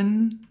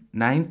Woman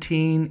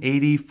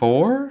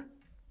 1984?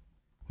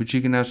 Which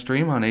you can now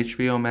stream on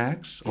HBO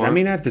Max. Does that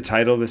mean I have to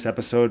title this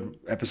episode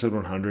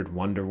 100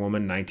 Wonder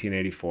Woman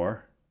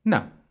 1984?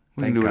 No.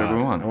 We Thank can do whatever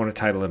we God. want. I want to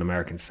title it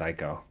American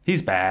Psycho.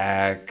 He's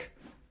back.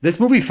 This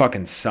movie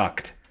fucking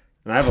sucked.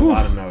 And I have a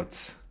lot of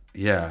notes.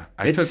 Yeah.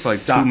 I It took like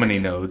sucked. too many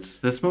notes.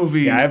 This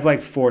movie... Yeah, I have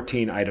like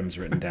 14 items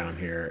written down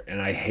here,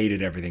 and I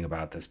hated everything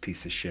about this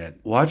piece of shit.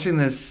 Watching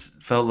this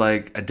felt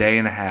like a day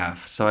and a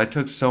half. So I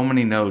took so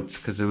many notes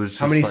because it was just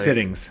How many like-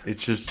 sittings?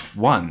 It's just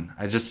one.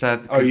 I just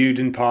sat... Oh, you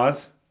didn't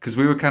pause? Because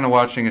we were kind of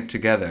watching it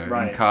together,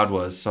 Right. and COD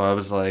was, so I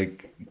was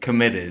like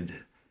committed,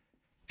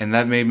 and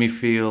that made me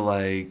feel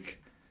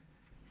like,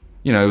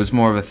 you know, it was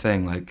more of a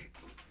thing. Like,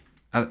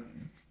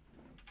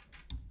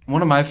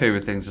 one of my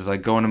favorite things is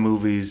like going to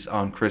movies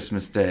on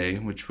Christmas Day,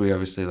 which we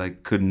obviously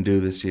like couldn't do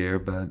this year,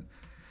 but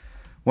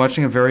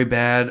watching a very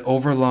bad,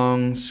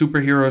 overlong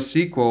superhero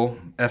sequel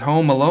at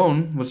home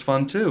alone was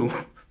fun too.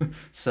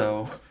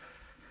 So,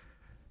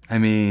 I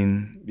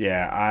mean,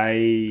 Yeah,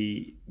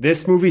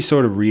 this movie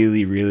sort of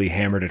really, really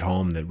hammered it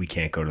home that we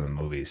can't go to the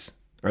movies.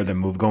 Or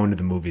going to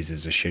the movies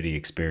is a shitty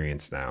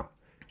experience now.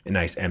 A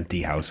nice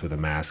empty house with a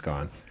mask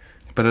on.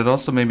 but it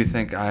also made me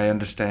think I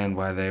understand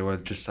why they were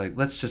just like,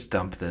 let's just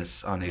dump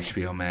this on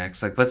HBO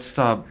Max. Like, let's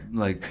stop,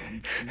 like,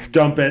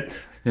 Dump it.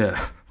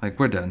 yeah, like,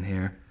 we're done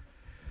here.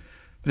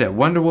 But yeah,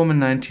 Wonder Woman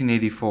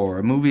 1984,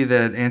 a movie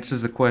that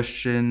answers the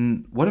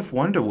question, what if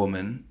Wonder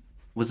Woman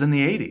was in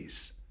the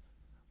 80s?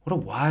 What a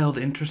wild,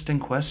 interesting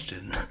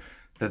question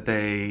that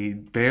they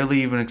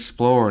barely even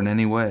explore in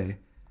any way.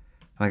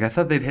 Like, I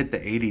thought they'd hit the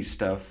 80s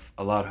stuff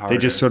a lot harder. They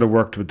just sort of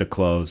worked with the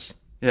clothes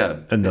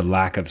Yeah, and the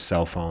lack of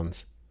cell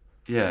phones.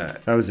 yeah.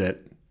 That was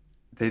it.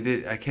 They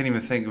did. I can't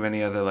even think of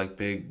any other, like,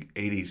 big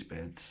 80s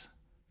bits.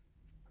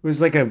 It was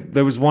like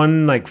there was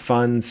one like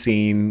fun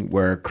scene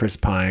where Chris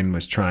Pine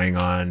was trying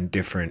on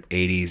different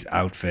 80s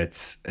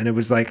outfits. And it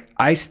was like,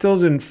 I still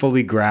didn't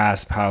fully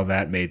grasp how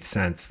that made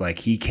sense. Like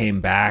he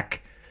came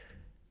back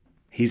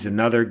He's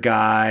another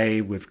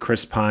guy with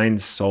Chris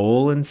Pine's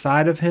soul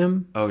inside of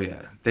him. Oh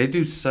yeah, they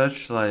do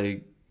such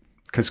like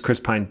Because Chris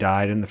Pine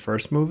died in the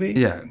first movie?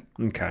 yeah,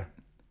 Okay.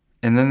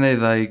 and then they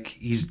like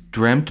he's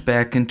dreamt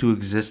back into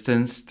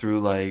existence through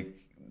like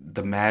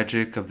the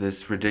magic of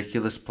this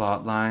ridiculous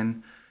plot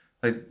line.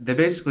 Like they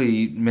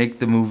basically make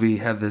the movie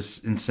have this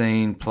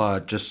insane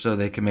plot just so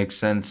they can make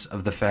sense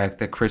of the fact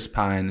that Chris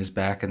Pine is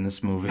back in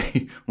this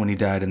movie when he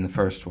died in the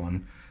first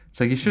one. It's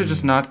like you should have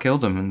just not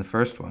killed him in the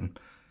first one.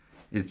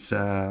 It's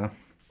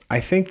I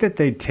think that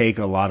they take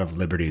a lot of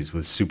liberties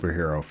with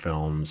superhero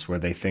films where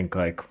they think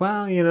like,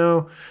 well, you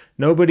know,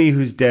 nobody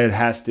who's dead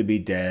has to be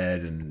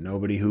dead and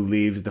nobody who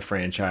leaves the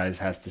franchise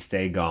has to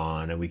stay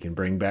gone and we can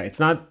bring back. It's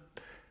not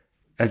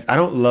as I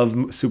don't love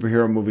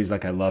superhero movies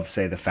like I love,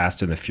 say, the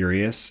Fast and the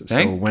Furious. So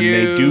Thank when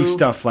they do you.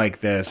 stuff like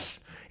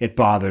this, it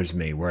bothers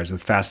me. Whereas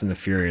with Fast and the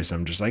Furious,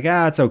 I'm just like,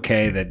 it's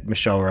okay that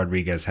Michelle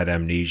Rodriguez had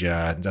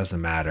amnesia. It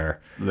doesn't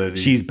matter.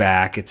 She's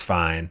back. It's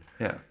fine.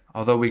 yeah.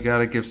 Although we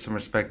gotta give some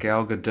respect,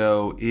 Gal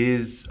Gadot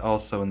is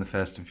also in the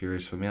Fast and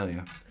Furious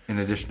Familia, in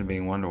addition to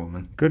being Wonder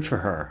Woman. Good for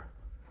her.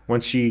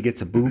 Once she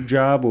gets a boob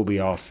job, we'll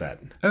be all set.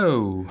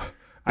 Oh,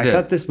 I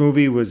thought this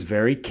movie was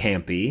very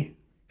campy.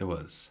 it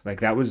was. Like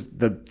that was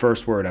the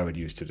first word I would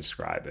use to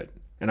describe it.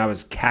 And I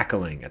was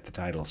cackling at the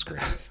title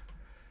screens.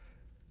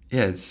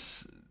 Yeah,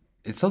 it's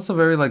also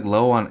very like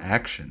low on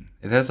action.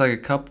 It has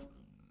like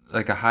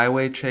a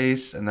highway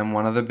chase and then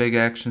one other big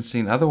action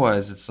scene.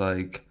 Otherwise, it's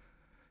like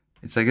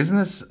isn't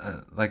this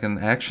like an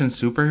action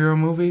superhero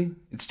movie?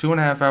 It's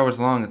 2.5 hours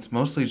long. It's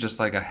mostly just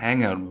like a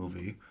hangout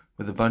movie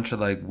with a bunch of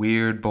like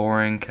weird,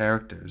 boring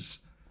characters.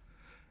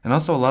 And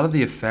also a lot of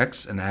the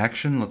effects and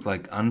action look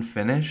like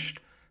unfinished.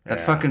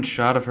 That fucking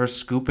shot of her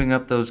scooping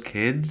up those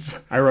kids.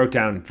 I wrote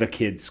down the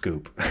kid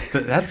scoop.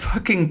 That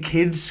fucking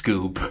kid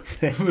scoop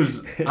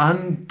was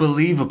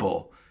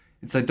unbelievable.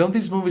 It's like, don't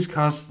these movies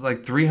cost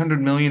like $300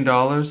 million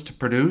to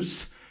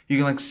produce? You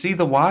can like see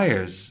the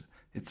wires.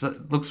 It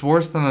looks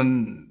worse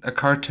than a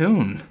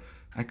cartoon.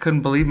 I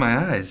couldn't believe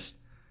my eyes.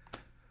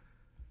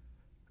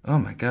 Oh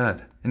my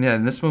god. And yeah,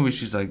 in this movie,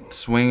 she's like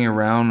swinging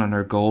around on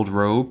her gold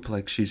rope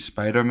like she's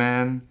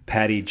Spider-Man.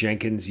 Patty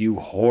Jenkins, you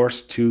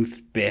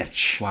horse-toothed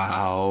bitch.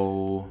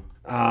 Wow.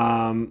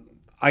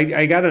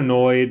 I got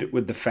annoyed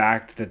with the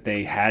fact that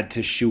they had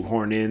to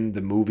shoehorn in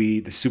the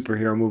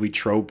superhero movie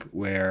trope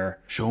where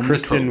Show 'em the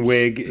Kristen tropes.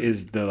 Wiig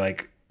is the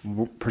like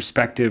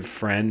prospective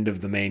friend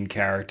of the main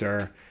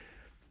character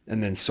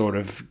and then sort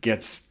of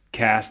gets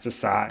cast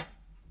aside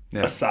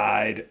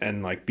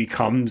and like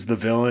becomes the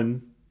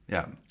villain.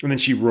 Yeah. And then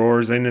she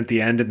roars in at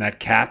the end in that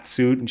cat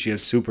suit and she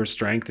has super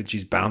strength and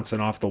she's bouncing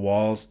off the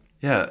walls.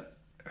 Yeah.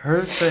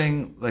 Her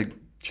thing, like...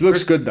 She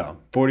looks good though.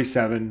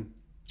 47,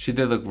 She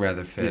did look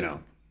rather fit. you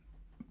know.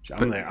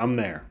 I'm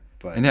there.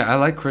 But And yeah, I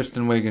like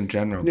Kristen Wiig in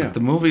general. Yeah. But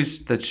the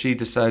movies that she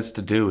decides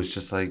to do is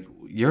just like,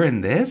 you're in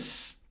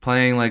this?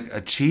 Playing like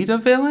a cheetah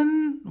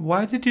villain?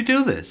 Why did you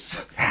do this?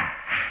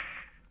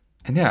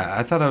 And yeah,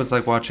 I thought I was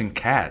like watching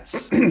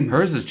Cats.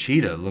 Her as a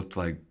cheetah looked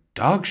like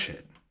dog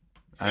shit.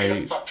 Who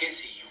the fuck is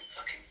he, you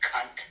fucking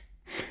cunt?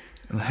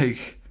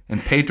 Like, and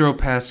Pedro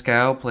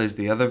Pascal plays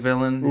the other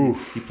villain.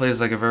 He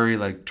plays like a very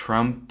like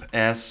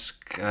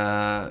Trump-esque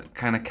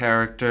kind of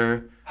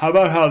character. how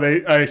about how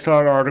I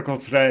saw an article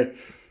today,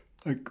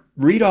 like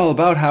read all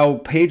about how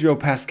Pedro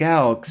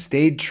Pascal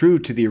stayed true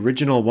to the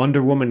original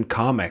Wonder Woman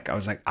comic. I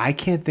was like, I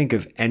can't think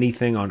of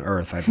anything on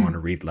earth I'd want to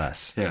read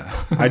less. Yeah.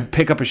 I'd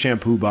pick up a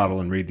shampoo bottle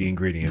and read the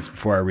ingredients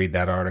before I read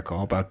that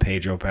article about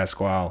Pedro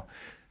Pascal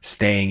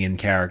staying in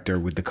character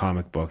with the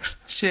comic books.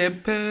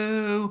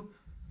 Shampoo.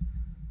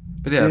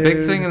 But yeah, a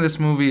big thing in this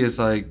movie is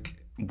like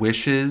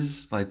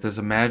wishes. Like there's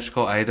a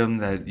magical item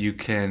that you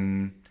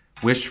can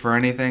wish for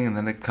anything and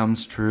then it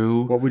comes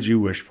true. What would you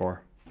wish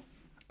for?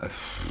 A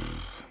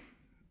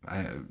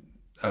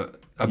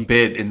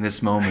bit in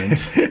this moment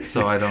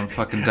so I don't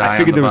fucking die. I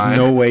figured on there the was vine.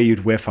 no way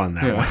you'd whiff on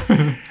that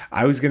one.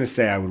 I was going to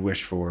say I would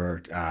wish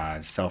for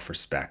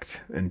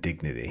self-respect and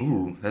dignity.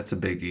 Ooh, that's a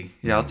biggie.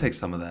 Yeah, I'll take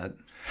some of that.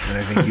 And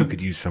I think you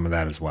could use some of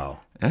that as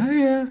well. Oh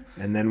yeah.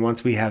 And then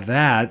once we have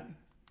that,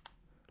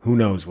 who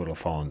knows what'll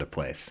fall into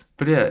place.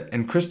 But yeah,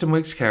 and Kristen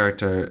Wiig's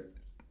character,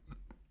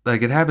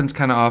 like it happens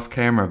kind of off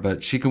camera,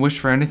 but she can wish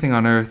for anything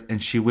on Earth,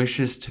 and she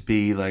wishes to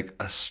be like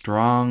a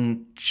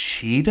strong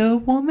cheetah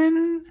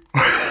woman.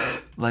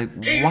 Like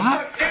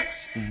what?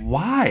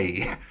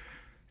 Why?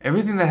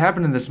 Everything that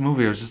happened in this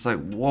movie, I was just like,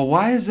 well,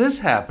 why is this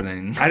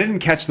happening? I didn't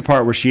catch the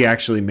part where she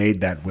actually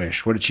made that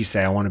wish. What did she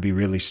say? I want to be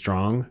really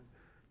strong.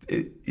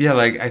 Yeah,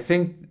 like I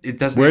think it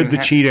doesn't. Where'd even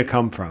the cheetah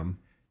come from?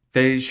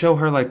 They show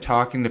her like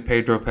talking to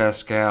Pedro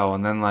Pascal,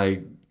 and then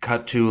like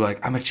cut to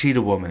like, I'm a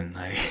cheetah woman.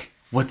 Like,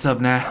 what's up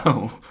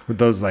now? With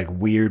those like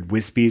weird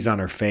wispies on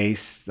her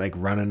face, like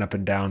running up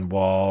and down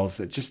walls.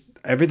 It just,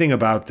 everything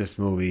about this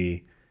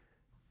movie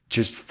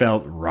just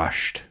felt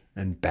rushed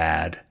and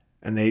bad.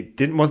 And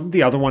wasn't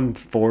the other one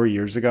 3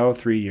 years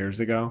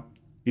ago?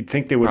 You'd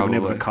think they would have been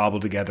able to Probably. cobble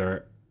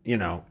together,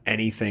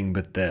 anything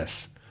but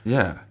this.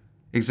 Yeah,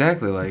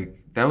 exactly. Like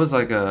that was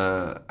like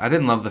I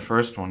didn't love the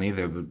first one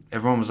either, but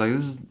everyone was like,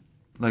 this is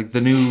like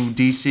the new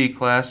DC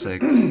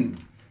classic.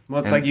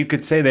 Well, it's like you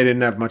could say they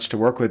didn't have much to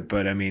work with,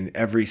 but I mean,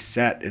 every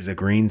set is a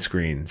green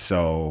screen,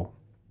 so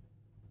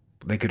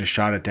they could have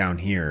shot it down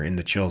here in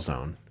the chill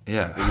zone.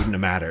 Yeah. It wouldn't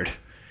have mattered.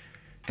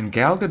 And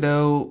Gal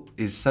Gadot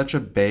is such a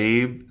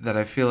babe that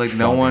I feel like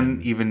no one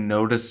even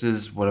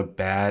notices what a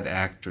bad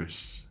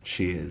actress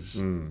she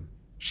is.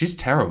 She's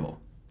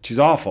terrible. She's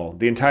awful.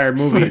 The entire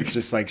movie, it's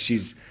just like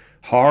she's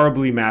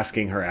horribly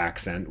masking her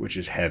accent, which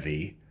is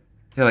heavy.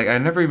 Yeah, like I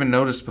never even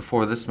noticed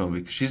before this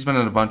movie. 'Cause she's been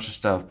in a bunch of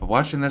stuff, but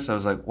watching this, I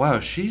was like, wow,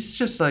 she's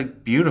just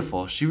like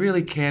beautiful. She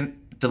really can't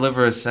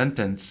deliver a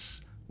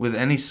sentence with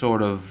any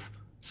sort of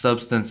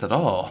substance at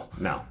all.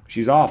 No,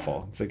 she's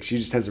awful. It's like she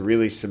just has a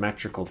really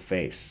symmetrical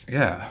face.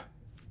 Yeah,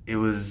 it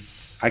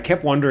was. I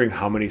kept wondering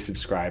how many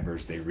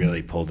subscribers they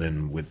really pulled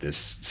in with this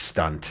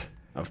stunt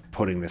of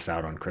putting this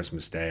out on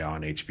Christmas Day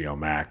on HBO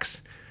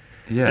Max.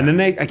 Yeah, And then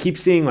I keep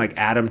seeing like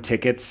Adam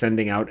Tickets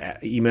sending out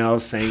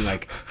emails saying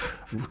like,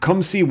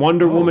 come see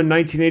Wonder Woman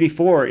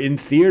 1984 in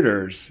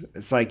theaters.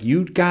 It's like,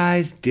 you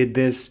guys did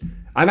this.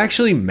 I'm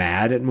actually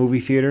mad at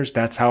movie theaters.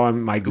 That's how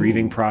my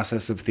grieving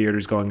process of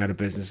theaters going out of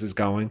business is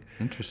going.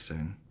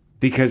 Interesting.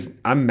 Because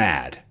I'm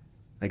mad.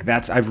 Like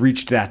I've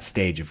reached that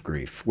stage of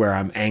grief where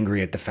I'm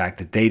angry at the fact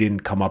that they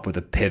didn't come up with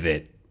a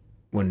pivot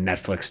when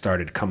Netflix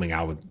started coming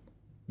out with,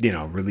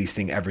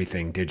 releasing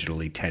everything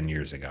digitally 10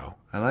 years ago.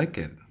 I like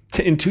it.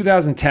 In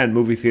 2010,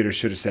 movie theaters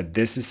should have said,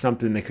 this is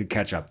something that could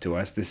catch up to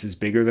us. This is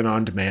bigger than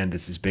on demand.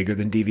 This is bigger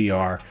than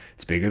DVR.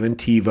 It's bigger than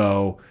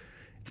TiVo.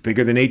 It's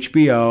bigger than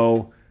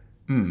HBO.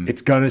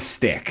 It's going to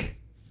stick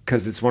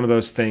because it's one of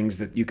those things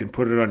that you can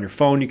put it on your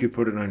phone. You can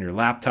put it on your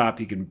laptop.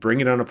 You can bring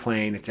it on a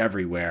plane. It's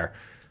everywhere.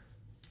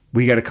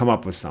 We got to come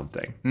up with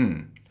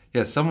something.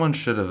 Yeah, someone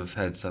should have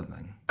had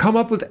something. Come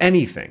up with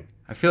anything.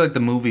 I feel like the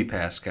Movie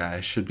Pass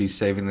guy should be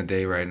saving the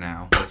day right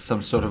now. With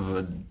some sort of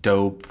a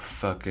dope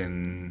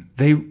fucking...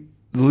 They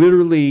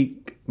literally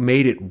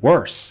made it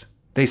worse.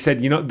 They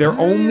said, their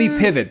only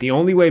pivot, the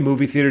only way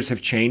movie theaters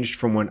have changed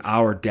from when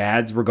our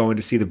dads were going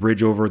to see The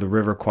Bridge Over the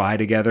River Kwai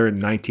together in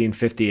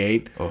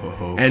 1958,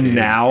 and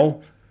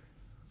now,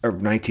 or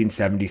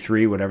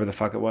 1973, whatever the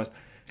fuck it was.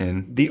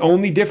 And The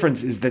only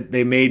difference is that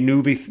they made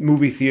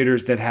movie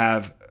theaters that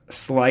have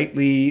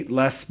slightly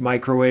less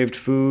microwaved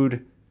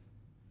food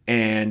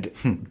and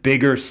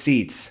bigger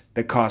seats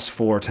that cost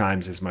 4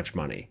 times as much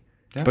money.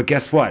 Yeah. But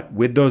guess what?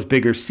 With those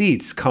bigger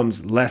seats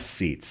comes less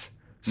seats.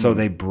 So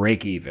they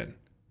break even.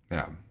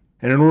 yeah.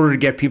 And in order to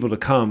get people to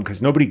come,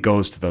 because nobody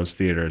goes to those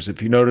theaters.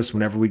 If you notice,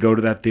 whenever we go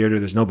to that theater,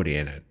 there's nobody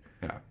in it.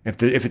 Yeah.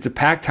 If it's a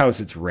packed house,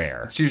 it's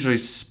rare. It's usually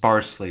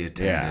sparsely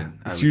attended. Yeah,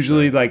 I it's would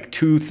usually say. like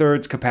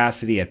 2/3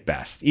 capacity at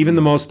best. Even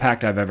the most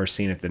packed I've ever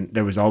seen it,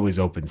 there was always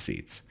open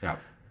seats. Yeah.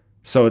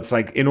 So it's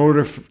like in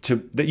order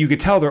that you could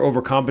tell they're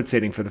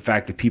overcompensating for the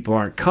fact that people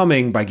aren't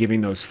coming by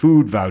giving those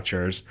food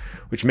vouchers,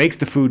 which makes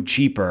the food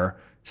cheaper.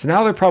 So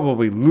now they're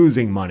probably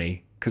losing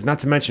money because not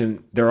to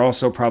mention they're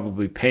also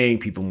probably paying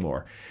people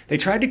more. They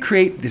tried to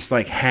create this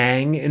like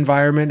hang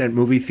environment at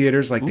movie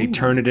theaters. Like they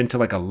turn it into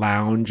like a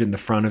lounge in the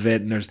front of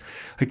it. And there's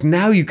like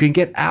now you can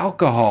get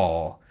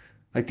alcohol,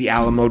 like the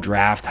Alamo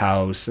Draft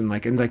House. And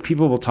like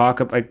people will talk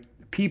about like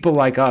people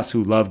like us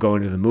who love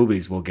going to the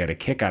movies will get a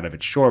kick out of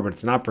it, sure, but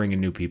it's not bringing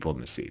new people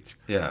in the seats.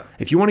 Yeah.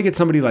 If you want to get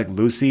somebody like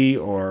Lucy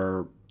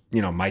or,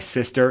 my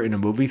sister in a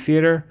movie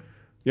theater,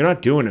 you're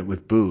not doing it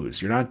with booze.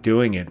 You're not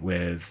doing it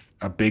with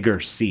a bigger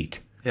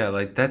seat. Yeah,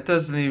 like that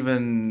doesn't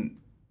even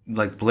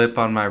like blip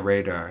on my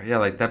radar. Yeah,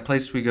 like that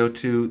place we go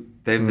to,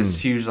 they have this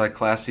huge like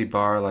classy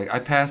bar. Like I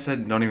pass it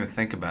and don't even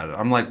think about it.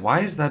 I'm like, why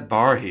is that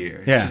bar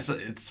here? Yeah.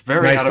 It's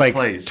very Nice, out of like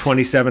place.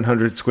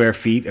 2,700 square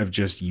feet of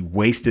just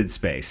wasted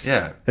space.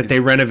 Yeah, That they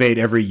renovate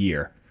every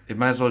year. It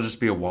might as well just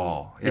be a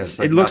wall. Yeah,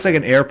 It looks like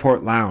an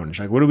airport lounge.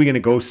 Like, what are we going to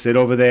go sit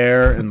over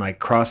there and like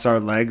cross our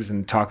legs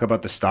and talk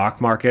about the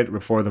stock market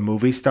before the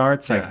movie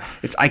starts? Like,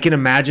 Yeah. I can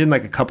imagine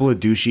like a couple of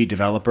douchey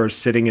developers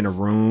sitting in a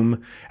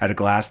room at a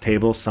glass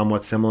table,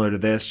 somewhat similar to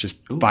this, just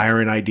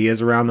firing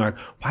ideas around. They're like,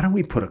 why don't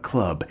we put a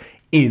club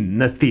in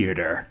the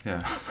theater?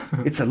 Yeah.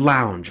 It's a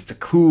lounge. It's a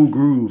cool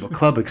groove, a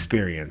club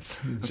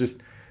experience. It's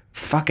just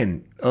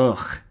fucking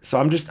ugh. So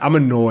I'm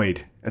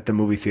annoyed at the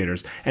movie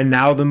theaters. And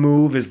now the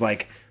move is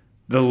like,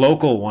 the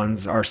local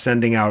ones are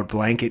sending out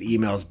blanket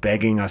emails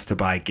begging us to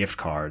buy gift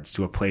cards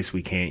to a place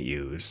we can't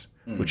use,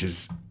 which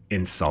is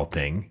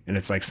insulting. And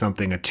it's like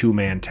something a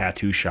 2-man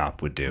tattoo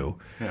shop would do.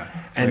 Yeah.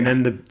 And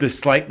then the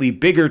slightly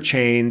bigger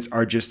chains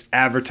are just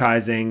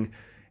advertising.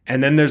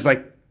 And then there's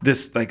like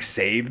this like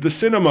save the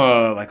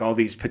cinema, like all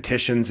these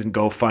petitions and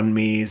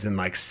GoFundMe's and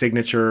like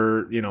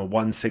signature,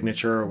 one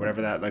signature or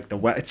whatever that like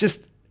it's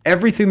just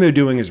everything they're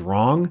doing is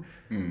wrong.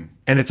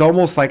 And it's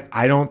almost like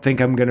I don't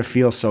think I'm going to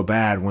feel so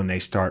bad when they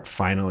start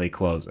finally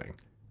closing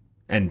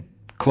and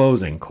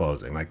closing,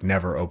 like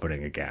never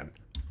opening again.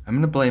 I'm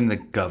going to blame the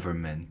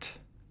government.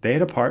 They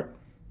had a part.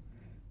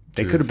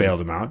 They could have bailed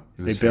them out. It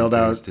They was bailed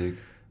fantastic. out.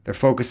 They're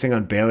focusing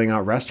on bailing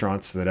out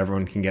restaurants so that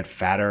everyone can get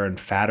fatter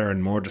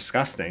and more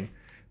disgusting.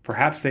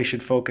 Perhaps they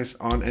should focus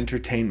on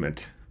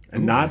entertainment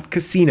and not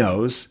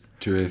casinos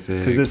Terrific.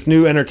 Because this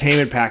new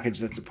entertainment package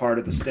that's a part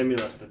of the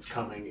stimulus that's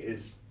coming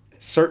is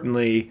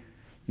certainly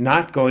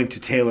not going to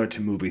tailor to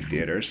movie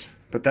theaters.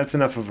 But that's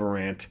enough of a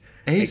rant.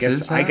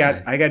 Aces, I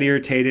got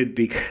irritated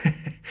because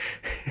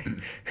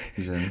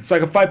He's in. so I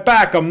can fight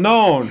back. I'm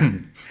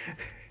known.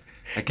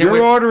 I can't You're wait.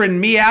 ordering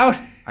me out.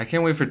 I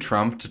can't wait for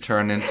Trump to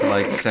turn into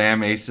like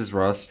Sam Aces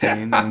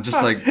Rothstein and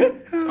just like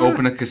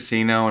open a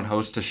casino and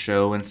host a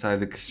show inside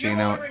the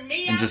casino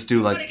and just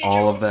do like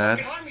all of that.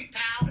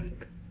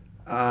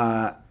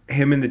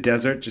 Him in the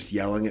desert just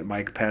yelling at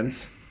Mike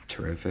Pence.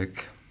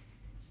 Terrific.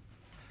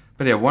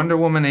 But yeah, Wonder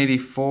Woman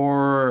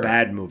 84.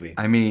 Bad movie.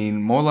 I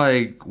mean, more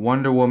like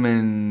Wonder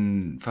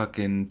Woman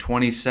fucking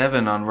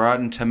 27 on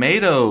Rotten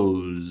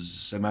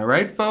Tomatoes. Am I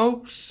right,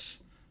 folks?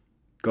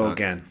 Go Fuck,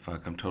 again.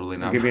 Fuck, I'm totally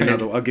not I'll give you right.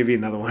 another. I'll give you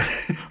another one.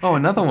 Oh,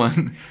 another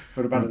one.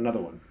 What about another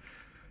one?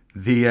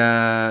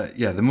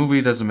 The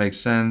movie doesn't make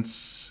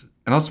sense.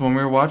 And also when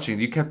we were watching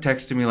it, you kept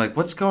texting me like,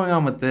 what's going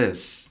on with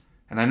this?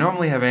 And I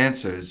normally have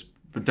answers,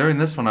 but during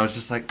this one I was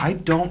just like, I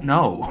don't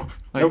know.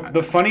 Like,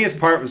 The funniest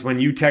part was when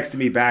you texted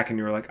me back and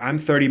you were like, "I'm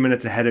 30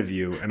 minutes ahead of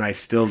you, and I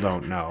still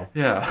don't know."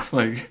 yeah,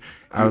 like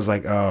I was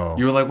like, "Oh."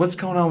 you were like, what's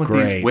going on with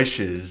Great. these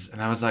wishes?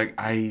 And I was like,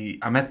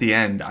 I'm at the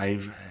end.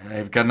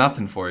 I've got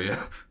nothing for you.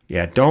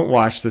 Yeah, don't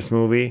watch this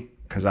movie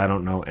because I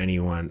don't know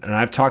anyone. And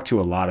I've talked to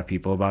a lot of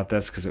people about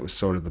this because it was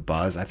sort of the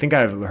buzz. I think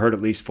I've heard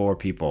at least 4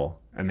 people,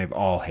 and they've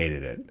all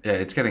hated it. Yeah,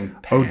 it's getting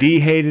OD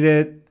hated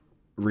it.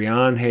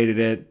 Rian hated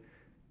it.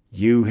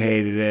 You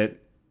hated it.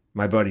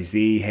 My buddy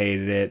Z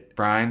hated it.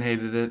 Brian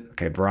hated it.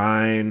 Okay,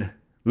 Brian.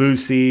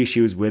 Lucy, she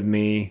was with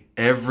me.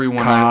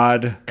 Everyone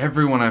Cod.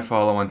 everyone I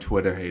follow on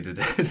Twitter hated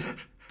it.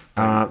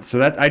 So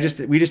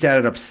that we just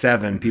added up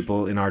 7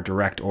 people in our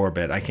direct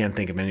orbit. I can't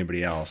think of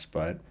anybody else,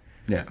 but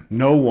yeah.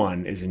 no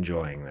one is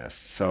enjoying this.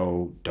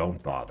 So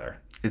don't bother.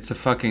 It's a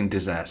fucking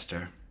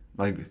disaster.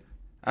 Like,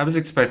 I was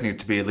expecting it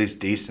to be at least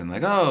decent.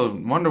 Like, oh,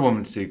 Wonder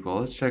Woman sequel.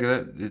 Let's check it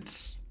out.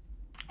 It's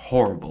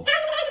horrible.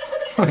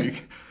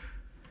 Like,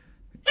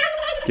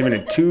 Giving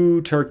it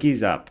 2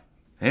 turkeys up.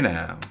 hey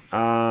now.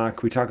 Can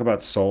we talk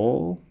about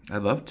Soul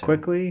I'd love to.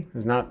 quickly?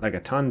 There's not like a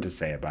ton to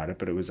say about it,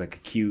 but it was like a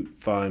cute,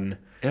 fun.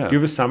 Yeah. Do you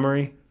have a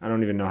summary? I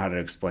don't even know how to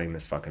explain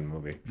this fucking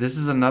movie. This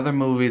is another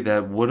movie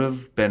that would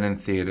have been in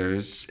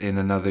theaters in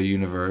another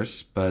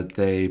universe, but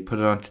they put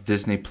it onto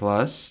Disney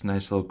Plus.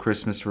 Nice little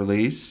Christmas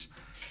release.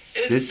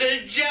 It's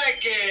the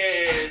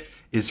jacket.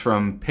 Is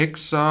from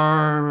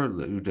Pixar,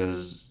 who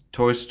does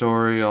Toy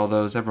Story, all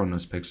those. Everyone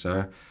knows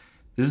Pixar.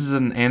 This is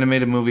an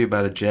animated movie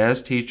about a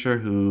jazz teacher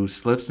who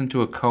slips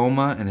into a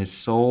coma and his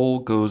soul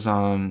goes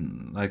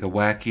on like a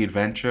wacky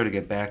adventure to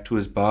get back to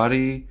his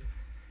body.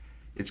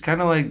 It's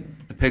kind of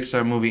like the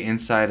Pixar movie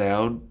Inside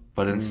Out,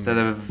 but instead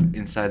of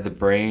inside the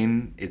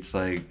brain, it's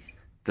like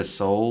the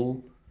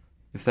soul,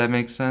 if that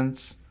makes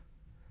sense.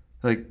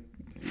 Like,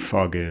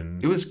 Fucking.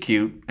 it was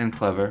cute and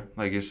clever,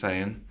 like you're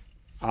saying.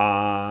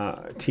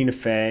 Tina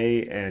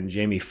Fey and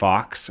Jamie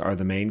Foxx are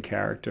the main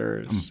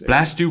characters.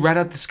 Blast you right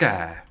out the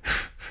sky.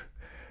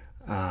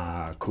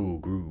 Cool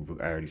groove.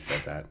 I already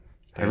said that.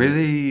 I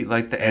really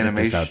like the Edit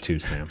this animation. out too,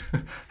 Sam.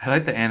 I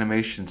like the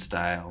animation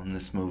style in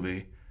this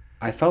movie.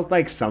 I felt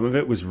like some of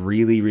it was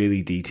really,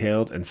 really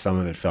detailed and some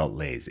of it felt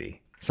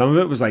lazy. Some of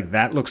it was like,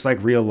 that looks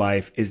like real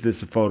life. Is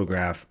this a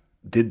photograph?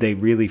 Did they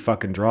really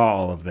fucking draw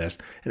all of this?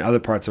 And other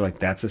parts are like,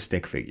 that's a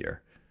stick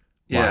figure.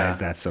 Why Yeah. is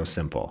that so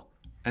simple?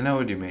 I know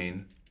what you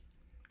mean.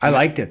 I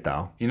liked it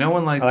though. You know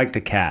when like I liked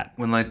the cat.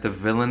 when like the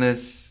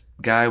villainous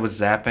guy was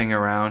zapping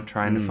around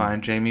trying to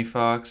find Jamie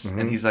Foxx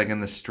and he's like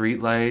in the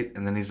street light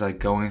and then he's like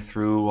going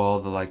through all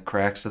the like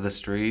cracks of the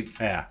street.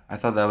 Yeah. I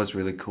thought that was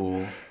really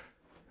cool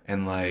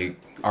and like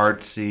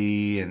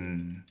artsy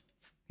and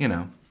you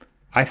know.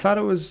 I thought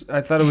it was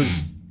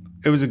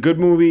a good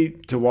movie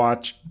to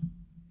watch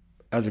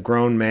as a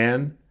grown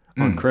man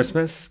on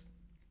Christmas.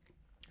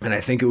 And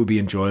I think it would be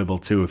enjoyable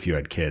too if you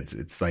had kids.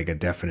 It's like a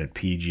definite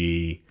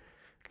PG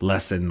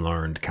lesson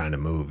learned kind of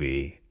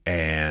movie.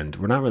 And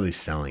we're not really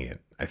selling it,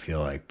 I feel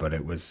like, but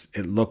it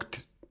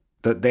looked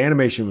the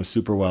animation was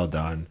super well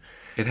done.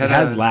 It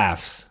has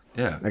laughs.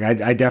 Yeah. Like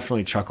I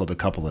definitely chuckled a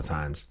couple of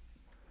times.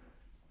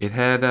 It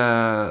had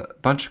a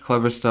bunch of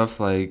clever stuff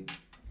like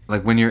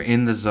when you're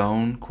in the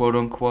zone, quote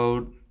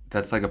unquote,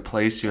 that's like a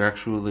place you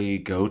actually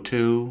go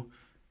to.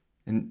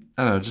 And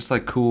I don't know, just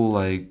like cool,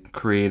 like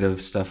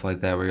creative stuff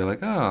like that where you're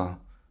like, oh,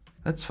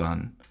 that's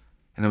fun.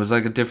 And it was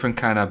like a different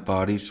kind of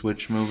body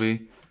switch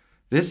movie.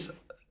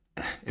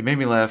 It made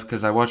me laugh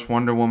because I watched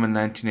Wonder Woman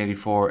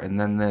 1984 and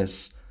then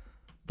this.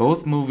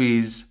 Both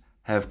movies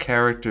have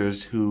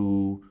characters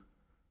who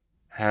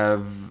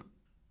have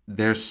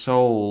their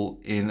soul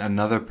in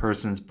another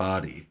person's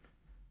body.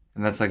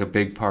 And that's like a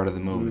big part of the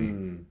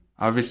movie.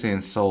 Obviously in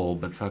Soul,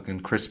 but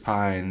fucking Chris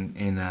Pine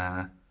in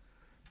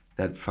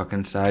that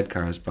fucking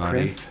Sidecar's body.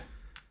 Chris?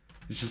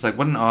 It's just like,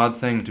 what an odd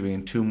thing to be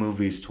in 2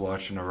 movies to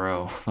watch in a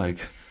row. Like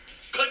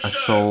a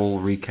soul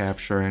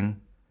recapturing.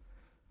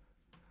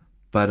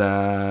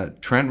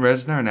 But Trent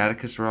Reznor and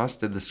Atticus Ross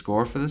did the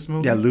score for this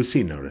movie. Yeah,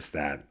 Lucy noticed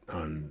that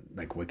on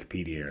like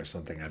Wikipedia or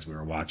something as we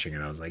were watching it.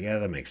 I was like, yeah,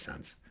 that makes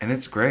sense. And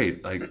it's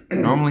great. Like,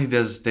 normally he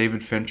does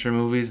David Fincher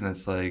movies, and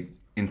it's like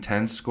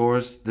intense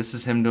scores. This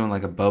is him doing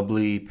like a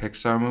bubbly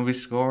Pixar movie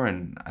score,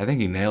 and I think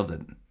he nailed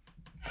it.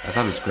 I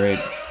thought it was great.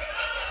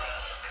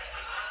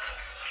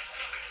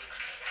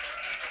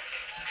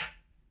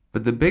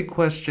 But the big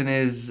question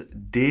is,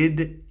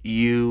 did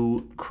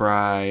you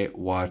cry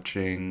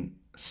watching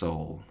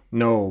Soul?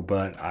 No,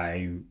 but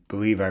I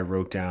believe I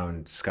wrote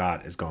down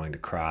Scott is going to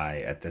cry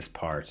at this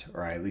part,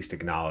 or I at least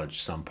acknowledged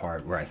some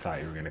part where I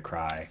thought you were going to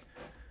cry.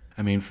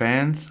 I mean,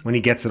 fans? When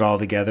he gets it all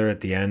together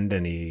at the end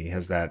and he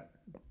has that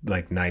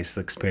like nice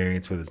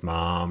experience with his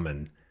mom,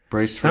 and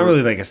Brace it's for, not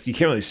really like you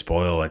can't really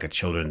spoil like a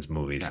children's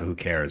movie, so who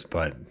cares?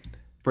 But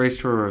brace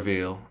for a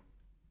reveal.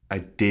 I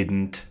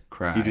didn't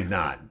cry. you did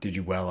not. Did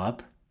you well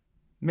up?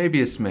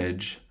 Maybe a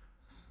smidge.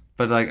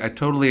 But like I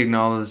totally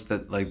acknowledged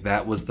that like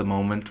that was the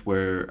moment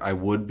where I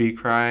would be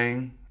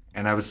crying,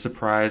 and I was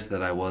surprised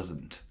that I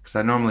wasn't, because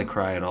I normally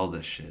cry at all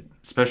this shit,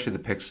 especially the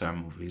Pixar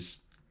movies.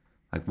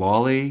 Like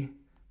WALL-E,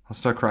 I'll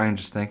start crying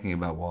just thinking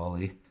about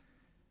WALL-E.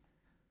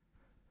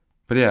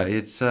 But yeah,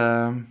 it's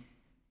I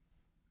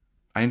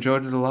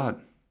enjoyed it a lot.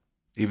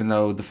 Even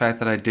though the fact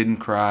that I didn't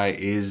cry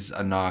is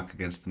a knock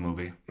against the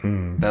movie.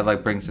 That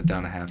like brings it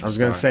down to half a star. I was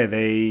going to say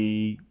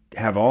they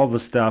have all the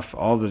stuff,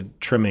 all the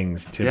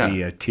trimmings to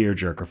be a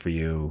tearjerker for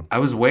you. I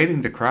was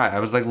waiting to cry. I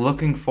was like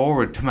looking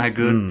forward to my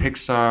good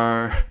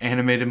Pixar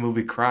animated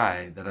movie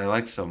cry that I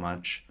like so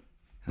much.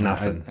 And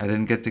Nothing. I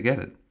didn't get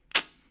it.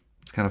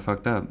 It's kind of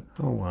fucked up.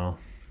 Oh, well.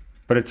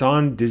 But it's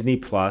on Disney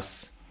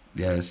Plus. It's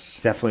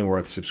Yes. definitely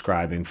worth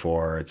subscribing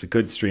for. It's a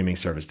good streaming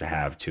service to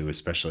have, too,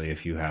 especially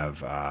if you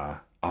have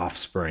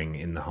offspring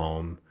in the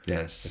home,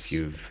 Yes. if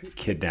you've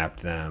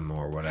kidnapped them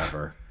or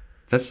whatever.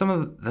 That's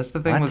the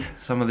thing with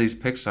some of these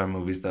Pixar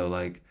movies though.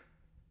 Like,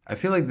 I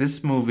feel like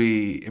this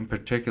movie in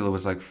particular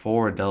was like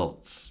for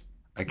adults.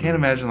 I can't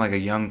imagine like a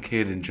young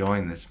kid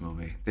enjoying this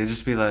movie. They'd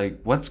just be like,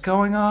 "What's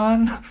going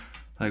on?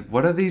 Like,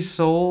 what are these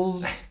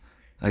souls?"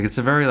 Like, it's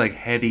a very like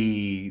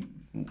heady,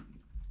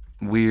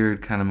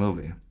 weird kind of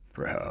movie.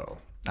 Bro.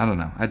 I don't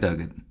know. I dug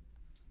it.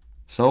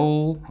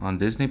 Soul on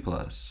Disney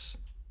Plus.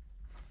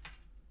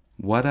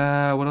 What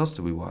else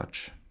did we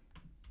watch?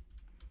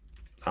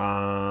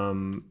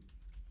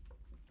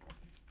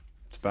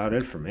 That's about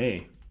it for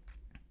me.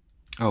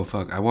 Oh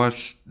fuck! I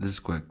watched, this is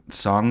quick,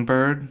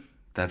 Songbird,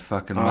 that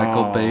fucking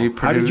Michael Bay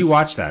produced. How did you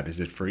watch that? Is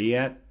it free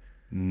yet?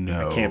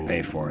 No, I can't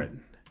pay for it.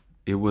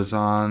 It was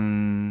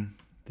on.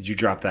 Did you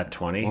drop that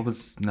 20?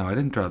 No, I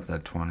didn't drop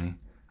that 20.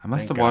 I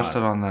must Thank have watched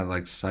God. it on that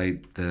like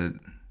site that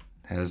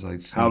has like.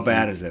 How sneaky-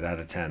 bad is it out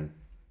of 10?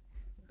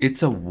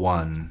 It's a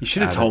 1. You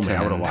should have out of told me. I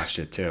 10. would have watched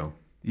it too.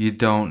 You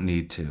don't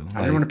need to.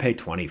 I don't want to pay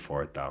 20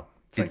 for it though.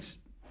 It's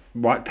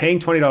Paying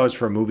 $20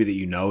 for a movie that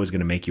you know is going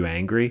to make you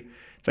angry.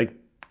 It's like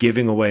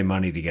giving away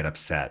money to get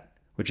upset,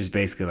 which is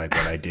basically like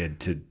what I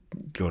did to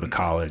go to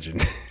college.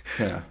 And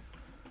yeah.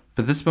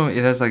 But this movie,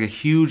 it has like a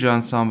huge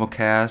ensemble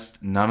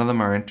cast. None of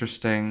them are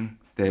interesting.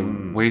 They're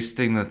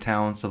wasting the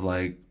talents of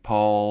like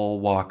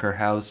Paul Walker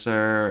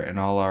Hauser and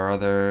all our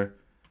other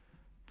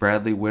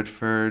Bradley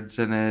Whitford's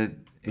in it.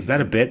 is that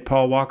a bit,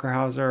 Paul Walker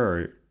Hauser,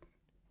 or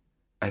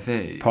I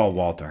think. Paul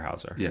Walter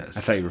Hauser? Yes.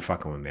 I thought you were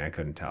fucking with me. I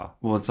couldn't tell.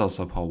 Well, it's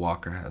also Paul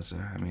Walker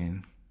Hauser. I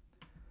mean,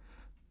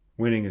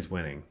 Winning is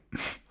winning.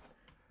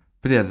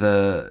 but yeah,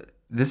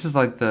 this is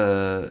like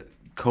the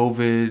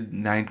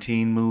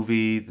COVID-19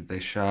 movie that they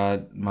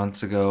shot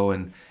months ago,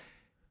 and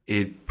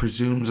it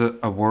presumes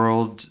a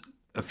world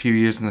a few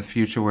years in the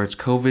future where it's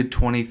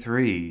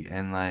COVID-23,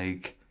 and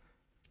like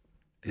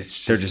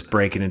it's They're just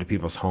breaking into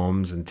people's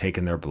homes and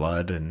taking their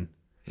blood, and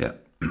yeah.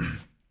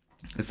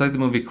 It's like the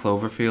movie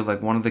Cloverfield.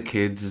 Like, one of the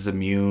kids is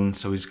immune,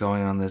 so he's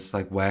going on this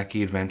like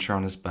wacky adventure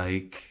on his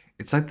bike.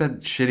 It's like that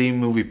shitty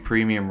movie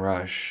Premium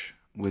Rush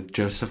with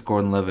Joseph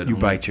Gordon-Levitt. you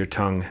bite your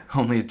tongue.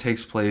 Only it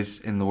takes place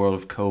in the world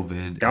of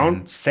COVID. Don't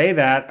and- say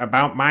that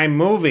about my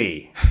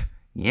movie.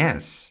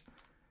 Yes.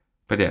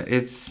 But yeah,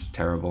 it's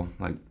terrible.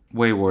 Like,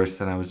 way worse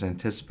than I was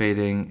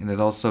anticipating. And it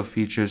also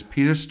features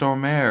Peter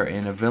Stormare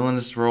in a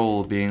villainous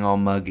role being all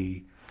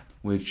muggy,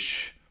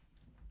 which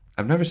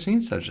I've never seen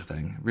such a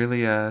thing. It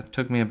really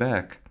took me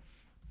aback.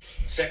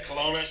 Is that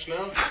cologne I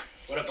smell?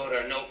 What about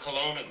our no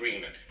cologne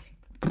agreement?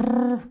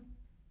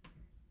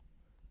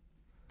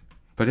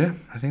 But yeah,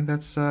 I think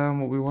that's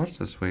what we watched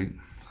this week.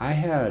 I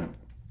had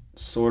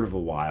sort of a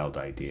wild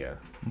idea.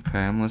 Okay,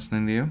 I'm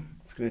listening to you.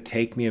 It's going to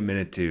take me a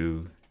minute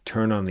to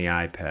turn on the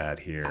iPad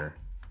here,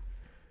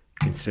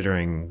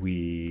 considering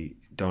we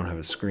don't have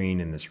a screen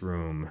in this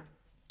room.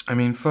 I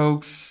mean,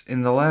 folks,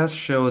 in the last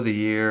show of the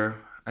year,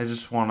 I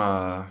just want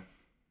to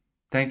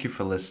thank you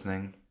for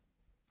listening.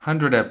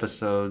 100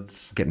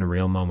 episodes. Getting a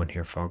real moment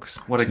here, folks.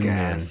 What a Tune in.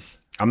 gas.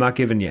 I'm not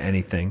giving you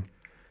anything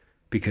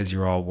because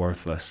you're all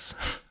worthless.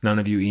 None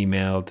of you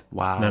emailed.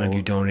 Wow. None of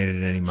you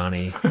donated any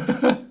money.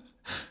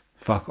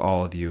 Fuck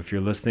all of you. If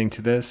you're listening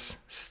to this,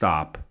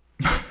 stop.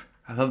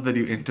 I love that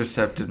you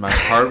intercepted my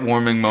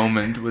heartwarming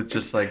moment with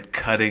just like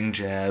cutting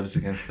jabs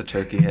against the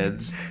turkey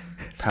heads.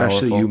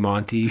 Especially Powerful. you,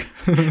 Monty.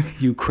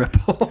 You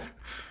cripple.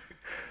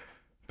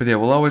 But yeah,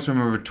 we'll always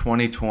remember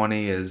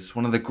 2020 as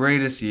one of the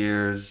greatest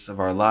years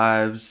of our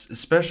lives,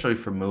 especially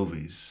for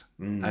movies.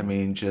 I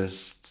mean,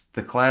 just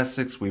the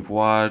classics we've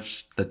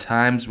watched, the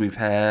times we've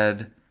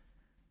had.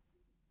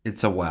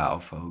 It's a wow,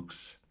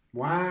 folks.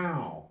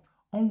 Wow.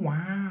 Oh,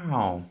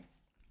 wow.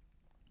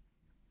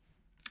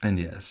 And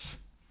yes.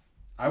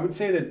 I would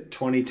say that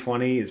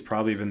 2020 has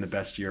probably been the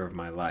best year of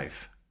my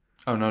life.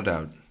 Oh, no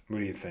doubt. What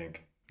do you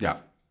think? Yeah.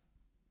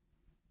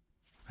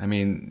 I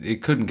mean,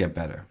 it couldn't get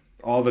better.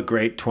 All the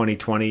great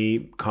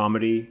 2020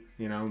 comedy,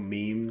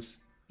 memes.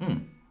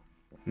 And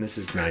this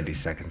is 90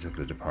 Seconds of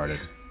The Departed.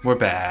 We're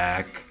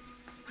back.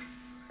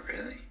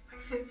 Really?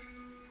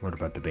 What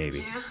about the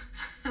baby?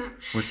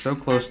 We're so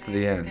close to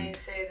the end.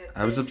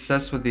 I was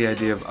obsessed with the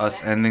idea of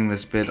us ending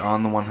this bit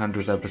on the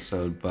 100th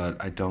episode, but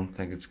I don't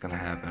think it's going to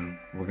happen.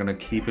 We're going to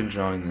keep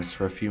enjoying this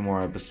for a few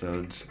more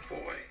episodes,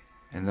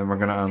 and then we're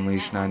going to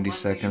unleash 90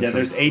 seconds. Yeah,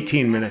 there's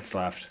 18 minutes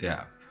left.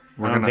 Yeah.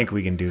 I don't think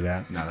we can do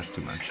that. No, that's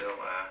too much.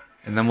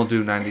 And then we'll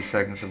do 90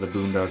 seconds of the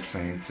Boondock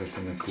Saints or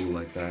something cool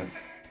like that.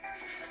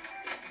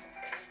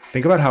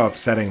 Think about how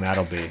upsetting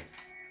that'll be.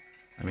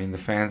 I mean, the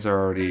fans are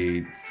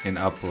already in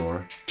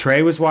uproar.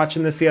 Trey was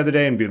watching this the other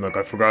day and being like,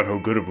 I forgot how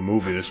good of a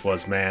movie this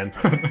was, man.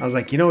 I was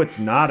like, it's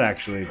not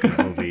actually a good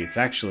movie. It's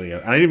actually, I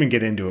didn't even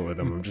get into it with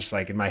him. I'm just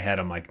like, in my head,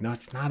 I'm like, no,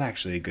 it's not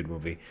actually a good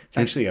movie. It's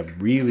actually a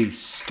really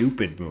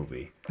stupid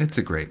movie. It's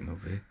a great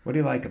movie. What do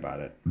you like about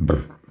it?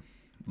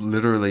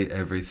 Literally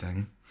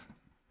everything.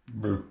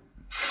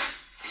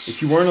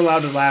 If you weren't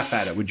allowed to laugh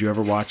at it, would you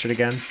ever watch it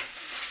again?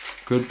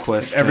 Good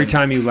question. Every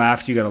time you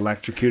laughed, you got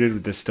electrocuted.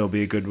 Would this still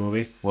be a good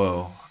movie?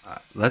 Whoa.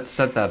 Let's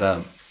set that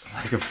up.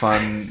 Like a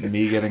fun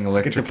me getting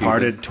Like a electrocuted.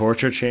 Departed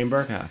torture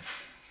chamber? Yeah.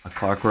 A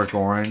Clockwork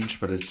Orange,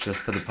 but it's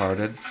just The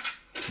Departed.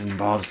 It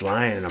involves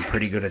lying, and I'm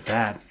pretty good at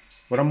that.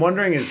 What I'm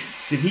wondering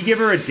is, did he give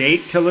her a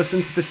date to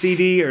listen to the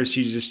CD, or is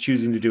she just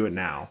choosing to do it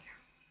now?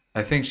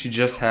 I think she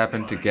just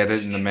happened to get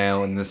it in the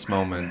mail in this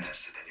moment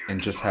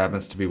and just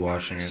happens to be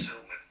watching it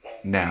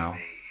now. Why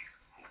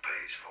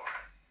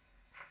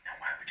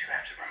would you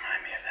have to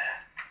remind me of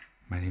that?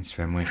 My name's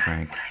Fenway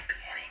Frank. Would I be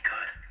any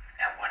good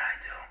at what I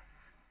do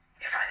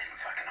if I didn't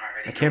fucking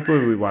already? I can't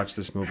believe we watched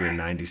this movie in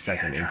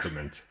 90-second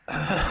increments.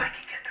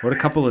 What a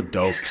couple of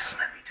dopes.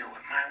 Let me do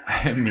it my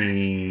way. I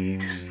mean,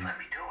 Let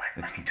me do it.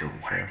 That's Let me do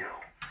completely what I fair. do.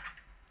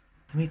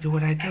 Let me do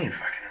what I do. Fucking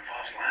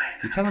involves lying.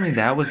 You telling me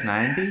that was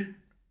 90?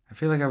 I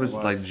feel like I was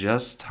like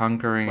just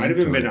hunkering Might have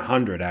into even been it.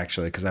 100,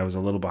 actually, because I was a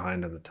little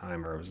behind on the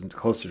timer. It was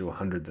closer to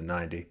 100 than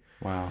 90.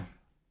 Wow.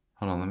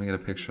 Hold on, let me get a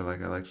picture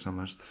like I like so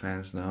much the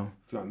fans know.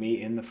 Do you want me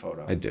in the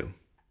photo? I do.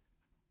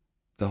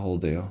 The whole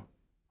deal.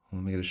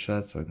 Let me get a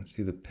shot so I can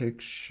see the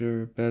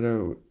picture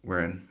better.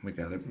 We're in. We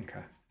got it.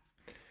 Okay.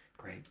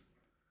 Great.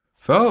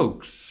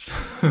 Folks.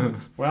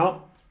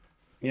 Well,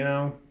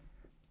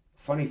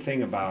 funny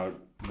thing about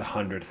the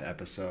 100th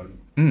episode.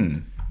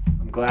 I'm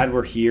glad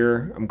we're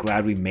here. I'm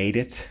glad we made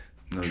it.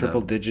 No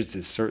Triple doubt. digits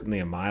is certainly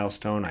a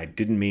milestone. I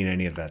didn't mean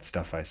any of that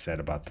stuff I said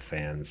about the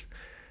fans.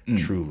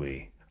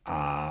 Truly.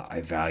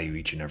 I value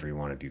each and every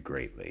one of you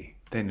greatly.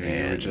 They knew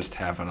you were just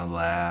having a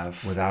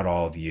laugh. Without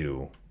all of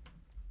you,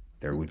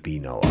 there would be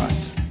no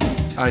us.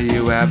 Are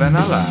you having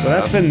a laugh? So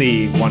that's been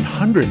the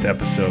 100th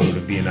episode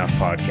of the Enough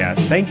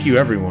Podcast. Thank you,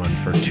 everyone,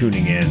 for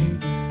tuning in.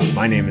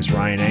 My name is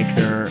Ryan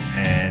Ankner,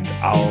 and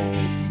I'll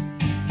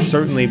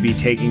certainly be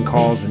taking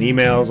calls and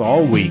emails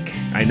all week.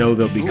 I know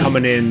they'll be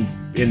coming in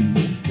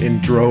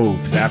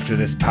droves after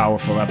this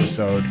powerful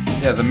episode.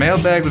 Yeah, the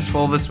mailbag was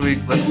full this week.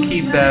 Let's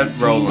keep that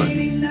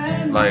rolling.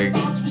 Like,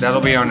 that'll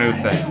be our new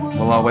thing.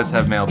 We'll always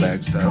have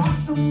mailbag stuff.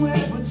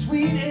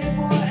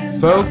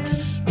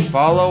 Folks,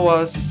 follow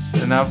us,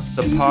 Enough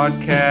the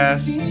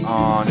Podcast,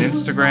 on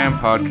Instagram,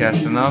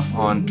 Podcast Enough,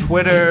 on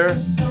Twitter.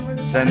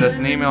 Send us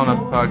an email,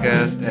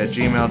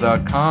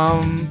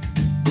 enoughthepodcast@gmail.com.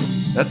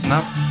 That's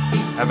enough.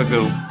 Have a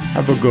go.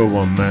 Have a good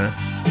one, man.